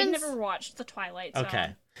reference. I never watched The Twilight Zone.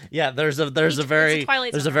 Okay. Yeah, there's a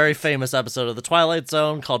very famous episode of The Twilight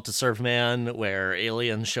Zone called To Serve Man where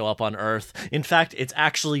aliens show up on Earth. In fact, it's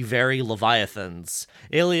actually very Leviathans.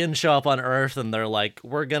 Aliens show up on Earth and they're like,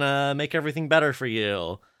 we're gonna make everything better for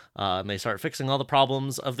you. And they start fixing all the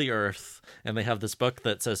problems of the Earth. And they have this book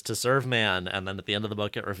that says To Serve Man. And then at the end of the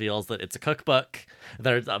book, it reveals that it's a cookbook.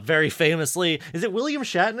 There's very famously... Is it William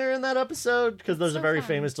Shatner in that episode? Because there's a very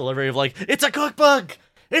famous delivery of like, it's a cookbook!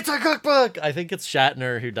 It's a cookbook! I think it's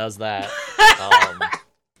Shatner who does that.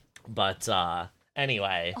 But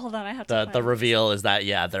anyway, hold on, I have to the reveal is that,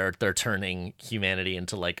 yeah, they're turning humanity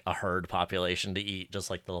into like a herd population to eat, just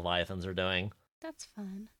like the Leviathans are doing. That's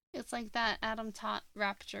fun. It's like that Adam Tot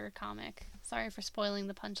Rapture comic. Sorry for spoiling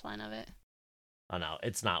the punchline of it. Oh no,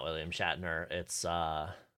 it's not William Shatner. It's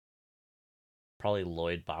probably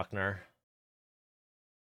Lloyd Bachner.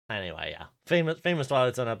 Anyway, yeah. Famous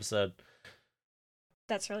Twilight Zone episode.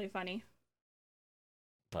 That's really funny.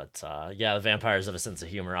 But yeah, the vampires have a sense of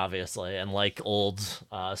humor, obviously, and like old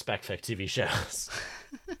spec-fic TV shows.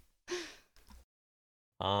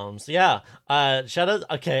 So yeah, shout out.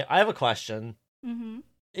 Okay, I have a question. Mm-hmm.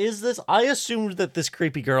 I assumed that this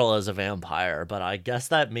creepy girl is a vampire, but I guess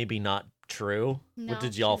that may be not true. No, what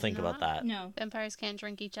did y'all she's think not. about that? No. Vampires can't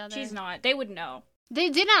drink each other. She's not. They would know. They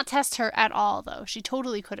did not test her at all, though. She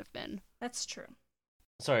totally could have been. That's true.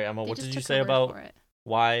 Sorry, Emma, They what just did you took say her word about for it.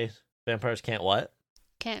 why vampires can't what?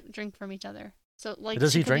 Can't drink from each other. So like,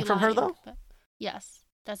 Does she he could drink be from her, lying, though? but yes.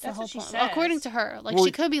 That's the That's whole what she point. says. According to her, like, Well,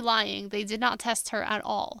 she could be lying. They did not test her at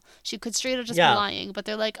all. She could straight up just Yeah. be lying, but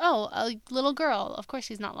they're like, oh, a little girl. Of course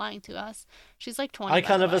she's not lying to us. She's like 20. I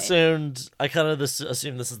kind by of the way.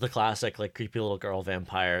 assumed this is the classic like creepy little girl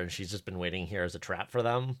vampire, and she's just been waiting here as a trap for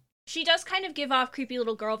them. She does kind of give off creepy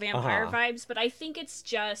little girl vampire Uh-huh. vibes, but I think it's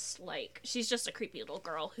just like she's just a creepy little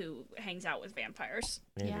girl who hangs out with vampires.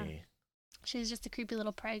 Maybe. Yeah. She's just a creepy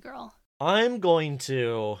little prey girl. I'm going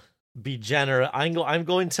to be generous. I'm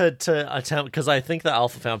going to attempt, because I think the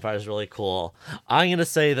alpha vampire is really cool. I'm going to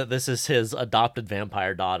say that this is his adopted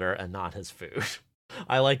vampire daughter and not his food.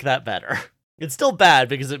 I like that better. It's still bad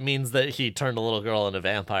because it means that he turned a little girl into a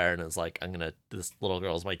vampire and is like, this little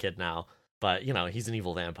girl's my kid now. But, you know, he's an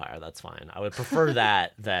evil vampire. That's fine. I would prefer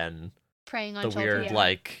that than Preying on the children. weird, Yeah.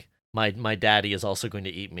 like, my daddy is also going to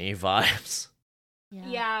eat me vibes.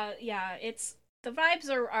 Yeah. It's the vibes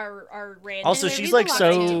are random. Also, There she's, is like, a lot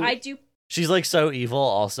so- to- I do. She's like so evil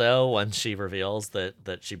also when she reveals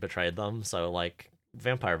that she betrayed them. So like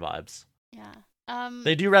vampire vibes. Yeah.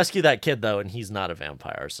 They do rescue that kid though, and he's not a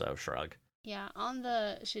vampire, so shrug. Yeah, on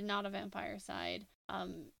the she's not a vampire side,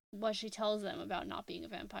 what she tells them about not being a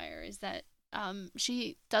vampire is that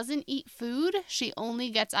she doesn't eat food. She only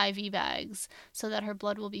gets IV bags so that her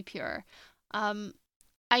blood will be pure.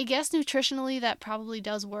 I guess nutritionally that probably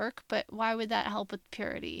does work, but why would that help with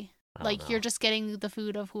purity? I don't Like, know. you're just getting the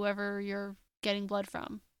food of whoever you're getting blood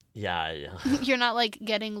from. Yeah. You're not, like,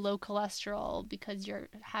 getting low cholesterol because you're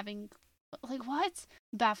having... Like, what?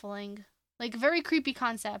 Baffling. Like, very creepy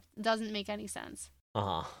concept. Doesn't make any sense.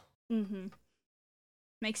 Uh-huh. Mm-hmm.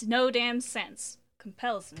 Makes no damn sense.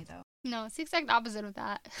 Compels me though. No, it's the exact opposite of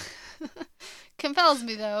that. Compels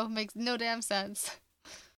me, though. Makes no damn sense.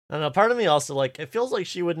 And a part of me also, like, it feels like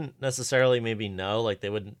she wouldn't necessarily maybe know, like, they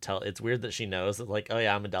wouldn't tell. It's weird that she knows that, like, oh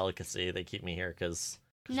yeah, I'm a delicacy. They keep me here because...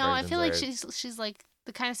 No, I feel like she's like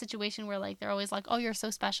the kind of situation where, like, they're always like, oh, you're so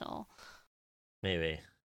special. Maybe.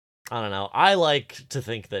 I don't know. I like to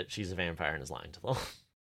think that she's a vampire and is lying to them.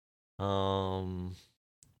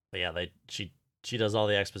 But yeah, she does all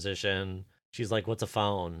the exposition. She's like, "What's a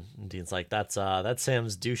phone?" And Dean's like, "That's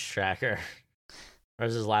Sam's douche tracker." Or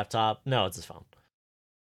is his laptop? No, it's his phone.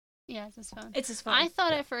 Yeah, it's his phone. It's his phone. I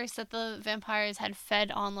thought Yeah. at first that the vampires had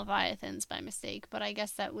fed on Leviathans by mistake, but I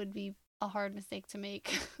guess that would be a hard mistake to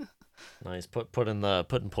make. No, he's putting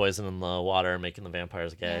poison in the water, making the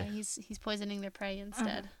vampires Yeah, gay. he's poisoning their prey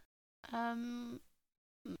instead.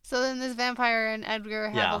 So then this vampire and Edgar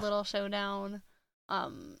have Yeah. a little showdown.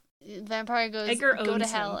 Vampire goes, Edgar go to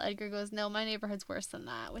owns hell. him. Edgar goes, no, my neighborhood's worse than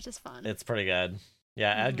that, which is fun. It's pretty good.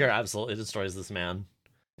 Yeah, Mhm. Edgar absolutely destroys this man.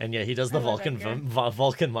 And yeah, he does the I love Vulcan Edgar.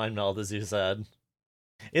 Vulcan mind meld, as you said.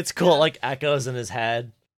 It's cool, Yeah. like echoes in his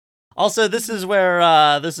head. Also, this is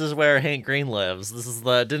where Hank Green lives.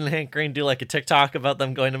 Didn't Hank Green do like a TikTok about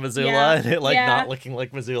them going to Missoula Yeah, and it like yeah. not looking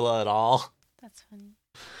like Missoula at all? That's funny.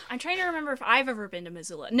 I'm trying to remember if I've ever been to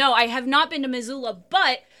Missoula. No, I have not been to Missoula,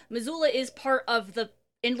 but Missoula is part of the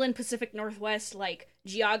Inland Pacific Northwest like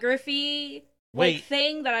geography Wait.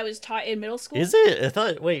 thing that I was taught in middle school. Is it? I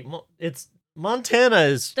thought. Wait, it's Montana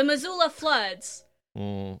is. The Missoula floods.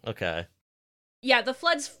 Okay. Yeah, the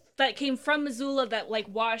floods that came from Missoula that like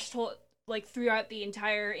washed throughout the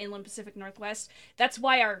entire Inland Pacific Northwest. That's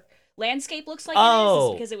why our landscape looks like it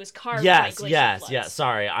is because it was carved by glacial floods. Yes.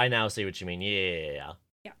 Sorry, I now see what you mean. Yeah.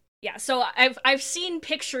 Yeah, so I've seen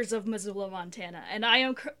pictures of Missoula, Montana, and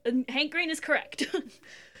Hank Green is correct.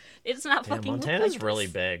 It's not Damn, fucking Montana's like really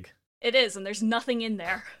this. big. It is, and there's nothing in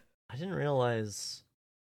there. I didn't realize.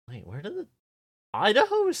 Wait, where did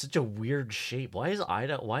Idaho is such a weird shape. Why is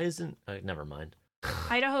Idaho? Why isn't? Never mind.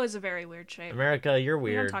 Idaho is a very weird shape. America, you're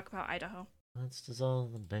We weird. don't talk about Idaho. Let's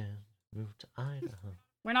dissolve the band. Move to Idaho.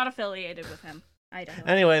 We're not affiliated with him. Idaho.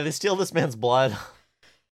 Anyway, they steal this man's blood.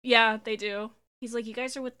 Yeah, they do. He's like, you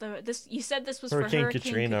guys are with this. You said this was Hurricane for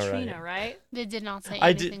Hurricane Katrina, right? They did not say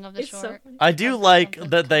I did- anything of the It's so short. funny. I do Of like the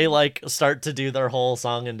that they comic. like start to do their whole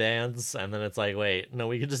song and dance, and then it's like, wait, no,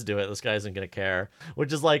 we could just do it. This guy isn't gonna care,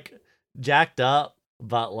 which is like jacked up,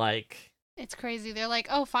 but like, It's crazy. They're like,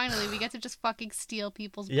 oh, finally, we get to just fucking steal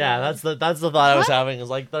people's yeah, blood. that's the thought I was What? having. Is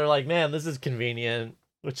like they're like, man, this is convenient,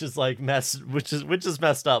 which is like which is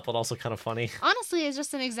messed up, but also kind of funny. Honestly, it's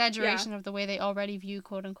just an exaggeration of the way they already view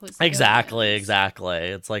quote unquote Exactly.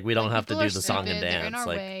 civilians. It's like we don't Like, have to people do are the song and stupid, They're in dance. our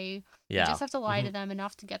Like, way. yeah, We just have to lie to Mhm. them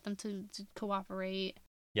enough to get them to cooperate.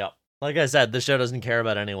 Yep. Like I said, this show doesn't care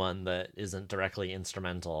about anyone that isn't directly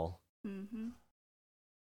instrumental. Mm-hmm.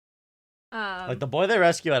 Like the boy they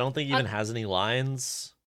rescue, I don't think even has any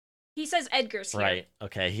lines. He says Edgar's here. Right.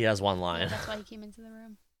 Okay, he has one Yeah, line. that's why he came into the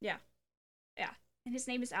room. And his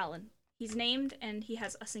name is Alan. He's named and he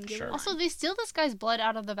has a singular Sure. line. Also, they steal this guy's blood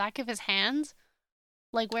out of the back of his hand,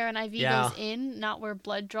 like where an IV Yeah. goes in, not where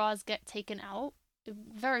blood draws get taken out.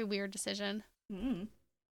 Very weird decision. Mm.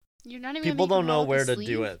 You're not even. People gonna make don't him know roll up where his to do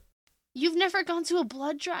sleeve? it. You've never gone to a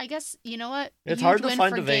blood draw. I guess you know what. It's Huge hard to win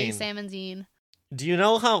find for a gay vein. Sam and Dean. Do you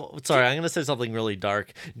know how? Sorry, I'm gonna say something really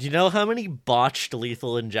dark. Do you know how many botched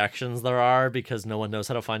lethal injections there are because no one knows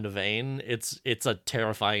how to find a vein? It's a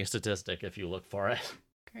terrifying statistic if you look for it.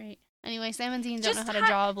 Great. Anyway, Sam and Dean don't Just know how to hi-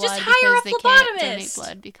 draw just blood hire a because they can't donate phlebotomist.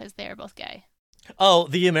 blood because they are both gay. Oh,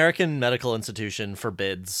 the American Medical Institution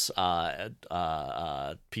forbids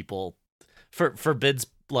people forbids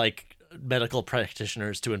like medical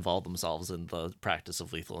practitioners to involve themselves in the practice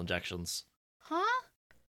of lethal injections. Huh?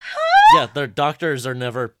 Yeah, their doctors are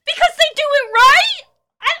never Because they do it right?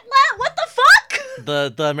 What the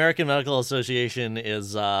fuck? the American Medical Association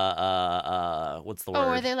is what's the word? Oh,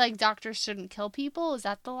 are they like doctors shouldn't kill people? Is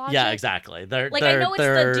that the logic? Yeah, exactly. They're Like, I know it's the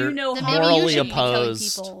they're do no Then harm. maybe you morally shouldn't be killing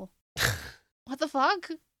opposed. people. What the fuck?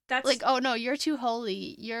 That's Like, oh no, you're too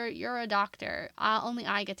holy. You're a doctor. Only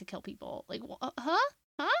I get to kill people. Like,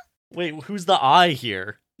 huh? Wait, who's the I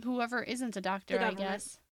here? Whoever isn't a doctor, The I government.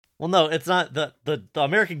 guess. Well, no, it's not the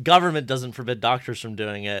American government doesn't forbid doctors from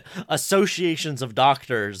doing it. Associations of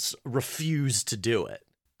doctors refuse to do it.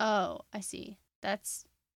 Oh, I see. That's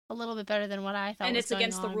a little bit better than what I thought. and was it's going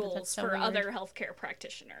against the on, but rules that's so for weird. other healthcare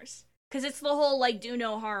practitioners. Because it's the whole, like, do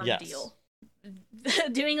no harm Yes. deal.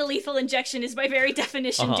 Doing a lethal injection is by very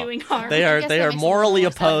definition Uh-huh. doing harm. They I are guess they that are makes a little morally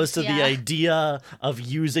more opposed sense, to the yeah. idea of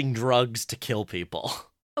using drugs to kill people.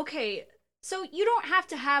 Okay, so you don't have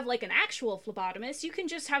to have, like, an actual phlebotomist. You can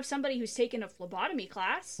just have somebody who's taken a phlebotomy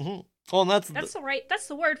class. Well, and That's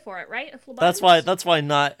the word for it, right? A phlebotomist? that's why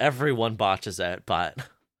not everyone botches it, but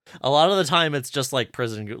a lot of the time it's just like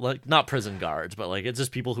not prison guards, but like it's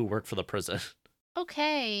just people who work for the prison.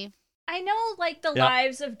 Okay. I know, like, the Yep.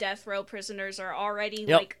 lives of death row prisoners are already,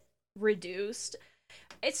 Yep. like, reduced.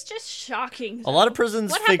 It's just shocking. A lot of though.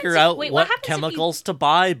 prisons What figure happens if- out wait, what happens if you- chemicals to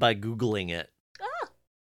buy by Googling it.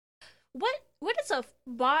 What does a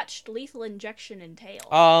botched lethal injection entail?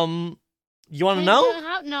 You want to Hey,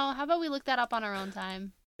 know? How about we look that up on our own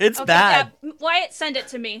time? It's Okay, bad. yeah, Wyatt, send it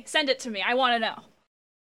to me. Send it to me. I want to know.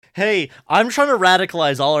 Hey, I'm trying to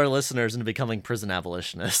radicalize all our listeners into becoming prison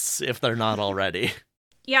abolitionists if they're not already.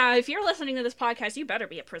 Yeah, if you're listening to this podcast, you better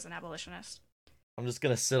be a prison abolitionist. I'm just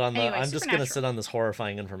gonna sit on Anyway, I'm just gonna Supernatural. sit on this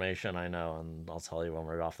horrifying information I know, and I'll tell you when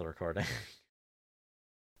we're off the recording.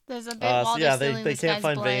 There's a bit while So yeah, they're they stealing they this can't guy's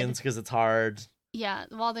find blood. veins because it's hard. Yeah,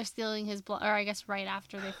 while they're stealing his blood, or I guess right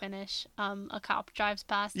after they finish, a cop drives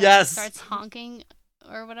past and Yes! starts honking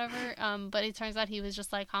or whatever. But it turns out he was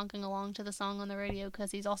just like honking along to the song on the radio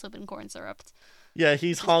because he's also been corn syruped. Yeah,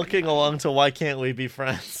 he's honking along to "Why Can't We Be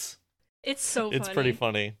Friends?" It's so funny. It's pretty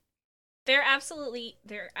funny. They're absolutely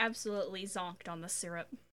zonked on the syrup.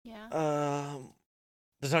 Yeah.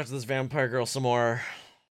 They talk to this vampire girl some more.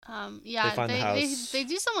 Yeah, they find the house. They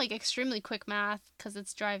do some like extremely quick math because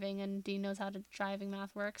it's driving and Dean knows how driving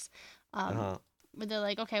math works. But they're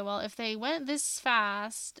like, okay, well, if they went this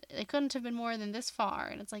fast, it couldn't have been more than this far.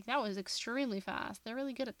 And it's like, that was extremely fast. They're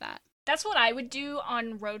really good at that. That's what I would do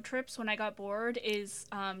on road trips when I got bored, is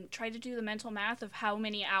try to do the mental math of how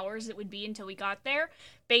many hours it would be until we got there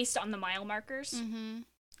based on the mile markers. Mm-hmm.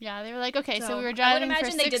 Yeah, they were like, okay, so we were driving for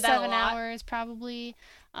 6-7 hours, probably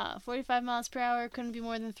 45 miles per hour, couldn't be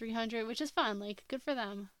more than 300, which is fun. Like, good for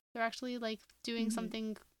them. They're actually, like, doing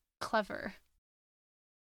something clever.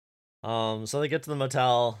 So they get to the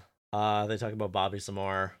motel. They talk about Bobby some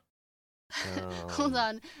more. Hold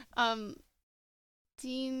on.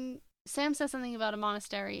 Sam says something about a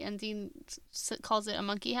monastery, and Dean calls it a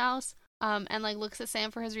monkey house, and, like, looks at Sam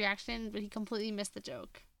for his reaction, but he completely missed the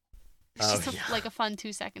joke. It's just like a fun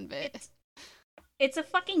 2-second bit. It's a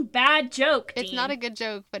fucking bad joke, Dean. It's not a good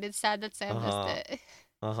joke, but it's sad that Sam missed it.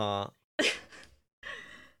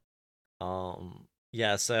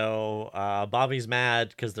 Yeah, so Bobby's mad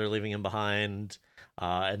because they're leaving him behind,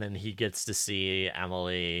 and then he gets to see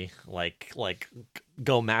Emily like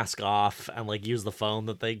go mask off and like use the phone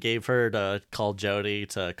that they gave her to call Jody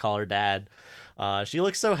to call her dad. She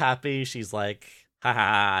looks so happy. She's like,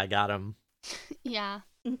 "Ha, I got him." Yeah.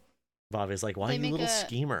 Bobby's like, "Why, you little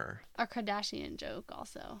schemer?" A Kardashian joke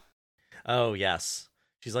also. Oh, yes.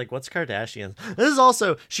 She's like, "What's Kardashian?" This is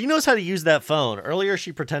also, she knows how to use that phone. Earlier,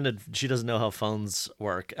 she pretended she doesn't know how phones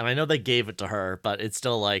work. And I know they gave it to her, but it's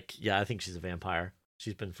still like, yeah, I think she's a vampire.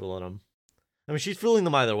 She's been fooling them. I mean, she's fooling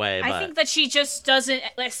them either way, but... I think that she just doesn't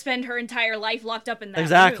spend her entire life locked up in that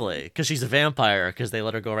Exactly, because she's a vampire, because they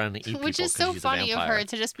let her go around and eat people. Which is so funny of her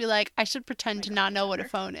to just be like, I should pretend to not know what a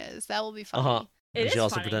phone is. That will be funny. And she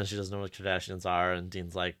also pretends she doesn't know what Kardashians are, and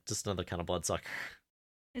Dean's like, just another kind of bloodsucker.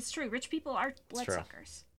 It's true. Rich people are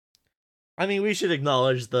bloodsuckers. I mean, we should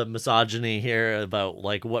acknowledge the misogyny here about,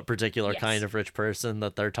 like, what particular kind of rich person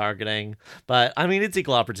that they're targeting. But, I mean, it's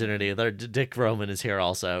equal opportunity. Dick Roman is here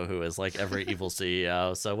also, who is, like, every evil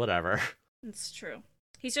CEO, so whatever. It's true.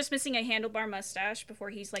 He's just missing a handlebar mustache before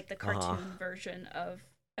he's, like, the cartoon version of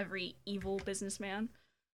every evil businessman.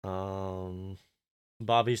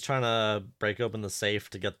 Bobby's trying to break open the safe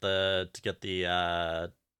to get the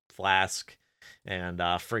flask,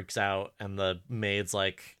 and freaks out, and the maid's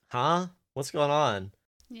like, "Huh? What's going on?"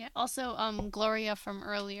 Yeah. Also, Gloria from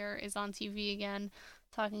earlier is on TV again,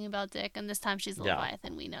 talking about Dick, and this time she's a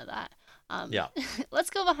Leviathan. We know that. Let's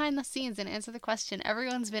go behind the scenes and answer the question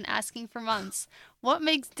everyone's been asking for months: what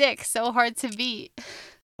makes Dick so hard to beat?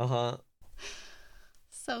 So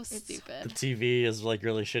stupid. The TV is like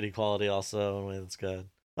really shitty quality also in a way that's good.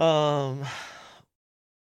 So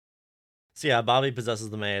yeah, Bobby possesses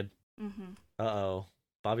the maid. Uh-oh.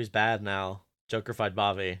 Bobby's bad now. Joker-fied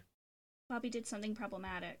Bobby. Bobby did something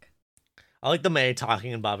problematic. I like the maid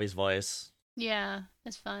talking in Bobby's voice. Yeah,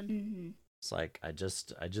 it's fun. It's like, I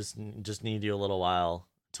just need you a little while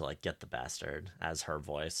to like get the bastard, as her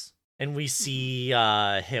voice. And we see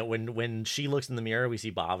when she looks in the mirror, we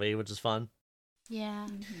see Bobby, which is fun. Yeah.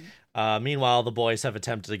 Meanwhile, the boys have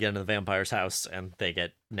attempted to get into the vampire's house, and they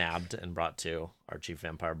get nabbed and brought to our chief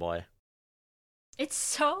vampire boy. It's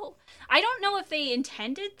so... I don't know if they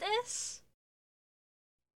intended this,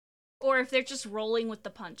 or if they're just rolling with the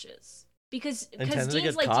punches. Because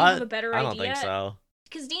Dean's like, do you have a better idea? I don't think so.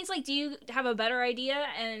 Because Dean's like, do you have a better idea?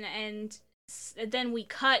 And then we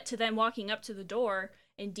cut to them walking up to the door,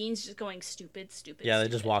 and Dean's just going, stupid. Yeah, they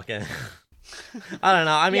just walk in. I don't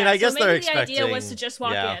know. I mean, I guess they're expecting... the idea was to just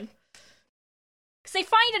walk in. Because they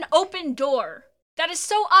find an open door. That is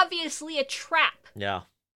so obviously a trap. Yeah.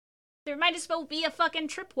 There might as well be a fucking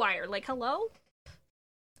tripwire. Like, hello?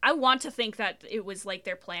 I want to think that it was, like,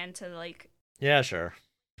 their plan to, like... Yeah, sure.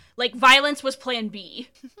 Like, violence was plan B.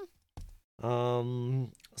 So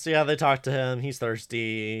yeah, they talk to him. He's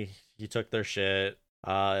thirsty. He took their shit.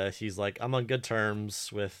 He's like, I'm on good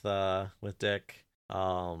terms with Dick.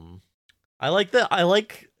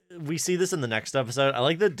 We see this in the next episode. I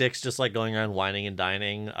like that Dick's just like going around whining and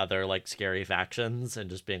dining other like scary factions and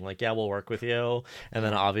just being like, yeah, we'll work with you. And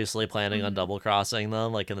then obviously planning on double crossing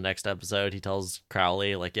them. Like in the next episode, he tells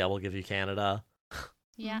Crowley like, yeah, we'll give you Canada.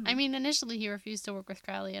 Yeah. I mean, initially he refused to work with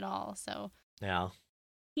Crowley at all. So yeah,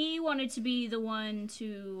 he wanted to be the one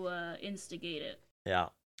to instigate it. Yeah.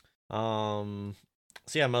 So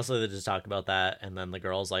yeah, mostly they just talk about that. And then the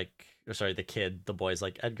girl's like, the kid, the boy's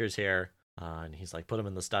like, Edgar's here. And he's like, put him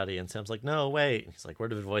in the study. And Sam's like, no, wait. And he's like,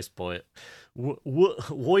 word of advice, boy.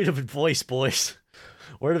 Word of advice, boys.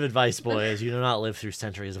 Word of advice, boys. You do not live through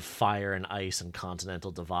centuries of fire and ice and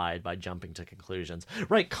continental divide by jumping to conclusions.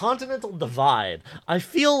 Right, continental divide. I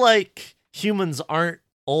feel like humans aren't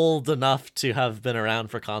old enough to have been around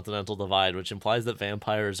for continental divide, which implies that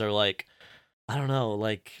vampires are like, I don't know,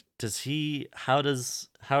 like, where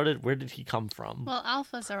did he come from? Well,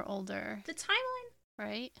 alphas are older, The timeline,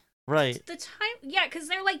 right? Right. yeah, because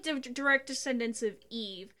they're like direct descendants of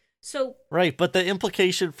Eve. So Right, but the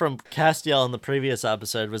implication from Castiel in the previous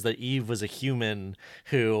episode was that Eve was a human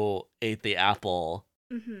who ate the apple.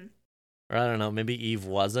 mm-hmm. Or I don't know, maybe Eve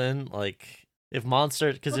wasn't. Like, if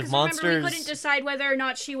monsters... Because if remember, monsters... we couldn't decide whether or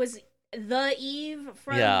not she was the Eve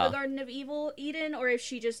from the Garden of Eden, or if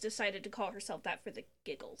she just decided to call herself that for the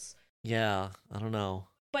giggles. Yeah, I don't know.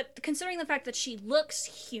 But considering the fact that she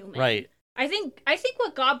looks human... Right. I think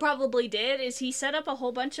what God probably did is he set up a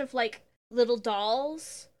whole bunch of, like, little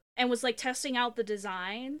dolls and was, like, testing out the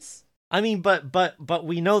designs. I mean, but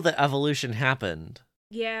we know that evolution happened.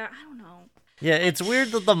 Yeah, I don't know. Yeah, it's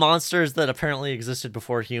weird that the monsters that apparently existed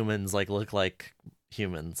before humans, like, look like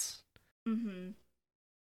humans. Mm-hmm.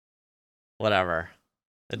 Whatever.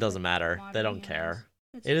 It doesn't matter. They don't care.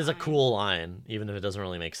 It is a fine. cool line, even if it doesn't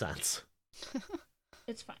really make sense.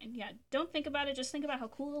 It's fine. Yeah, don't think about it. Just think about how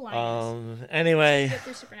cool the line is. Anyway, Get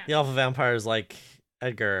through Supernatural. the Alpha Vampire is like,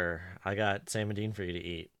 Edgar, I got Sam and Dean for you to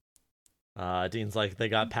eat. Dean's like, they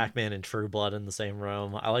got Pac-Man and True Blood in the same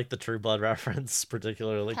room. I like the True Blood reference,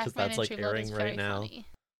 particularly because Pac-Man that's and like True Blood airing is right very now. funny.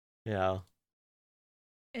 Yeah.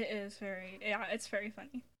 It's very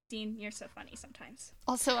funny. Dean, you're so funny sometimes.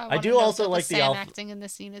 Also, I do also like the Sam Alpha acting in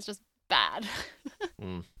this scene is just bad.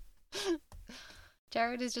 Mm.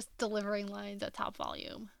 Jared is just delivering lines at top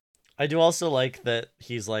volume. I do also like that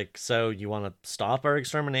he's like, so you want to stop our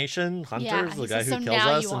extermination? Hunters, the guy who kills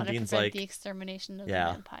us? And Dean's like, the extermination of the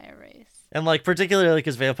Yeah. vampire race. and like particularly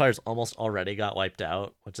because vampires almost already got wiped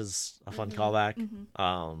out, which is a fun callback.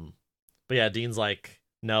 Mm-hmm. But yeah, Dean's like,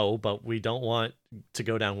 no, but we don't want to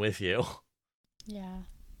go down with you. Yeah.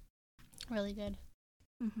 Really good.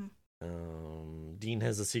 Mm-hmm. Dean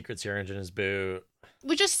has a secret syringe in his boot.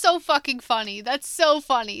 Which is so fucking funny. That's so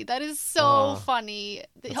funny. That is so funny.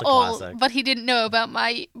 That's a classic. But he didn't know about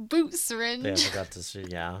my boot syringe. Yeah, I forgot to see.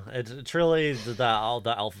 Yeah, it truly the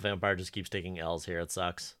alpha vampire just keeps taking L's here. It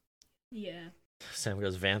sucks. Yeah. Sam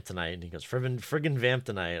goes vamp tonight, and he goes friggin' vamp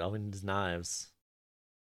tonight. All we need is knives.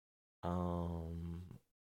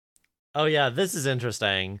 Oh yeah, this is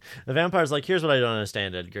interesting. The vampire's like, here's what I don't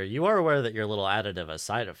understand, Edgar. You are aware that your little additive has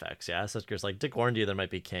side effects, yes? Edgar's like, Dick warned you there might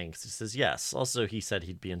be kinks. He says, yes. Also, he said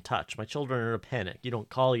he'd be in touch. My children are in a panic. You don't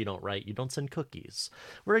call, you don't write, you don't send cookies.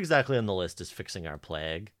 Where exactly on the list is fixing our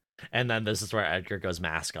plague? And then this is where Edgar goes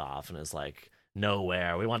mask off and is like,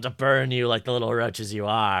 nowhere. We want to burn you like the little roaches you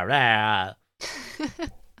are. Rah.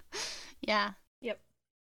 Yeah.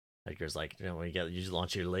 Edgar's like, we just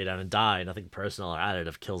want you to lay down and die. Nothing personal or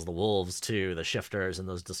additive kills the wolves, too. The shifters and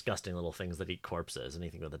those disgusting little things that eat corpses.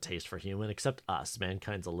 Anything with a taste for human, except us.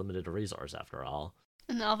 Mankind's a limited resource, after all.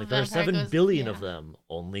 And the like, there are 7 billion of them.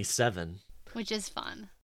 Only 7. Which is fun.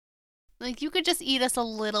 Like, you could just eat us a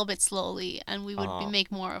little bit slowly, and we would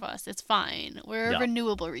make more of us. It's fine. We're a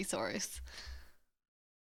renewable resource.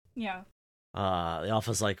 Yeah. The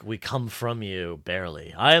Alpha's like, we come from you,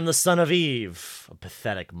 barely. I am the son of Eve. A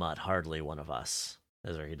pathetic mutt, hardly one of us.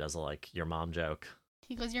 That's where he does a, like, your mom joke.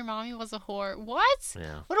 He goes, your mommy was a whore. What?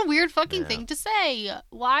 Yeah. What a weird fucking thing to say.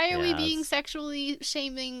 Why are we Yeah, being sexually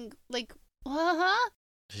shaming, like, huh?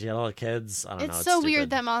 She had all the kids. I don't know. It's so stupid. weird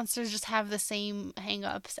that monsters just have the same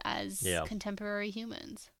hang-ups as Yeah. contemporary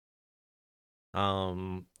humans.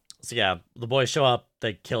 So yeah, the boys show up,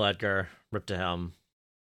 they kill Edgar, rip to him.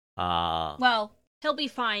 Well, he'll be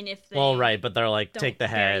fine if they... Well, right, but they're like, don't take the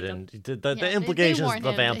head, bury and them. the implications warn the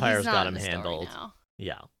him that vampires he's not got in him the story handled. now.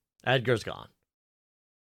 Yeah, Edgar's gone.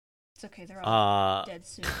 It's okay, they're all dead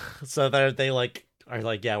soon. So they like are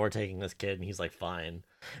like, yeah, we're taking this kid, and he's like, fine.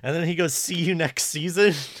 And then he goes, see you next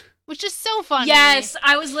season. Which is so funny. Yes,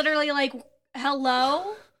 I was literally like,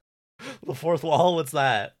 hello? The fourth wall, what's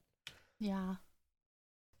that? Yeah.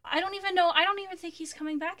 I don't even know. I don't even think he's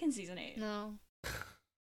coming back in season 8. No.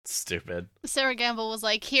 Stupid. Sarah Gamble was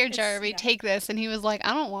like, here, Jeremy, take this. And he was like,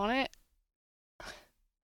 I don't want it.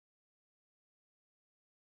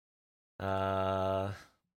 And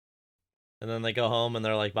then they go home, and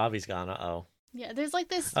they're like, Bobby's gone. Uh-oh. Yeah, there's like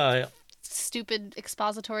this stupid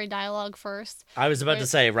expository dialogue first. I was about to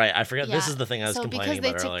say, right, I forgot. Yeah. This is the thing I was complaining about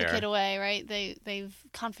earlier. Because they took the kid away, right? They've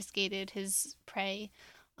confiscated his prey.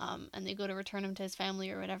 and they go to return him to his family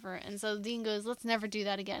or whatever. And so Dean goes, let's never do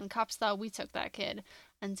that again. Cops thought we took that kid.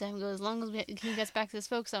 And Sam goes, as long as he gets back to his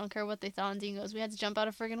folks, I don't care what they thought. And Dean goes, we had to jump out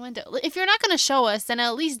a friggin' window. If you're not going to show us, then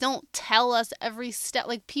at least don't tell us every step.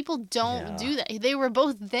 Like, people don't do that. They were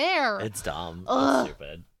both there. It's dumb. It's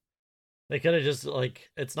stupid. They could have just, like,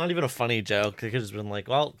 it's not even a funny joke. They could have just been like,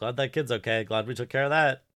 well, glad that kid's okay. Glad we took care of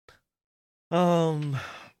that.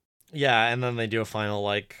 Yeah, and then they do a final,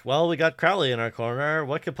 like, well, we got Crowley in our corner.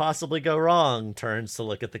 What could possibly go wrong? Turns to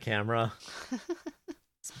look at the camera.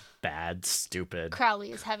 It's bad, stupid.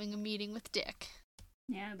 Crowley is having a meeting with Dick.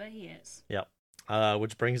 Yeah, but he is. Yep.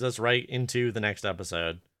 Which brings us right into the next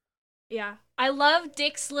episode. Yeah. I love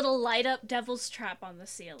Dick's little light up devil's trap on the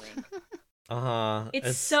ceiling.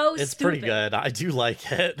 It's so stupid. It's pretty good. I do like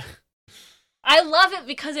it. I love it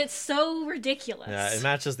because it's so ridiculous. Yeah, it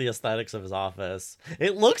matches the aesthetics of his office.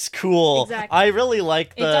 It looks cool. Exactly. I really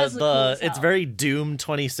like It cool it's very Doom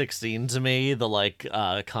 2016 to me, the like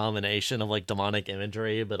combination of like demonic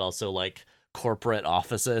imagery but also like corporate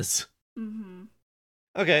offices. Mm-hmm.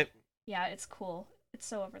 Okay. Yeah, it's cool. It's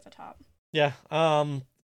so over the top. Yeah.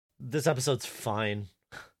 This episode's fine.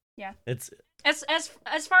 Yeah. It's as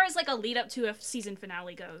far as like a lead up to a season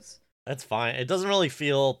finale goes. That's fine. It doesn't really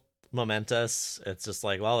feel momentous. It's just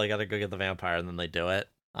like, well, they gotta go get the vampire and then they do it.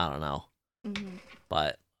 I don't know. Mm-hmm.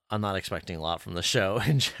 But I'm not expecting a lot from the show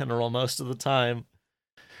in general most of the time.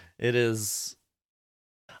 It is,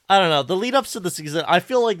 I don't know, the lead ups to the season, I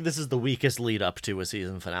feel like this is the weakest lead up to a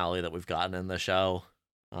season finale that we've gotten in the show.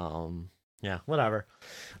 Yeah, whatever.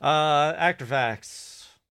 Actor facts.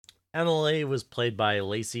 Emily was played by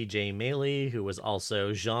Lacey J. Maley, who was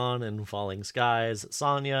also Jean in Falling Skies,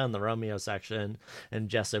 Sonia in the Romeo section, and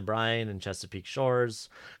Jess O'Brien in Chesapeake Shores.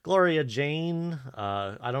 Gloria Jane,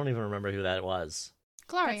 I don't even remember who that was.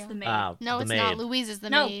 Gloria. That's the maid. No, the it's maid. not. Louise is the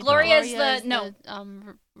No, maid. Gloria's Gloria's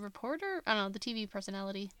the reporter? I don't know, the TV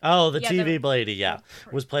personality. Oh, the Yeah, TV lady, yeah.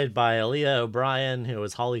 Was played by Aaliyah O'Brien, who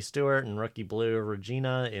was Holly Stewart in Rookie Blue,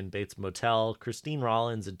 Regina in Bates Motel, Christine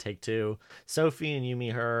Rollins in Take Two, Sophie and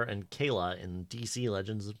Yumi Her, and Kayla in DC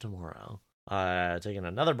Legends of Tomorrow. Taking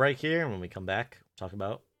another break here, and when we come back, talk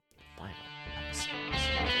about final episodes.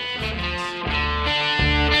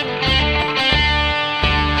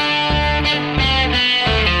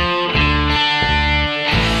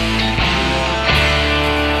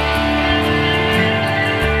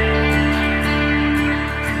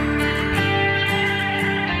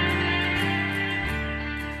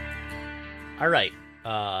 All right,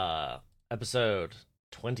 episode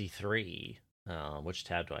 23. Which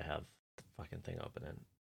tab do I have the fucking thing open in?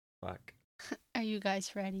 Fuck. Are you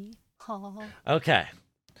guys ready? Aw. Okay.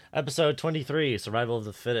 Episode 23, Survival of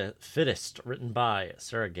the Fittest, written by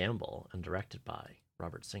Sarah Gamble and directed by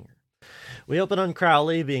Robert Singer. We open on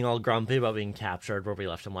Crowley being all grumpy about being captured where we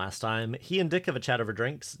left him last time. He and Dick have a chat over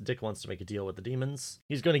drinks. Dick wants to make a deal with the demons.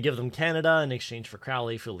 He's going to give them Canada in exchange for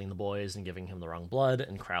Crowley fooling the boys and giving him the wrong blood,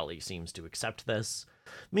 and Crowley seems to accept this.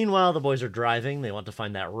 Meanwhile, the boys are driving. They want to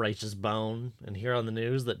find that righteous bone, and hear on the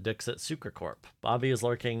news that Dick's at Sucrecorp. Bobby is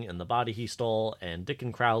lurking in the body he stole, and Dick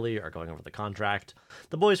and Crowley are going over the contract.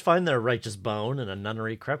 The boys find their righteous bone in a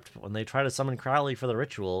nunnery crypt, but when they try to summon Crowley for the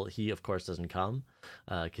ritual, he, of course, doesn't come,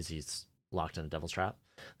 because he's locked in a devil's trap.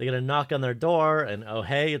 They get a knock on their door, and oh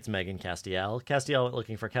hey, it's Megan Castiel. Castiel went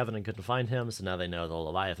looking for Kevin and couldn't find him, so now they know the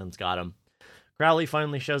Leviathan's got him. Crowley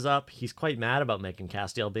finally shows up. He's quite mad about Megan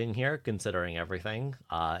Castiel being here, considering everything,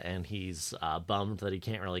 and he's bummed that he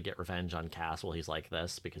can't really get revenge on Cass while he's like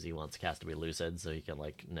this, because he wants Cass to be lucid so he can,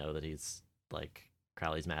 like, know that he's, like,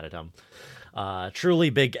 Crowley's mad at him. Truly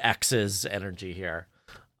big X's energy here.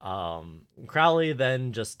 Crowley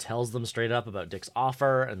then just tells them straight up about Dick's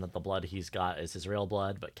offer and that the blood he's got is his real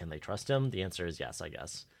blood, but can they trust him? The answer is yes, I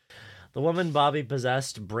guess. The woman Bobby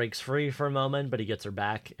possessed breaks free for a moment, but he gets her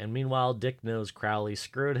back, and meanwhile Dick knows Crowley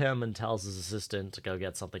screwed him and tells his assistant to go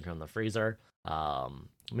get something from the freezer.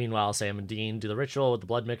 Meanwhile, Sam and Dean do the ritual with the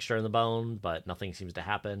blood mixture in the bone, but nothing seems to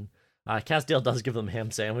happen. Castiel does give them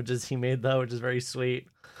ham sandwiches he made, though, which is very sweet.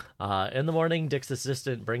 In the morning, Dick's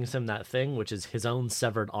assistant brings him that thing, which is his own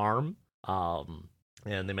severed arm.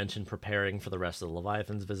 And they mention preparing for the rest of the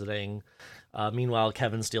Leviathans visiting. Meanwhile,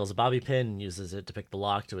 Kevin steals a bobby pin and uses it to pick the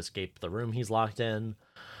lock to escape the room he's locked in.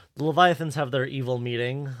 The Leviathans have their evil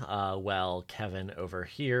meeting, while Kevin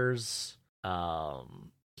overhears.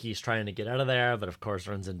 He's trying to get out of there, but of course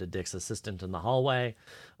runs into Dick's assistant in the hallway.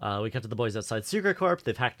 We cut to the boys outside Sucrecorp.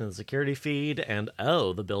 They've hacked into the security feed, and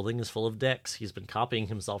oh, the building is full of Dicks. He's been copying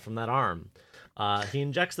himself from that arm. He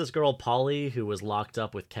injects this girl, Polly, who was locked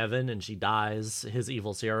up with Kevin, and she dies. His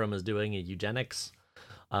evil serum is doing a eugenics.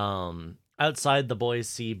 Outside, the boys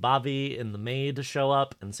see Bobby and the maid show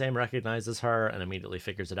up, and Sam recognizes her and immediately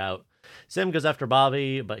figures it out. Sam goes after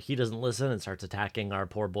Bobby, but he doesn't listen and starts attacking our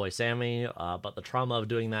poor boy Sammy, but the trauma of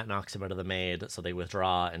doing that knocks him out of the maid, so they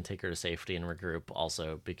withdraw and take her to safety and regroup,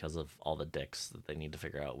 also because of all the dicks that they need to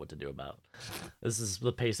figure out what to do about.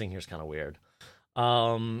 The pacing here is kind of weird.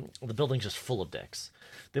 The building's just full of dicks.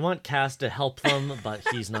 They want Cass to help them, but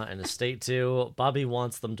he's not in a state to. Bobby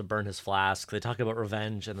wants them to burn his flask. They talk about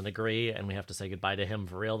revenge and then agree, and we have to say goodbye to him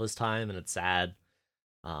for real this time, and it's sad.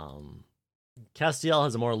 Castiel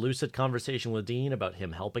has a more lucid conversation with Dean about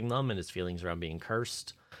him helping them and his feelings around being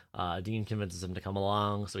cursed. Dean convinces him to come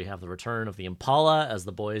along, so we have the return of the Impala as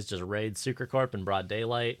the boys just raid Sucrecorp in broad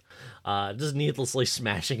daylight, just needlessly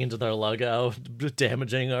smashing into their logo,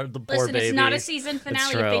 damaging the poor baby. It's not a season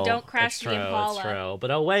finale if they don't crash the Impala. It's true.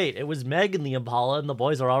 But oh wait, it was Meg in the Impala, and the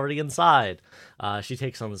boys are already inside. She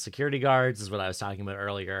takes on the security guards, is what I was talking about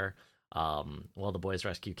earlier, while the boys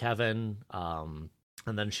rescue Kevin, and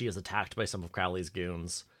then she is attacked by some of Crowley's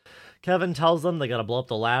goons. Kevin tells them they gotta blow up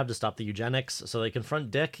the lab to stop the eugenics, so they confront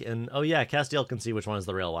Dick, and oh yeah, Castiel can see which one is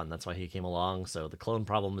the real one. That's why he came along, so the clone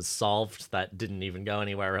problem is solved. That didn't even go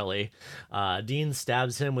anywhere, really. Dean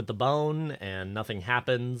stabs him with the bone, and nothing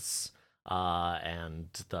happens, and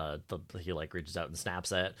he, reaches out and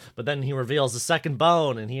snaps it. But then he reveals the second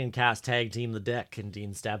bone, and he and Cass tag team the Dick, and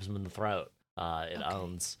Dean stabs him in the throat. It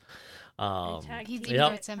owns. He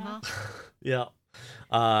hurts him, huh? Yeah.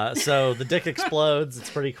 So the dick explodes. It's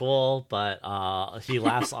pretty cool, but he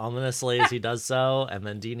laughs ominously as he does so, and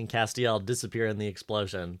then Dean and Castiel disappear in the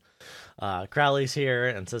explosion. Crowley's here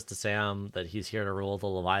and says to Sam that he's here to rule the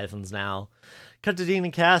Leviathans now. Cut to Dean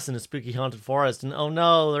and Cass in a spooky haunted forest, and oh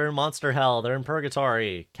no, they're in monster hell. They're in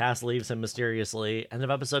purgatory. Cass leaves him mysteriously. End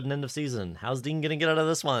of episode and end of season. How's Dean gonna get out of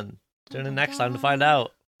this one? Tune in next time to find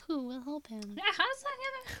out. Who will help him? Yeah, how's he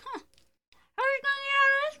gonna get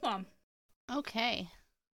out of this one? Okay.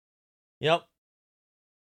 Yep.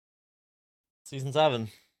 Season 7.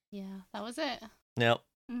 Yeah, that was it. Yep.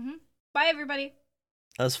 Mm-hmm. Bye, everybody.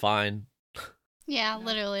 That's fine. Yeah,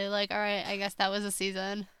 literally. All right, I guess that was a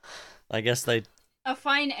season. I guess they... A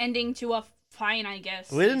fine ending to a fine, I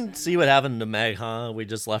guess. We didn't see what happened to Meg, huh? We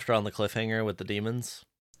just left her on the cliffhanger with the demons.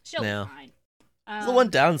 She'll be fine. The one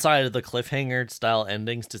downside of the cliffhanger style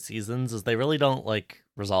endings to seasons is they really don't,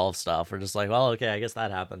 resolve stuff. We're just well, okay, I guess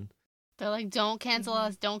that happened. They're like, don't cancel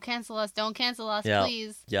us, don't cancel us, don't cancel us, yep.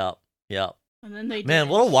 Please. Yep. And then they Man,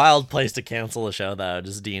 what a wild place to cancel a show, though.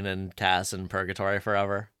 Just Dean and Cass in purgatory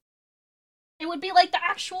forever. It would be like the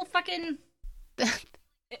actual fucking...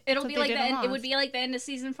 It'll be like the end. It would be like the end of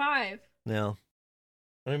season 5. Yeah.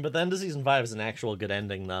 But the end of season 5 is an actual good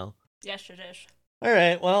ending, though. Yes, it is. All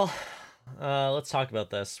right, well, let's talk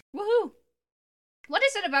about this. Woohoo! What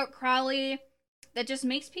is it about Crowley that just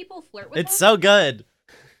makes people flirt with him? It's so good.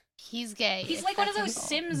 He's gay. He's like one of those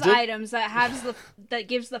Sims items that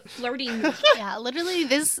gives the flirting. Yeah, literally,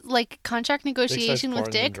 this contract negotiation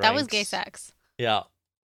with Dick, that was gay sex. Yeah.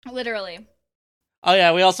 Literally. Oh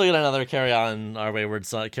yeah, we also get another "Carry On My Wayward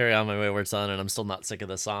Son," and I'm still not sick of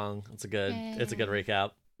this song. It's a good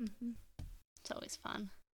recap. Mm-hmm. It's always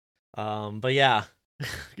fun. But yeah,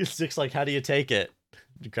 Dick's like, "How do you take it?"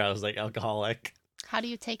 Crowley's like, "Alcoholic." How do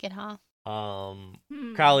you take it, huh?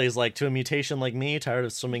 Crowley's like, "To a mutation like me, tired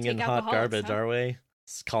of swimming in hot garbage, huh? Are we?"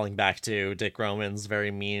 It's calling back to Dick Roman's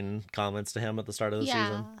very mean comments to him at the start of the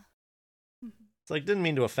season. It's like, didn't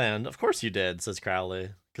mean to offend. Of course you did, says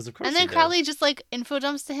Crowley. Because of course. And then Crowley just info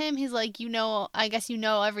dumps to him. He's like, I guess you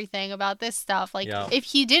know everything about this stuff. If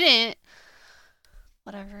he didn't,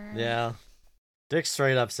 whatever. Yeah. Dick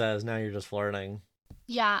straight up says, now you're just flirting.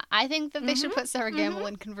 Yeah, I think that they should put Sarah Gamble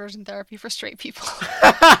in conversion therapy for straight people.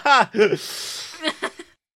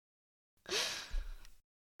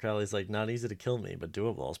 Crowley's like, not easy to kill me, but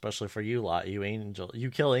doable, especially for you lot.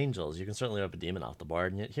 You kill angels. You can certainly rip a demon off the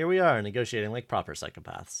board, and yet here we are negotiating like proper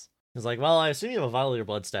psychopaths. He's like, well, I assume you have a vial of your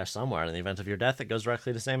blood stashed somewhere. In the event of your death, it goes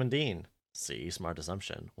directly to Sam and Dean. See, smart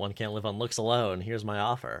assumption. One can't live on looks alone. Here's my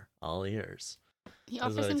offer. All ears. He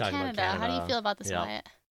offers in Canada. How do you feel about this, Wyatt?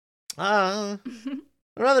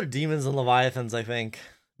 There are other demons and leviathans, I think.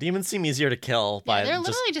 Demons seem easier to kill. Yeah, they're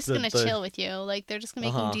literally just going to chill with you. They're just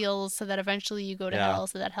going to make deals so that eventually you go to hell,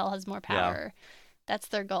 so that hell has more power. Yeah. That's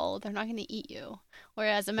their goal. They're not going to eat you.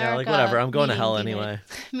 Whereas America, whatever, I'm going to hell anyway.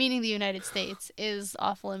 Meaning the United States is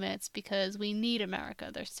off limits because we need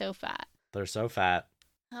America. They're so fat. They're so fat.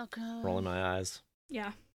 Oh god. Rolling my eyes.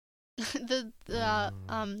 Yeah.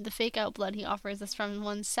 the fake out blood he offers is from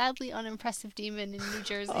one sadly unimpressive demon in New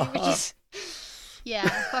Jersey, which is yeah,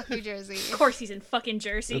 fuck New Jersey. Of course he's in fucking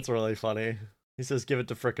Jersey. It's really funny. He says, "Give it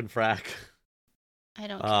to frickin' Frack." I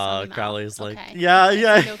don't kiss on the mouth. Crowley's like, okay. yeah, Okay,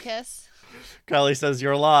 yeah. so no kiss. Crowley says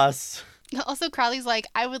you're lost. Also, Crowley's like,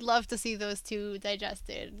 I would love to see those two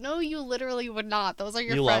digested. No, you literally would not. Those are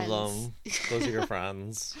your You friends. love them. Those are your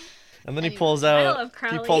friends. And then Anyway, he pulls I out love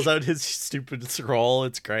Crowley. he pulls out his stupid scroll.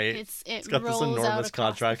 It's great. It's got this rolls out enormous across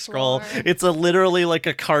contract the scroll. floor. It's literally like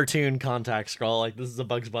a cartoon contact scroll. Like this is a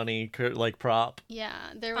Bugs Bunny like prop. Yeah,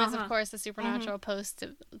 there was Uh-huh. of course a Supernatural post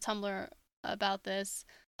to Tumblr about this.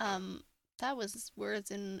 That was words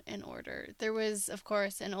in order. There was of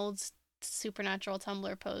course an old Supernatural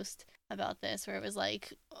Tumblr post about this where it was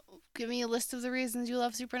like, give me a list of the reasons you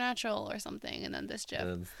love Supernatural or something, and then this gif.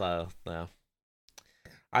 And yeah.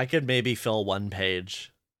 I could maybe fill one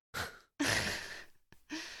page.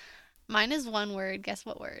 Mine is one word. Guess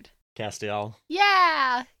what word? Castiel.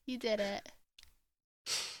 Yeah, you did it.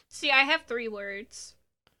 See, I have 3 words.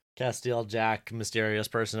 Castiel, Jack, mysterious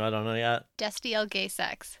person who I don't know yet. Destiel gay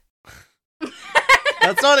sex.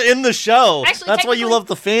 That's not in the show. Actually, That's why you technically- love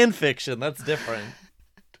the fan fiction. That's different.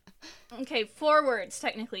 Okay, 4 words,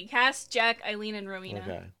 technically. Cass, Jack, Eileen, and Rowena.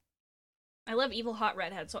 Okay. I love evil hot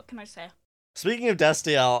redheads, what can I say? Speaking of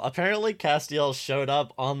Destiel, apparently Castiel showed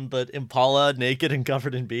up on the Impala naked and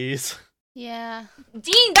covered in bees. Yeah.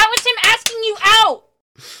 Dean, that was him asking you out!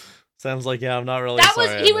 Sounds like, yeah, I'm not really That sorry.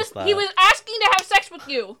 was I he missed was that. he was asking to have sex with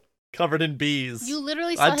you. Covered in bees. You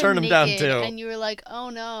literally saw I'd turn him down, naked, too. and you were like, "Oh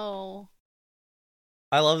no."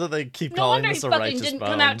 I love that they keep No calling wonder he this a fucking righteous didn't bone.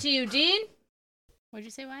 come out to you, Dean. What'd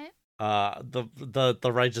you say, Wyatt?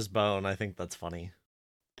 The righteous bone. I think that's funny.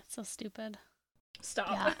 It's so stupid.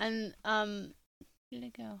 Stop. Yeah, and where did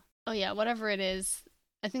it go? Oh yeah, whatever it is.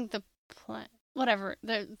 I think the plan, whatever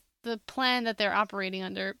the plan that they're operating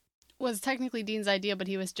under was technically Dean's idea, but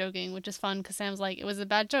he was joking, which is fun because Sam's like, "It was a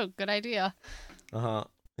bad joke. Good idea."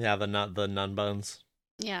 Yeah, the nun bones.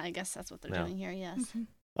 Yeah, I guess that's what they're Yeah. doing here. Yes. We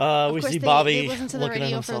Of course, see they Bobby listen to the looking at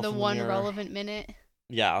radio for himself the in one mirror. relevant minute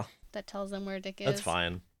Yeah, that tells them where Dick is. that's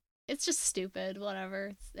fine. It's just stupid.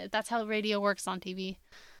 Whatever. That's how radio works on TV.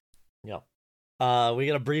 Yep. We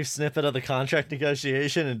get a brief snippet of the contract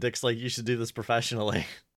negotiation, and Dick's like, "You should do this professionally."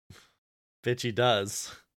 Bitch, he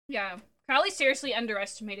does. Yeah. Crowley seriously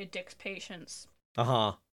underestimated Dick's patience.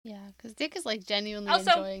 Yeah, because Dick is like genuinely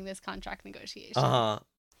Also- enjoying this contract negotiation.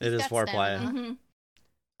 It is got foreplay. stamina.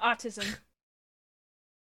 Autism.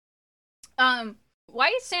 Why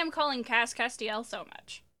is Sam calling Cass Castiel so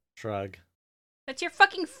much? Shrug. That's your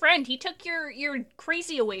fucking friend. He took your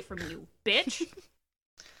crazy away from you, bitch.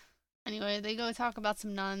 Anyway, they go talk about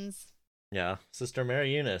some nuns. Yeah. Sister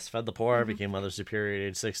Mary Eunice fed the poor, Mhm. became Mother Superior at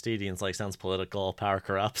age 60. Dean's like, sounds political. Power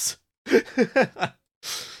corrupts.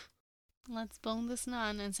 Let's bone this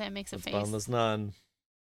nun, and Sam makes a Let's face. bone this nun.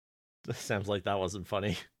 Sounds like that wasn't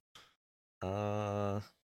funny. The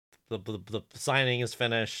signing is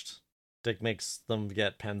finished. Dick makes them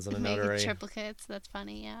get pens and a Make notary. triplicates. That's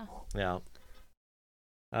funny. Yeah. Yeah.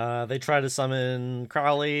 They try to summon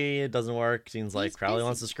Crowley. It doesn't work. Dean's like, He's Crowley busy.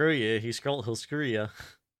 wants to screw you. He'll screw you.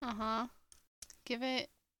 Give it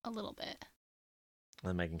a little bit.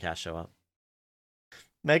 And Meg and Cass show up.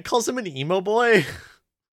 Meg calls him an emo boy.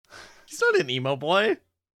 He's not an emo boy.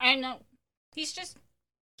 I know. He's just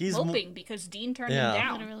He's moping because Dean turned Yeah. him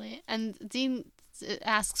down. Literally. And Dean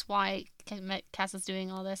asks why Cass is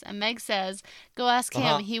doing all this, and Meg says, "Go ask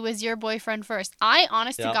him. He was your boyfriend first." I,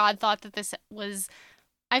 honest to Yep. God, thought that this was.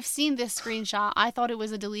 I've seen this screenshot. I thought it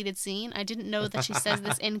was a deleted scene. I didn't know that she says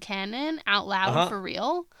this in canon out loud for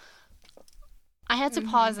real. I had to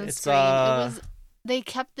pause and It's, scream. It was. They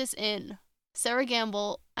kept this in. Sarah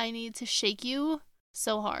Gamble, I need to shake you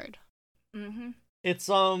so hard. Mm-hmm. It's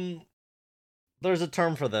there's a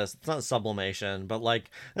term for this. It's not sublimation, but like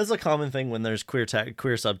this is a common thing when there's queer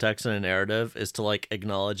subtext in a narrative is to like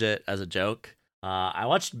acknowledge it as a joke. I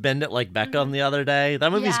watched Bend It Like Beckham the other day.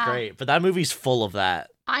 That movie's Yeah. great, but that movie's full of that.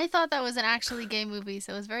 I thought that was an actually gay movie,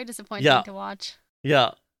 so it was very disappointing Yeah. to watch.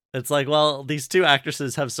 Yeah. It's like, well, these two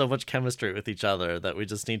actresses have so much chemistry with each other that we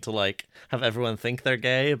just need to like have everyone think they're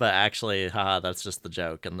gay, but actually, haha, that's just the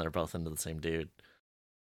joke, and they're both into the same dude.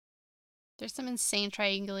 There's some insane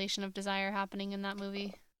triangulation of desire happening in that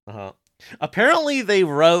movie. Apparently, they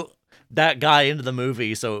wrote that guy into the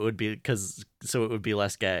movie so it would be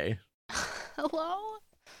less gay. Hello?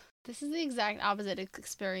 This is the exact opposite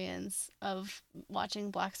experience of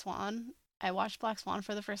watching Black Swan. I watched Black Swan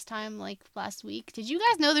for the first time like last week. Did you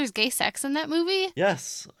guys know there's gay sex in that movie?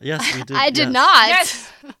 Yes, we did. I did yes. not.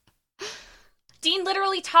 Yes. Dean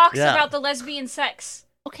literally talks Yeah. about the lesbian sex.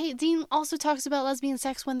 Okay, Dean also talks about lesbian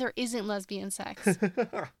sex when there isn't lesbian sex.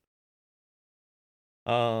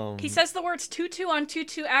 He says the words tutu on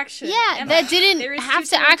tutu action. Yeah, Emma, that didn't there is have tutu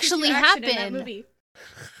to on tutu actually action in that happen. movie.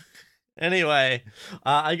 Anyway,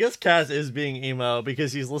 I guess Cass is being emo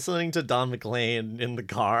because he's listening to Don McLean in the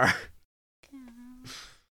car.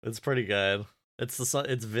 It's pretty good. It's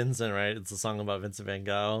Vincent, right? It's the song about Vincent Van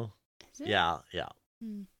Gogh. Is it? Yeah.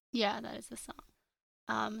 Yeah, that is the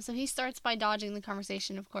song. So he starts by dodging the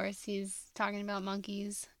conversation, of course. He's talking about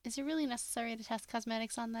monkeys. Is it really necessary to test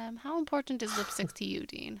cosmetics on them? How important is lipstick to you,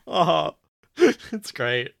 Dean? Oh, it's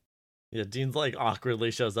great. Yeah, Dean's like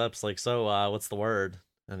awkwardly shows up. It's like, so, what's the word?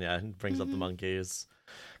 And yeah, he brings up the monkeys.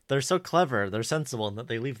 They're so clever. They're sensible in that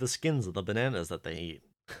they leave the skins of the bananas that they eat.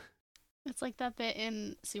 It's like that bit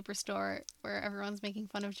in Superstore where everyone's making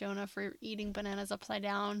fun of Jonah for eating bananas upside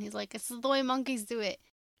down. He's like, this is the way monkeys do it.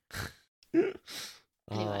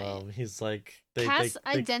 Anyway, he's like, Cass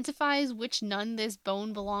identifies which nun this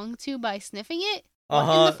bone belonged to by sniffing it. What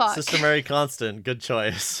in the fuck? Sister Mary Constant, good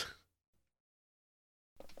choice.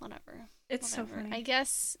 Whatever. It's so funny. I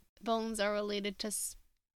guess bones are related to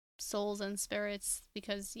souls and spirits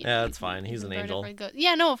because yeah, it's fine. He's an angel.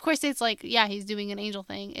 Yeah, no, of course it's like, yeah, he's doing an angel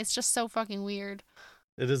thing. It's just so fucking weird.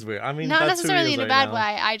 It is weird. I mean, not that's necessarily who he is in a right bad now.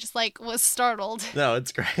 way. I just like was startled. No,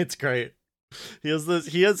 it's great. It's great. He has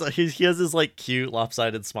this like cute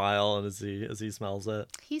lopsided smile, and as he smells it,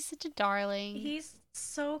 he's such a darling. He's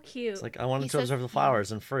so cute. It's like, I wanted to observe the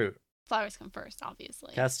flowers and fruit. Flowers come first,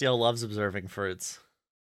 obviously. Castiel loves observing fruits.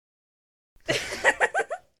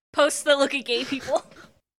 Posts that look at gay people.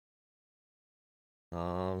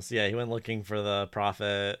 So yeah, he went looking for the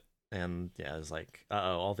prophet, and yeah, it's like,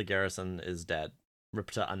 all the garrison is dead.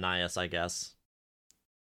 Ripped to Ananias, I guess.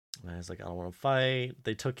 And he's like, I don't want to fight.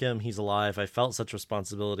 They took him. He's alive. I felt such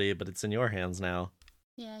responsibility, but it's in your hands now.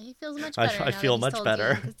 Yeah, he feels much better. I feel much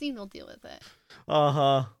better. Because Dean will deal with it.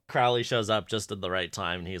 Crowley shows up just at the right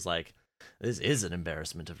time, and he's like, this is an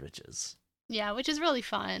embarrassment of riches. Yeah, which is really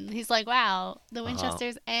fun. He's like, wow, the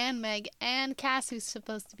Winchesters and Meg and Cass, who's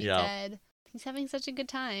supposed to be dead. He's having such a good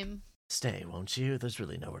time. Stay, won't you? There's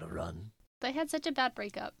really nowhere to run. They had such a bad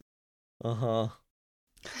breakup.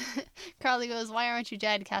 Crowley goes, why aren't you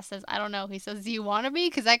dead? Cass says, I don't know. He says, do you want to be?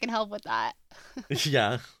 Because I can help with that.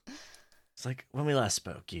 Yeah. It's like, when we last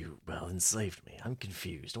spoke, you, enslaved me. I'm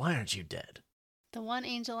confused. Why aren't you dead? The one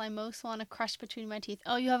angel I most want to crush between my teeth.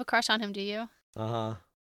 Oh, you have a crush on him, do you?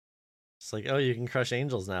 It's like, oh, you can crush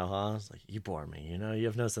angels now, huh? It's like, you bore me, you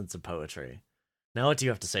have no sense of poetry. Now what do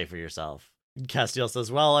you have to say for yourself? Castiel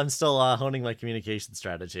says, well, I'm still honing my communication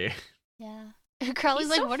strategy. Yeah. Crowley's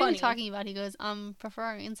like, so what funny. are you talking about? He goes,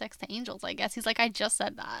 prefer insects to angels, I guess. He's like, I just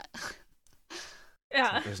said that.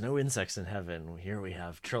 Yeah. Like, there's no insects in heaven. Here we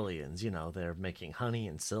have trillions. They're making honey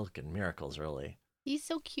and silk and miracles, really. He's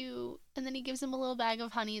so cute. And then he gives him a little bag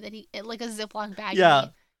of honey that like a Ziploc bag. Yeah.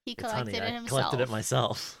 He collected it himself. I collected it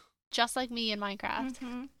myself. Just like me in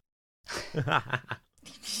Minecraft.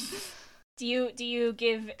 Do you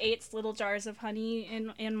give 8 little jars of honey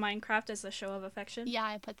in Minecraft as a show of affection? Yeah,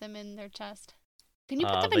 I put them in their chest. Can you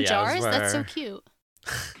put them in jars? That's so cute.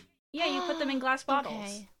 Yeah, you put them in glass bottles.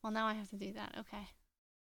 Okay. Well, now I have to do that. Okay.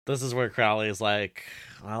 This is where Crowley is like,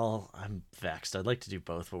 well, I'm vexed. I'd like to do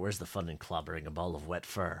both, but where's the fun in clobbering a ball of wet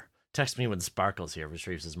fur? Text me when Sparkles here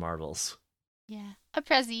retrieves his marbles. Yeah. A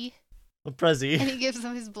Prezi. A Prezi. And he gives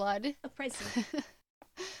him his blood. A Prezi.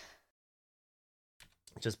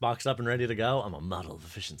 Just boxed up and ready to go. I'm a model of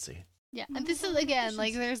efficiency. Yeah, and this is, again,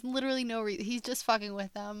 like, there's literally no reason. He's just fucking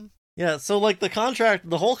with them. Yeah, so, like, the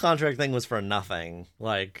whole contract thing was for nothing.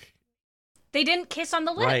 Like... They didn't kiss on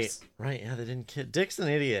the lips. Right, yeah, they didn't kiss. Dick's an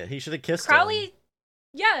idiot. He should have kissed Crowley, him.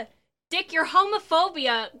 Yeah, Dick, your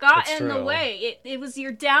homophobia got in the way. It was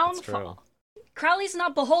your downfall. Crowley's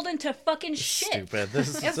not beholden to fucking shit. Stupid. This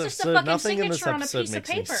is it's just a fucking nothing in this signature on a episode piece of makes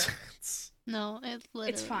any paper. sense. No,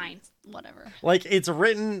 it's fine. Whatever. Like, it's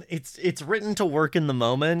written to work in the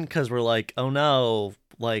moment because we're like, oh no,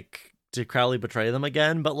 like, did Crowley betray them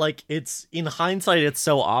again? But like, it's in hindsight, it's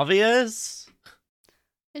so obvious.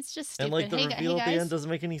 It's just stupid. And like the reveal hey at the end doesn't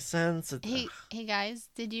make any sense. Hey guys,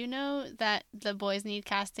 did you know that the boys need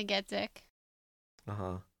Cass to get Dick?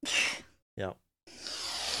 Yeah.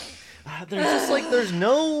 There's just like there's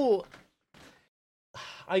no.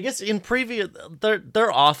 I guess in previous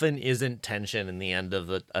there often isn't tension in the end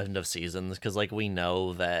of seasons because like we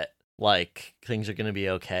know that like things are gonna be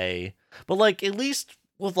okay, but like at least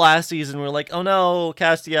with last season we're like, oh no,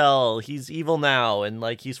 Castiel, he's evil now and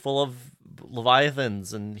like he's full of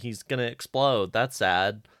leviathans and he's gonna explode. That's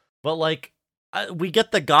sad, but like we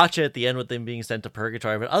get the gotcha at the end with him being sent to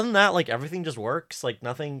purgatory. But other than that, like everything just works. Like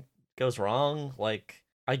nothing goes wrong. Like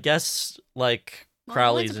I guess like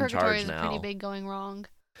Crowley's in charge now. Pretty big going wrong.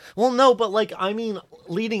 Well, no, but like I mean,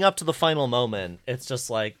 leading up to the final moment, it's just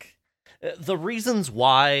like the reasons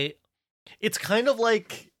why. It's kind of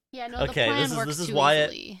like Yeah, no, Okay, the plan this works is too why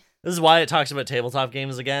easily. This is why it talks about tabletop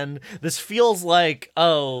games again. This feels like,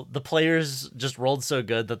 oh, the players just rolled so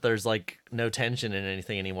good that there's like no tension in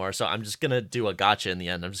anything anymore. So I'm just gonna do a gotcha in the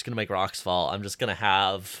end. I'm just gonna make rocks fall. I'm just gonna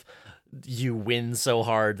have you win so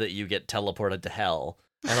hard that you get teleported to hell.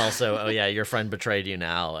 And also, oh yeah, your friend betrayed you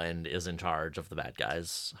now and is in charge of the bad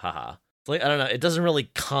guys. Haha. It's like, I don't know. It doesn't really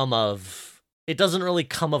come of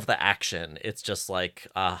the action. It's just like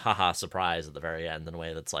a haha surprise at the very end in a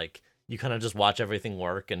way that's like, you kind of just watch everything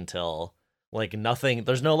work until like nothing,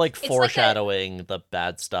 there's no like foreshadowing the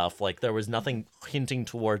bad stuff. Like there was nothing hinting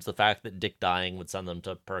towards the fact that Dick dying would send them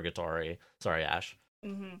to purgatory. Sorry, Ash.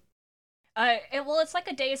 Mm-hmm. It's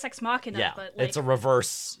like a Deus Ex Machina, Yeah, but like, it's a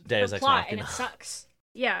reverse Deus Ex plot, Machina. and it sucks.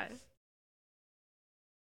 Yeah.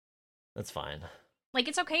 That's fine. Like,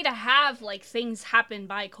 it's okay to have, like, things happen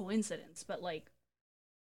by coincidence, but, like,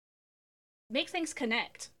 make things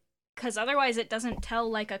connect. Because otherwise it doesn't tell,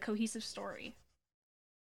 like, a cohesive story.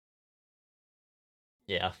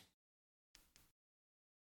 Yeah.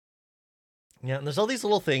 Yeah, and there's all these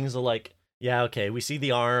little things of like, yeah, okay, we see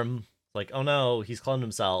the arm, like, oh no, he's cloned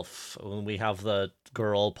himself. When we have the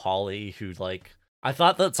girl, Polly, who, like, I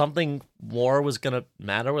thought that something more was gonna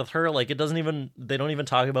matter with her. Like, they don't even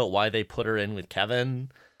talk about why they put her in with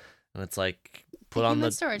Kevin. And it's like, put on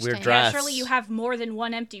the weird dress. Yeah, surely you have more than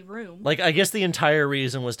one empty room. Like, I guess the entire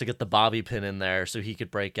reason was to get the bobby pin in there so he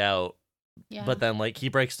could break out. Yeah. But then, like, he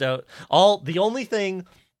breaks out. The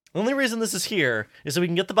only reason this is here is so we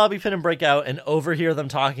can get the bobby pin and break out and overhear them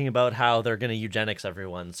talking about how they're going to eugenics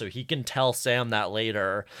everyone. So he can tell Sam that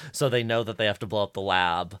later so they know that they have to blow up the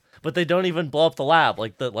lab. But they don't even blow up the lab.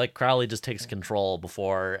 Like Crowley just takes control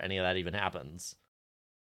before any of that even happens.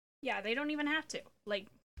 Yeah, they don't even have to. Like,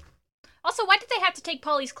 also, why did they have to take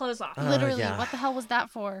Polly's clothes off? Literally, yeah. what the hell was that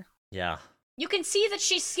for? Yeah. You can see that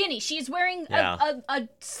she's skinny. She's wearing Yeah. a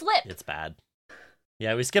slip. It's bad.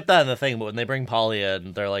 Yeah, we skipped that in the thing, but when they bring Polly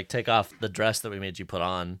in, they're like, take off the dress that we made you put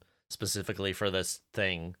on specifically for this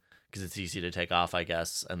thing, because it's easy to take off, I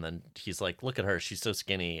guess. And then he's like, look at her, she's so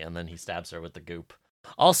skinny, and then he stabs her with the goop.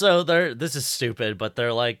 Also, this is stupid, but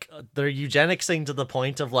they're eugenicsing to the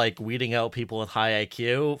point of like weeding out people with high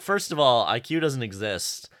IQ. First of all, IQ doesn't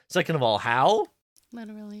exist. Second of all, how?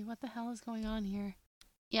 Literally, what the hell is going on here?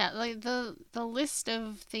 Yeah, like the list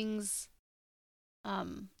of things,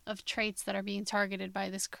 of traits that are being targeted by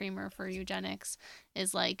this creamer for eugenics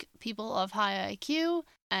is like people of high IQ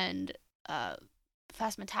and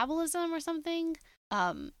fast metabolism or something.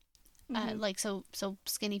 Like so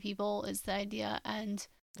skinny people is the idea, and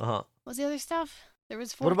what's the other stuff? There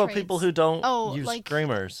was 4 What about traits. people who don't use like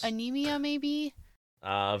screamers? Anemia, maybe.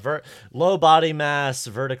 Low body mass,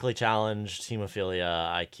 vertically challenged, hemophilia,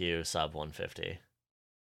 IQ sub 150.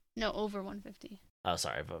 No, over 150. Oh,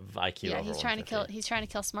 sorry, IQ. Yeah, over he's trying 150. He's trying to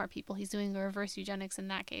kill smart people. He's doing a reverse eugenics in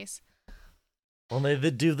that case. Well, they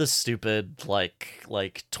do the stupid like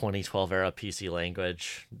 2012 era PC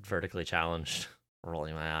language, vertically challenged.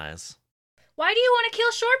 Rolling my eyes. Why do you want to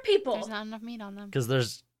kill short people? There's not enough meat on them. Because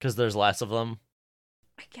there's less of them.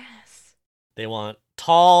 I guess. They want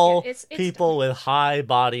tall it's people dumb. with high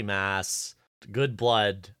body good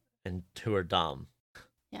blood, and who are dumb.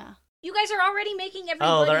 Yeah. You guys are already making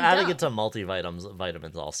everybody Oh, they're adding dumb. it to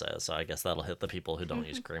vitamins also, so I guess that'll hit the people who don't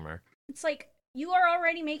use creamer. It's like, you are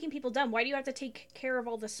already making people dumb. Why do you have to take care of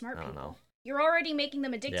all the smart people? I don't know. You're already making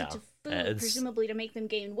them addicted to food, presumably to make them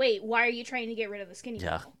gain weight. Why are you trying to get rid of the skinny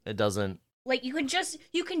people? It doesn't. Like, you can just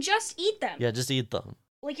eat them. Yeah, just eat them.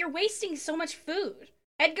 Like, you're wasting so much food.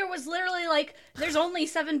 Edgar was literally like, there's only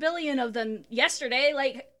 7 billion of them yesterday.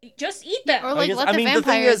 Like, just eat them. Or like, let the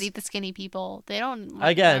vampires eat the skinny people. They don't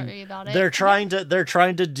worry about it. They're trying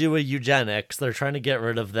to do a eugenics. They're trying to get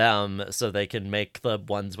rid of them so they can make the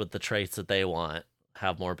ones with the traits that they want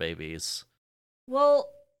have more babies. Well,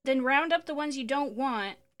 then round up the ones you don't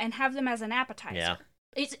want and have them as an appetizer. Yeah.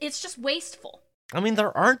 It's just wasteful. I mean,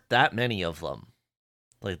 there aren't that many of them,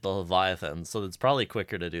 like the Leviathans, so it's probably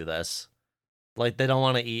quicker to do this. Like, they don't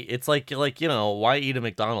want to eat. It's like why eat at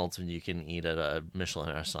McDonald's when you can eat at a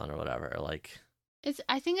Michelin restaurant or whatever? Like,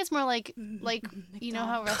 I think it's more like you know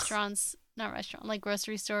how like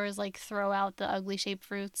grocery stores like throw out the ugly shaped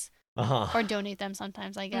fruits or donate them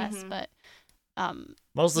sometimes, I guess. But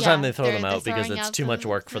most of the time they throw them out because it's too much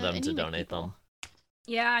work for them to donate them.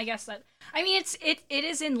 Yeah, I guess that. I mean, it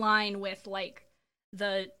is in line with like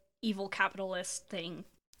the evil capitalist thing.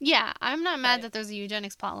 Yeah, I'm not mad that there's a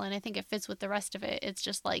eugenics plotline. I think it fits with the rest of it. It's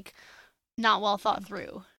just like not well thought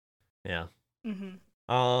through. Yeah.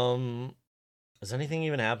 Mm-hmm. Does anything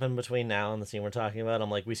even happen between now and the scene we're talking about? I'm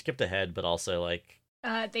like, we skipped ahead, but also like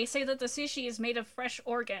They say that the sushi is made of fresh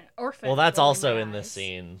orphan. Well, that's rolling also my in this eyes.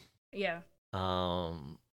 scene. Yeah.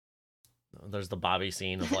 There's the Bobby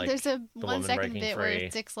scene of like There's a the 1 woman second breaking bit free. where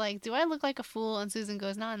Dick's like, "Do I look like a fool?" And Susan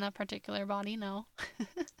goes, "Not in that particular body, no."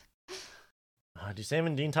 Do Sam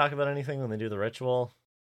and Dean talk about anything when they do the ritual?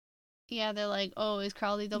 Yeah, they're like, "Oh, is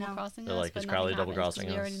Crowley double crossing They're us?" like, But "Is nothing Crowley happens 'cause double-crossing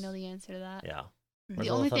we already us?" know the answer to that. Yeah. Mhm. Where's The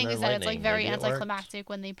all only thunder thing is and that it's like lightning? very Maybe it worked? anticlimactic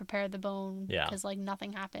when they prepare the bone. Yeah. Because like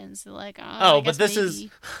nothing happens. They're like, Oh, I but guess this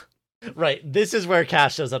maybe. is right. This is where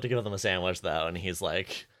Cash shows up to give them a sandwich, though, and he's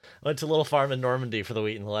like, "Went to a little farm in Normandy for the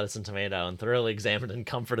wheat and the lettuce and tomato, and thoroughly examined and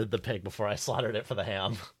comforted the pig before I slaughtered it for the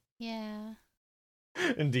ham." Yeah.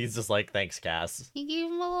 And Dean's just like, "Thanks, Cass." He gave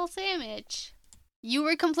him a little sandwich. You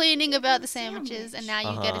were complaining about the sandwiches, and now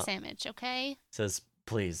you get a Uh-huh. sandwich, okay? Says,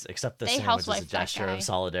 "Please accept this They sandwich as a housewifed that gesture guy. of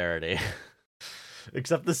solidarity."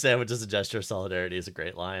 Accept the sandwich as a gesture of solidarity is a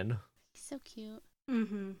great line. He's so cute.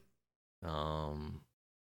 Mm-hmm.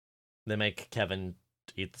 They make Kevin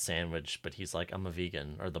eat the sandwich, but he's like, "I'm a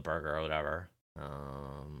vegan," or the burger or whatever.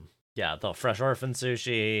 Yeah, the fresh orphan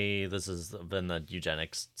sushi. This is then the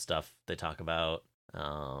eugenics stuff they talk about.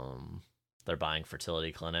 They're buying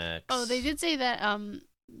fertility clinics. Oh, they did say that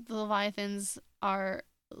the Leviathans are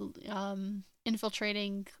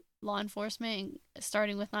infiltrating law enforcement,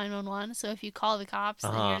 starting with 911. So if you call the cops,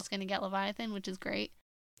 then you're just gonna get Leviathan, which is great.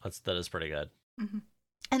 That is pretty good. Mm-hmm.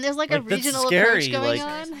 And there's like a Like, that's regional scary, approach going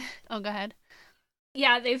like- on. Oh, go ahead.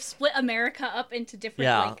 Yeah, they've split America up into different.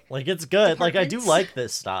 Yeah, like it's good. Like I do departments. like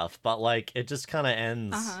this stuff, but like it just kind of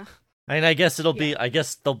ends. Uh-huh. I mean, I guess it'll be. Yeah. I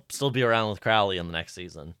guess they'll still be around with Crowley in the next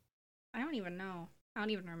season. I don't even know. I don't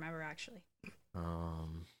even remember actually.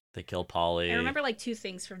 They kill Polly. I remember like 2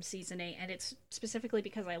 things from season 8, and it's specifically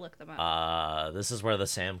because I looked them up. This is where the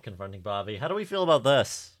Sam confronting Bobby. How do we feel about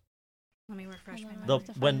this? Let me refresh my Hold on. mind. The have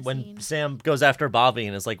to find when the when scene. Sam goes after Bobby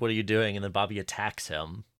and is like, "What are you doing?" and then Bobby attacks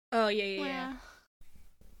him. Oh yeah. Yeah.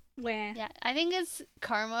 Where? Yeah, I think it's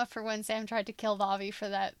karma for when Sam tried to kill Bobby for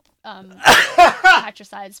that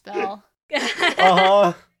patricide spell.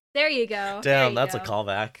 There you go. There Damn, you that's a go.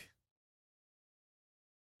 callback.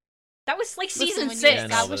 That was like Listen, season when 6. you Yeah, I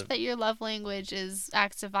know, establish but- that your love language is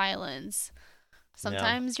acts of violence,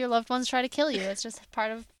 sometimes your loved ones try to kill you. It's just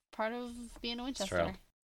part of being a Winchester. true.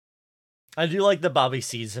 I do like that Bobby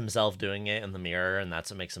sees himself doing it in the mirror, and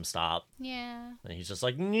that's what makes him stop. Yeah. And he's just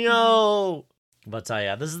like, "No!" But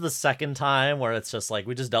yeah, this is the second time where it's just like,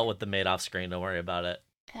 we just dealt with the maid off screen, don't worry about it.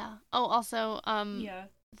 Yeah. Oh, also, Yeah.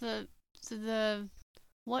 the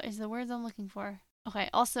what is the words I'm looking for? Okay.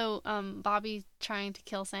 Also, Bobby trying to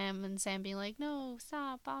kill Sam and Sam being like, "No,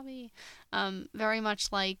 stop, Bobby." Very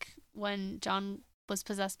much like when John was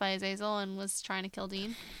possessed by Azazel and was trying to kill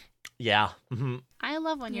Dean. Yeah. hmm I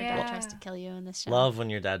love when your dad tries to Yeah. kill you in this show. Love when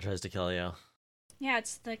your dad tries to kill you. Yeah,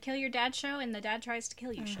 it's the Kill Your Dad show and the Dad Tries to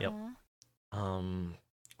Kill You show. Yep. Uh-huh.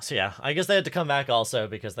 So yeah, I guess they had to come back also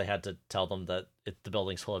because they had to tell them that the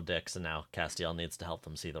building's full of dicks, and now Castiel needs to help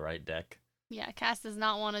them see the right dick. Yeah, Cass does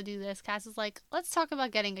not want to do this. Cass is like, let's talk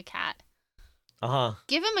about getting a cat. Uh-huh.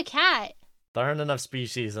 Give him a cat. There aren't enough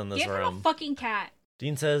species in this Give him room. a fucking cat.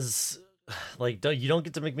 Dean says, like, you don't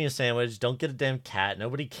get to make me a sandwich. Don't get a damn cat.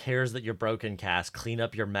 Nobody cares that you're broken, Cass. Clean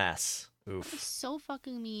up your mess. He's Oof. so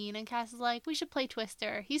fucking mean. And Cass is like, we should play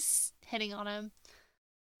Twister. He's hitting on him.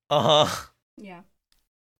 Uh-huh. Yeah.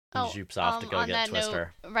 He zoops off to go on get that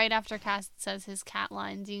Twister. Note, right after Cass says his cat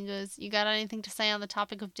line, Dean goes, "You got anything to say on the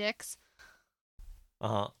topic of dicks?"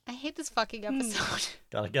 Uh-huh. I hate this fucking episode.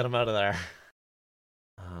 Gotta get him out of there.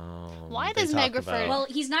 Why They does Meg talk refer- about- Well,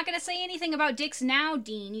 he's not going to say anything about dicks now,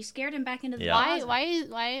 Dean. You scared him back into the Yeah. closet.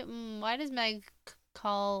 Why does Meg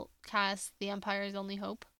call Cass the Empire's only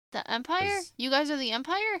hope? The Empire? 'Cause- You guys are the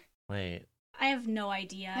Empire? Wait. I have no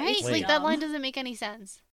idea. Right? It's Like that dumb. line doesn't make any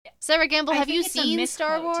sense. Sarah Gamble, I have think you it's a seen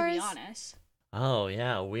Star misquote, Wars? to be honest. Oh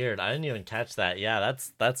yeah, weird. I didn't even catch that. Yeah,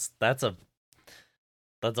 that's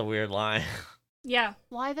a weird line. Yeah.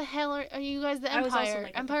 Why the hell are you guys the I was also Empire? like,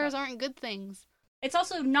 what the Empires fuck? aren't good things. It's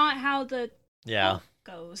also not how the Yeah, book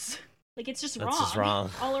goes. Like, it's just That's wrong. just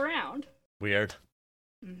wrong. All around. weird.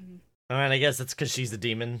 Mm-hmm. I mean, I guess it's because she's a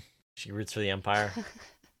demon. She roots for the Empire.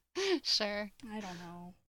 Sure. I don't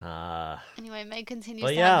know. Anyway, Meg continues But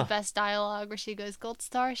to yeah. have the best dialogue where she goes, "Gold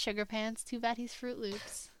Star, Sugar Pants, too bad he's Fruit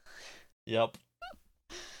Loops." Yep.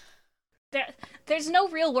 There's no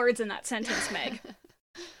real words in that sentence, Meg.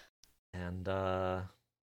 And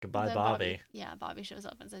goodbye, Then Bobby. Yeah, Bobby shows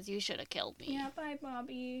up and says, "You should have killed me." Yeah, bye,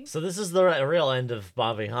 Bobby. So this is the real end of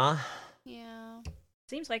Bobby, huh? Yeah.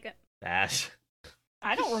 Seems like it. Ash.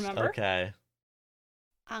 I don't remember. Okay.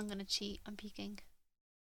 I'm gonna cheat. I'm peeking.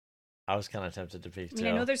 I was kind of tempted to peek I too.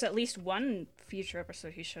 mean, I know there's at least one future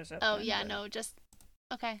episode he shows up Oh in, yeah, but- no, just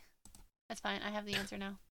Okay. That's fine. I have the answer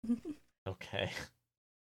now. Okay.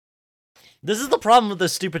 This is the problem with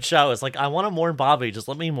this stupid show. It's like, I want to mourn Bobby. Just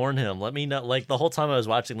let me mourn him. Let me know. Like, the whole time I was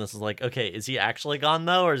watching this, was like, okay, is he actually gone,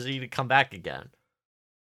 though, or is he to come back again?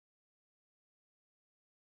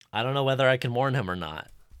 I don't know whether I can mourn him or not.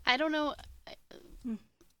 I don't know.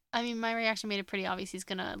 I mean, my reaction made it pretty obvious he's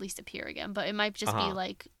gonna at least appear again, but it might just be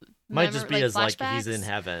like might just be like as flashbacks. like he's in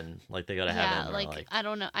heaven, like they go to heaven. Yeah, like I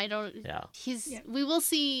don't know. I don't. Yeah. We will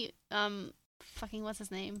see. Fucking what's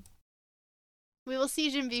his name? We will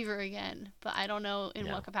see Jim Beaver again, but I don't know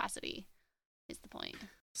in what capacity. Is the point.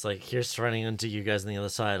 It's like, here's running into you guys on the other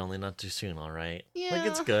side, only not too soon. All right. Yeah. Like,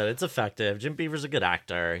 it's good. It's effective. Jim Beaver's a good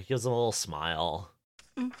actor. He gives him a little smile.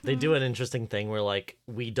 They do an interesting thing where, like,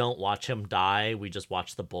 we don't watch him die. We just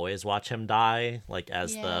watch the boys watch him die, like,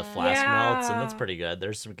 as the flask melts, and that's pretty good.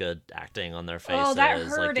 There's some good acting on their faces. Oh, that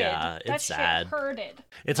hurted. Like, yeah, it's sad. Shit hurted.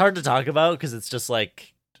 It's hard to talk about because it's just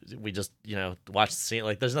like, we just, watch the scene.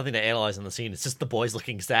 Like, there's nothing to analyze in the scene. It's just the boys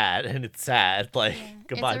looking sad, and it's sad. Like,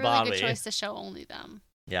 goodbye, Bobby. It's a really good choice to show only them.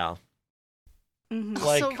 Yeah. Mm-hmm.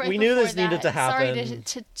 Like, also, right we knew this that, needed to happen. Sorry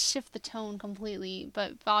to shift the tone completely,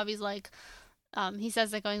 but Bobby's like, he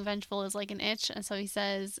says that going vengeful is like an itch, and so he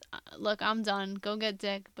says, look, I'm done. Go get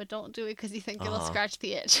Dick, but don't do it because you think it'll scratch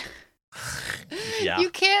the itch. Yeah. You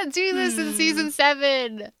can't do this in season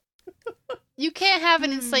 7. You can't have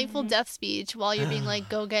an insightful death speech while you're being like,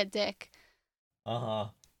 go get Dick.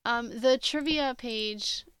 The trivia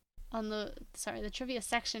page on the trivia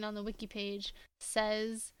section on the wiki page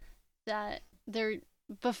says that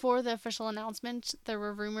before the official announcement, there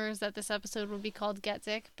were rumors that this episode would be called Get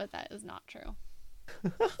Dick, but that is not true.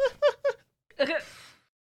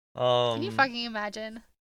 Can you fucking imagine?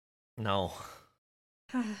 No.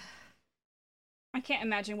 I can't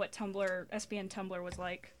imagine what SBN Tumblr was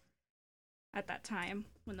like at that time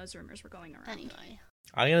when those rumors were going around. Anyway.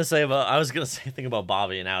 I was gonna say a thing about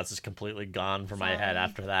Bobby, and now it's just completely gone from my head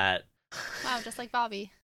after that. Wow, just like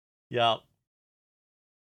Bobby. Yep.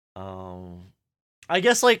 I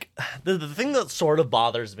guess, like, the thing that sort of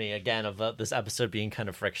bothers me, again, of this episode being kind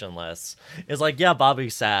of frictionless, is, like, yeah,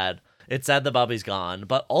 Bobby's sad. It's sad that Bobby's gone,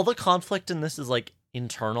 but all the conflict in this is, like,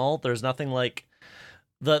 internal. There's nothing, like,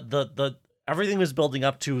 everything was building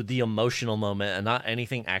up to the emotional moment and not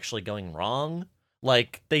anything actually going wrong.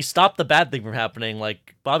 Like, they stopped the bad thing from happening.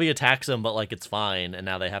 Like, Bobby attacks him, but, like, it's fine, and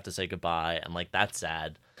now they have to say goodbye, and, like, that's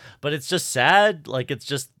sad. But it's just sad. Like, it's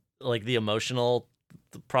just, like, the emotional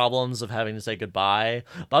problems of having to say goodbye.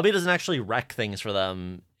 Bobby doesn't actually wreck things for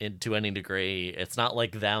them to any degree. It's not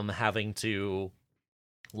like them having to,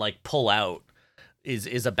 like, pull out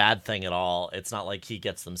is a bad thing at all. It's not like he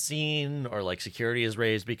gets them seen or, like, security is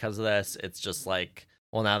raised because of this. It's just like,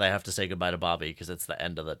 well, now they have to say goodbye to Bobby because it's the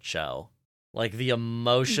end of the show. Like, the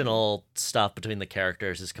emotional stuff between the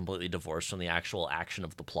characters is completely divorced from the actual action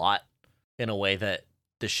of the plot in a way that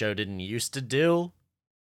the show didn't used to do.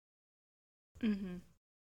 Mm-hmm.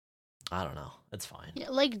 I don't know. It's fine. Yeah,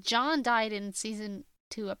 like, John died in season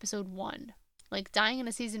 2, episode 1. Like, dying in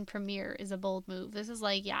a season premiere is a bold move. This is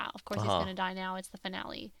like, yeah, of course he's gonna die now. It's the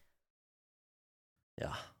finale.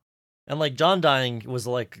 Yeah. And, like, John dying was,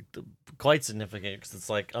 like, quite significant because it's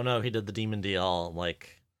like, oh no, he did the demon deal.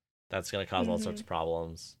 Like, that's gonna cause all sorts of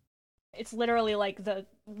problems. It's literally like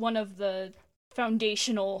one of the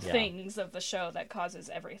foundational things of the show that causes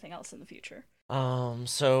everything else in the future.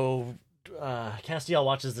 So Castiel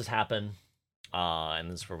watches this happen, and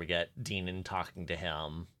this is where we get Dean in talking to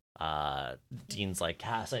him. Dean's like,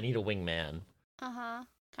 Cass, I need a wingman.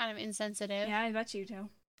 Kind of insensitive. Yeah, I bet you do.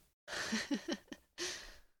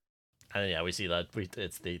 And yeah, we see that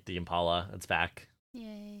it's the Impala. It's back.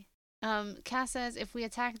 Yay. Cass says, if we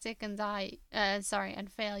attack Dick and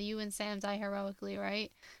fail, you and Sam die heroically,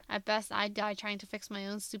 right? At best, I die trying to fix my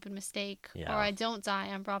own stupid mistake. Yeah. Or I don't die,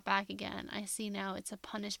 I'm brought back again. I see now it's a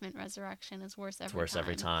punishment resurrection. It's worse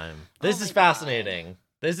every time. This is fascinating. God.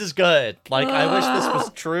 This is good. Like, I wish this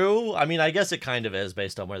was true. I mean, I guess it kind of is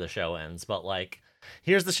based on where the show ends, but, like,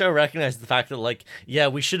 here's the show recognizes the fact that, like, yeah,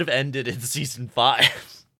 we should have ended in season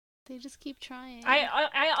 5. They just keep trying.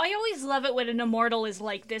 I always love it when an immortal is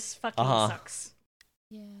like, this fucking sucks.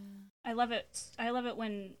 Yeah. I love it. I love it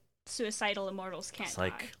when suicidal immortals can't die.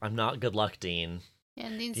 Like, I'm not good luck, Dean. Yeah,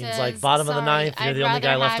 and Dean's says, like, bottom of the ninth, you're the only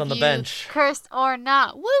guy left on the bench. Cursed or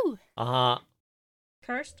not. Woo!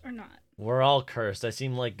 Cursed or not? We're all cursed. I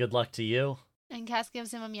seem like good luck to you. And Cass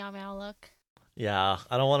gives him a meow meow look. Yeah,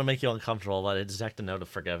 I don't want to make you uncomfortable, but I detect a note of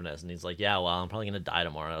forgiveness. And he's like, yeah, well, I'm probably going to die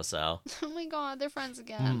tomorrow, so. Oh my god, they're friends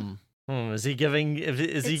again. Is he giving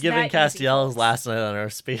Castiel his last night on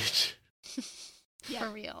Earth speech? For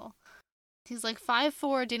real. He's like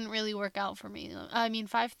 5'4" didn't really work out for me. I mean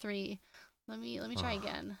 5'3". Let me try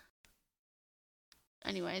again.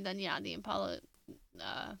 Anyway, then yeah, the Impala,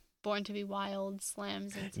 Born to be Wild,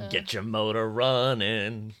 slams into. Get your motor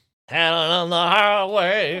running, head on the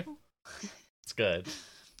highway. It's good.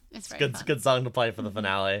 It's very good. fun. Good song to play for the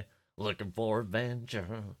finale. Looking for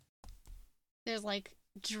adventure. There's like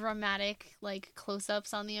dramatic like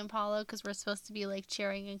close-ups on the Impala because we're supposed to be like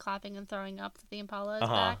cheering and clapping and throwing up that the Impala is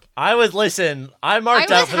back. I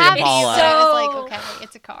marked out for the happy, Impala. but I was like, okay,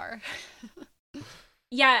 it's a car.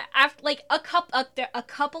 Yeah, after like a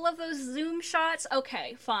couple of those zoom shots,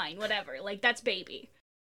 okay, fine, whatever. Like that's baby.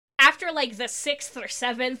 After like the 6th or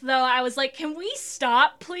 7th, though, I was like, "Can we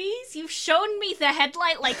stop, please? You've shown me the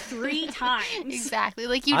headlight like 3 times." Exactly.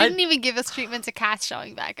 Like you didn't even give us treatment to Cass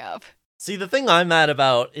showing back up. See, the thing I'm mad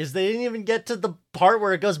about is they didn't even get to the part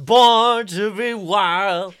where it goes, "Born to be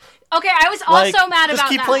wild." Okay, I was also mad about that. Just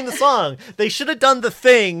keep playing the song. They should have done the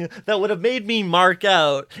thing that would have made me mark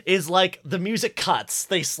out is like the music cuts.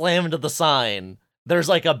 They slam into the sign. There's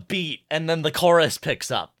like a beat and then the chorus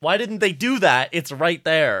picks up. Why didn't they do that? It's right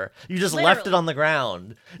there. You just left it on the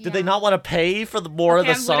ground. Did they not want to pay for the more of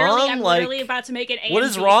the song? I'm literally about to make an AMV. What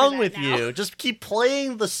is wrong with you? Just keep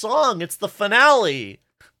playing the song. It's the finale.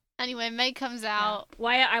 Anyway, Meg comes out.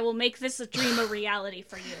 Why I will make this a dream a reality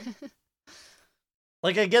for you.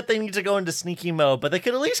 Like, I get they need to go into sneaky mode, but they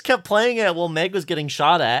could at least kept playing it while Meg was getting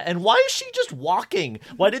shot at. And why is she just walking?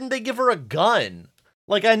 Why didn't they give her a gun?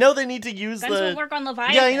 Like, I know they need to use guns will work on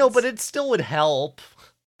Leviathans. Yeah, I know, but it still would help.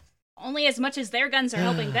 Only as much as their guns are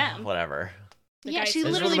helping them. Whatever. Yeah, she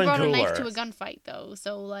literally brought a knife to a gunfight, though.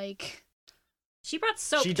 So, like... She brought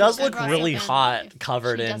soap. She does look really hot,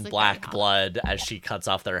 covered in black blood as she cuts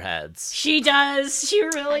off their heads. She does. She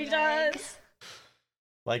really does.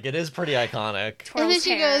 Like, it is pretty iconic. And then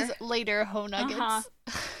she goes, later, ho nuggets.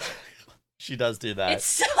 She does do that. It's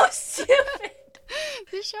so stupid.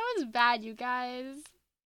 This show is bad, you guys.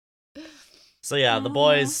 So yeah, the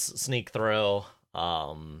boys sneak through,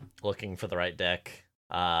 looking for the right dick.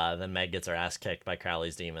 Then Meg gets her ass kicked by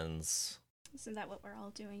Crowley's demons. Isn't that what we're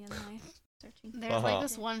all doing in life? Searching. There's like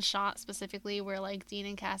this one shot specifically where like Dean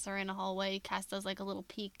and Cass are in a hallway. Cass does like a little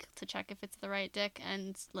peek to check if it's the right dick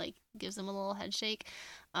and like gives them a little head shake.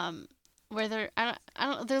 Where they're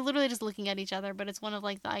literally just looking at each other, but it's one of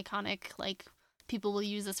like the iconic like people will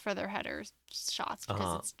use this for their header shots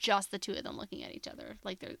because it's just the two of them looking at each other.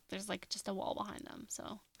 Like there's like just a wall behind them,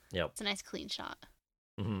 so it's a nice clean shot.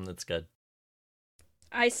 That's good.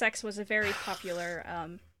 Eye sex was a very popular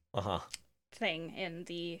thing in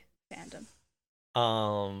the fandom.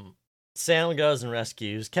 Sam goes and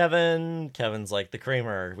rescues Kevin. Kevin's like the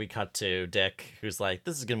creamer. We cut to Dick, who's like,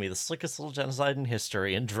 "This is gonna be the slickest little genocide in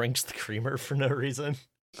history," and drinks the creamer for no reason.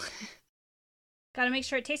 Gotta make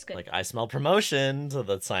sure it tastes good. Like, I smell promotion to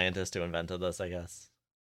the scientist who invented this, I guess.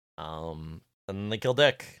 And then they kill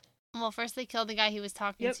Dick. Well, first they killed the guy he was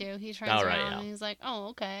talking to. He turns around and he's like, "Oh,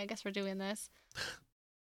 okay, I guess we're doing this."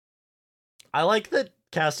 I like that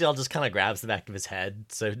Castiel just kind of grabs the back of his head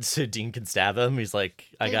so Dean can stab him. He's like,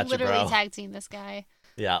 "I got you, bro." Literally tag team this guy.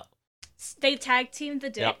 Yeah. They tag teamed the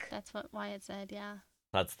dick. Yep. That's what Wyatt said, yeah.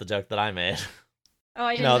 That's the joke that I made. Oh,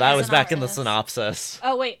 I didn't No, that was back in the synopsis.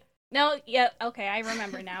 Oh, wait. No, yeah, okay, I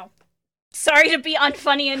remember now. Sorry to be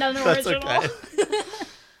unfunny and unoriginal. That's okay.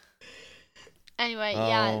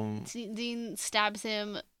 Anyway, Dean stabs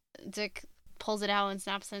him. Dick pulls it out and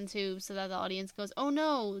snaps it in two so that the audience goes, "Oh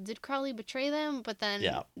no, did Crowley betray them?" But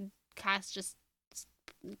then Cass just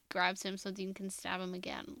grabs him so Dean can stab him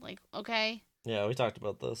again. Like, okay. Yeah, we talked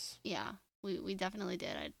about this. Yeah, we definitely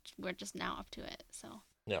did. We're just now up to it, so.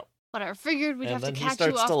 Yeah. Whatever. Figured we'd have to catch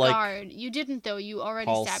you off guard. You didn't, though. You already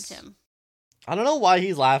stabbed him. I don't know why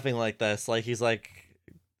he's laughing like this. Like, he's like...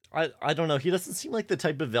 I don't know. He doesn't seem like the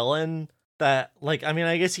type of villain that... Like, I mean,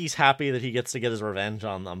 I guess he's happy that he gets to get his revenge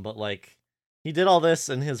on them, but, like, he did all this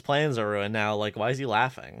and his plans are ruined now. Like, why is he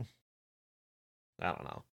laughing? I don't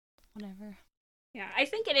know. Whatever. Yeah, I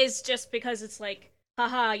think it is just because it's like,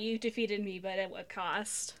 haha, you defeated me, but at what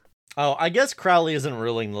cost? Oh, I guess Crowley isn't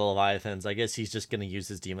ruling the Leviathans. I guess he's just going to use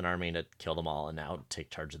his demon army to kill them all and now take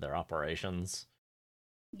charge of their operations.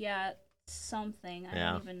 Yeah, something. I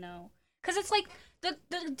don't even know. Because it's like, the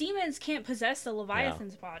demons can't possess the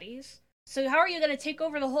Leviathans' bodies. So how are you going to take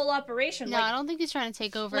over the whole operation? No, I don't think he's trying to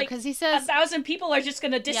take over. Because he says 1,000 people are just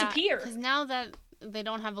going to disappear. Because now that they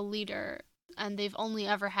don't have a leader, and they've only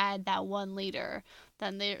ever had that one leader,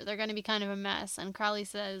 then they're going to be kind of a mess. And Crowley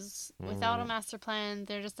says, without a master plan,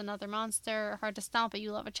 they're just another monster, hard to stomp, but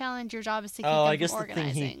you love a challenge. Your job is to keep them from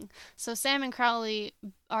organizing. So Sam and Crowley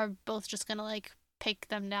are both just going to, like, take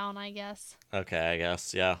them down, I guess. Okay, I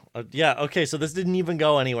guess, yeah. Yeah, okay, so this didn't even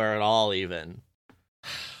go anywhere at all, even.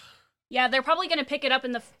 Yeah, they're probably gonna pick it up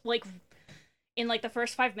in the the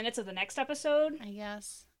first 5 minutes of the next episode. I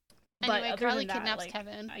guess. But Anyway, other Carly than that, kidnaps like,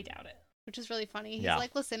 Kevin, I doubt it. which is really funny. He's Yeah.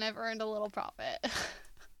 like, listen, I've earned a little profit.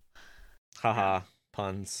 Haha,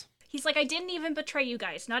 puns. He's like, I didn't even betray you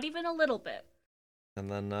guys, not even a little bit. And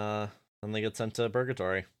then they get sent to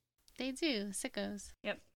purgatory. They do, sickos.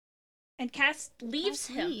 And Cass leaves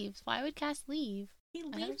Cass him. leaves. Why would Cass leave? He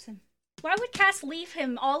leaves him. Why would Cass leave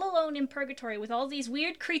him all alone in purgatory with all these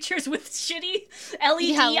weird creatures with shitty LED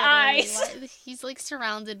literally, eyes? He's like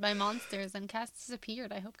surrounded by monsters and Cass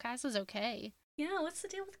disappeared. I hope Cass is okay. Yeah, what's the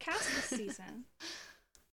deal with Cass this season?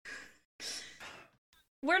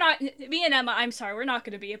 We're not, me and Emma, I'm sorry, we're not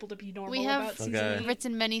going to be able to be normal We have about season Okay. 8.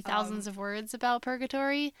 written many thousands of words about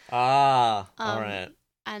purgatory. Alright.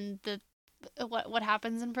 And what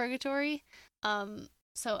happens in purgatory.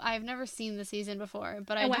 So I've never seen the season before,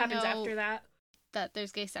 but I And what do happens know after that? that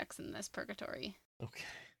there's gay sex in this purgatory. Okay.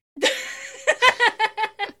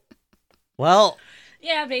 Well,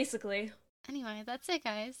 Yeah, basically. Anyway, that's it,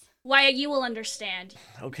 guys. Wyatt, you will understand.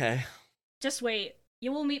 okay. Just wait.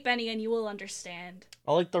 You will meet Benny and you will understand.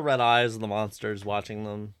 I like the red eyes of the monsters watching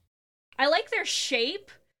them. I like their shape.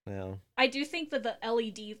 Yeah. I do think that the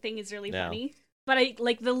LED thing is really Yeah. funny. But I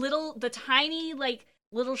like the tiny,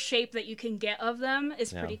 little shape that you can get of them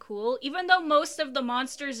is Yeah. pretty cool. Even though most of the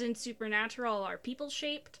monsters in Supernatural are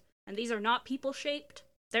people-shaped, and these are not people-shaped.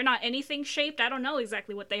 They're not anything shaped. I don't know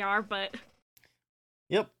exactly what they are, but...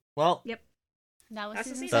 Yep. Well, That was That's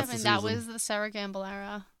the season season. 7. That's the That season. was the Sarah Gamble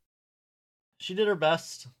era. she did her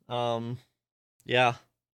best. Yeah.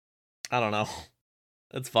 I don't know.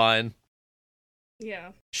 It's fine.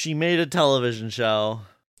 Yeah, She made a television show.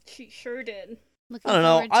 she sure did. Looking I don't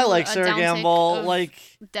know. forward I to like a Sarah downtick Gamble. of Like,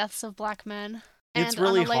 deaths of black men. It's And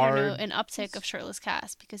really on a lighter hard. note, an uptick of shirtless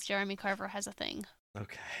cast because Jeremy Carver has a thing.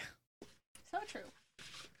 okay. So true.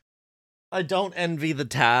 I don't envy the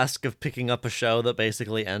task of picking up a show that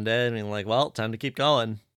basically ended and being like, well, time to keep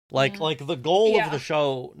going. Like, Yeah. like the goal Yeah. of the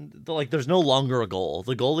show, there's no longer a goal.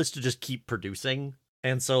 The goal is to just keep producing.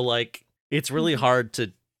 And so, like, it's really Mhm. hard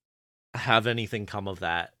to have anything come of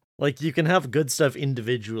that. Like, you can have good stuff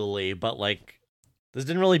individually, but, like, this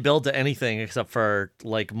didn't really build to anything except for,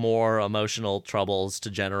 like, more emotional troubles to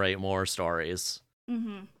generate more stories.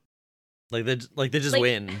 Mm-hmm. Like, they just Like-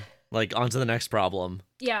 win. Like, on to the next problem.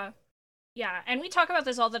 Yeah. Yeah, and we talk about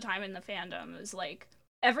this all the time in the fandom, is like,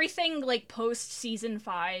 everything, like, post-season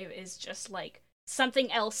 5 is just, like, something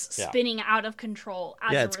else Yeah. spinning out of control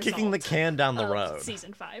as Yeah, a it's kicking the result can down the of road.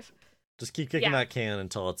 Season 5. Just keep kicking Yeah. that can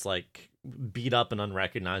until it's like beat up and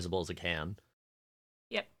unrecognizable as a can.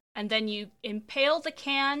 Yep. And then you impale the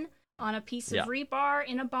can on a piece of Yeah. rebar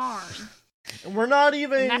in a barn. And we're not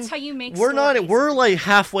even. And that's how you make We're not. stories. We're like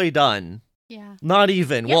halfway done. Yeah. Not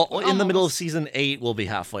even. Yep, well, in the middle of almost. season 8, we'll be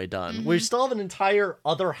halfway done. We Mhm. still have an entire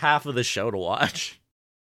other half of the show to watch.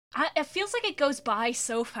 It feels like it goes by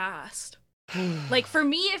so fast. Like, for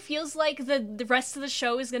me, it feels like the rest of the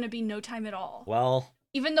show is going to be no time at all. well,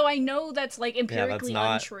 Even though I know that's, like, yeah, that's empirically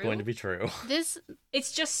not untrue. going to be true. This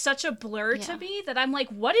It's just such a blur Yeah. to me that I'm like,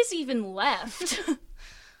 what is even left?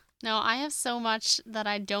 No, I have so much that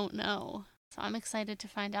I don't know. So I'm excited to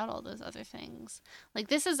find out all those other things. Like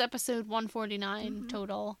this is episode 149 Mhm.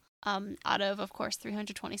 total, out of course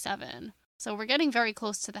 327. So we're getting very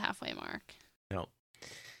close to the halfway mark.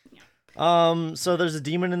 So there's a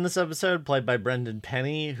demon in this episode played by Brendan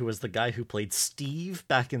Penny, who was the guy who played Steve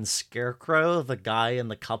back in Scarecrow, the guy in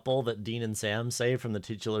the couple that Dean and Sam saved from the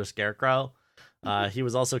titular Scarecrow. He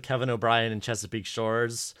was also Kevin O'Brien in Chesapeake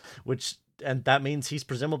Shores, and that means he's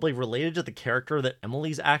presumably related to the character that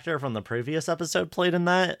Emily's actor from the previous episode played in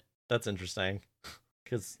that. That's interesting.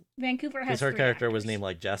 Because Vancouver has her 3 character was actors. named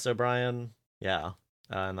like Jess O'Brien. Yeah.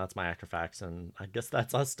 And that's my actor facts, and I guess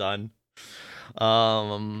that's us done.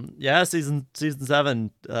 Yeah, season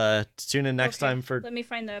 7. Tune in next Okay, time for Let me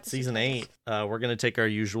find the episode season titles. 8. We're gonna take our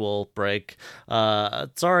usual break.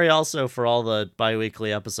 Sorry also for all the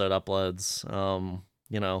bi-weekly episode uploads.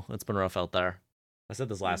 It's been rough out there. I said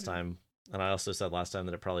this last Mhm. time, and I also said last time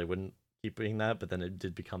that it probably wouldn't keep being that, but then it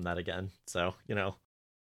did become that again. So,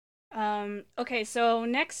 Okay, so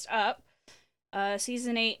next up,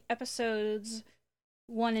 season 8 episodes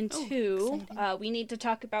 1 and Oh, 2. exciting. We need to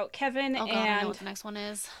talk about Kevin Oh god, I know and what the next one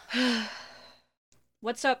is.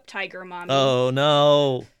 what's up, Tiger Mommy? oh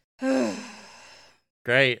no.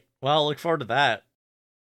 Great. Well, look forward to that.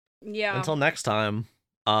 Yeah, Until next time.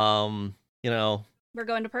 we're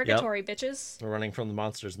going to purgatory, bitches. We're running from the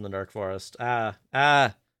monsters in the dark forest. Ah.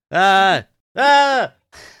 Ah!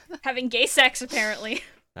 Having gay sex, apparently.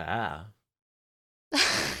 Ah.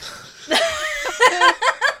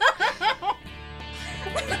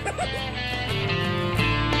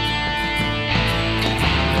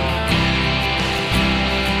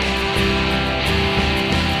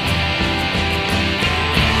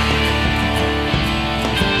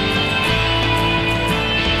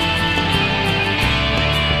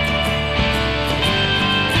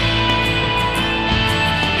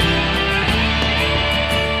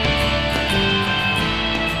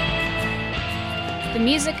 The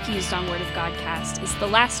music used on Word of Godcast is The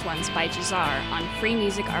Last Ones by Jazar on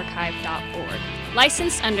freemusicarchive.org,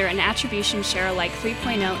 licensed under an Attribution Share Alike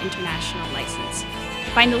 3.0 international license.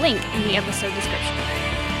 Find the link in the episode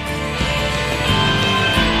description.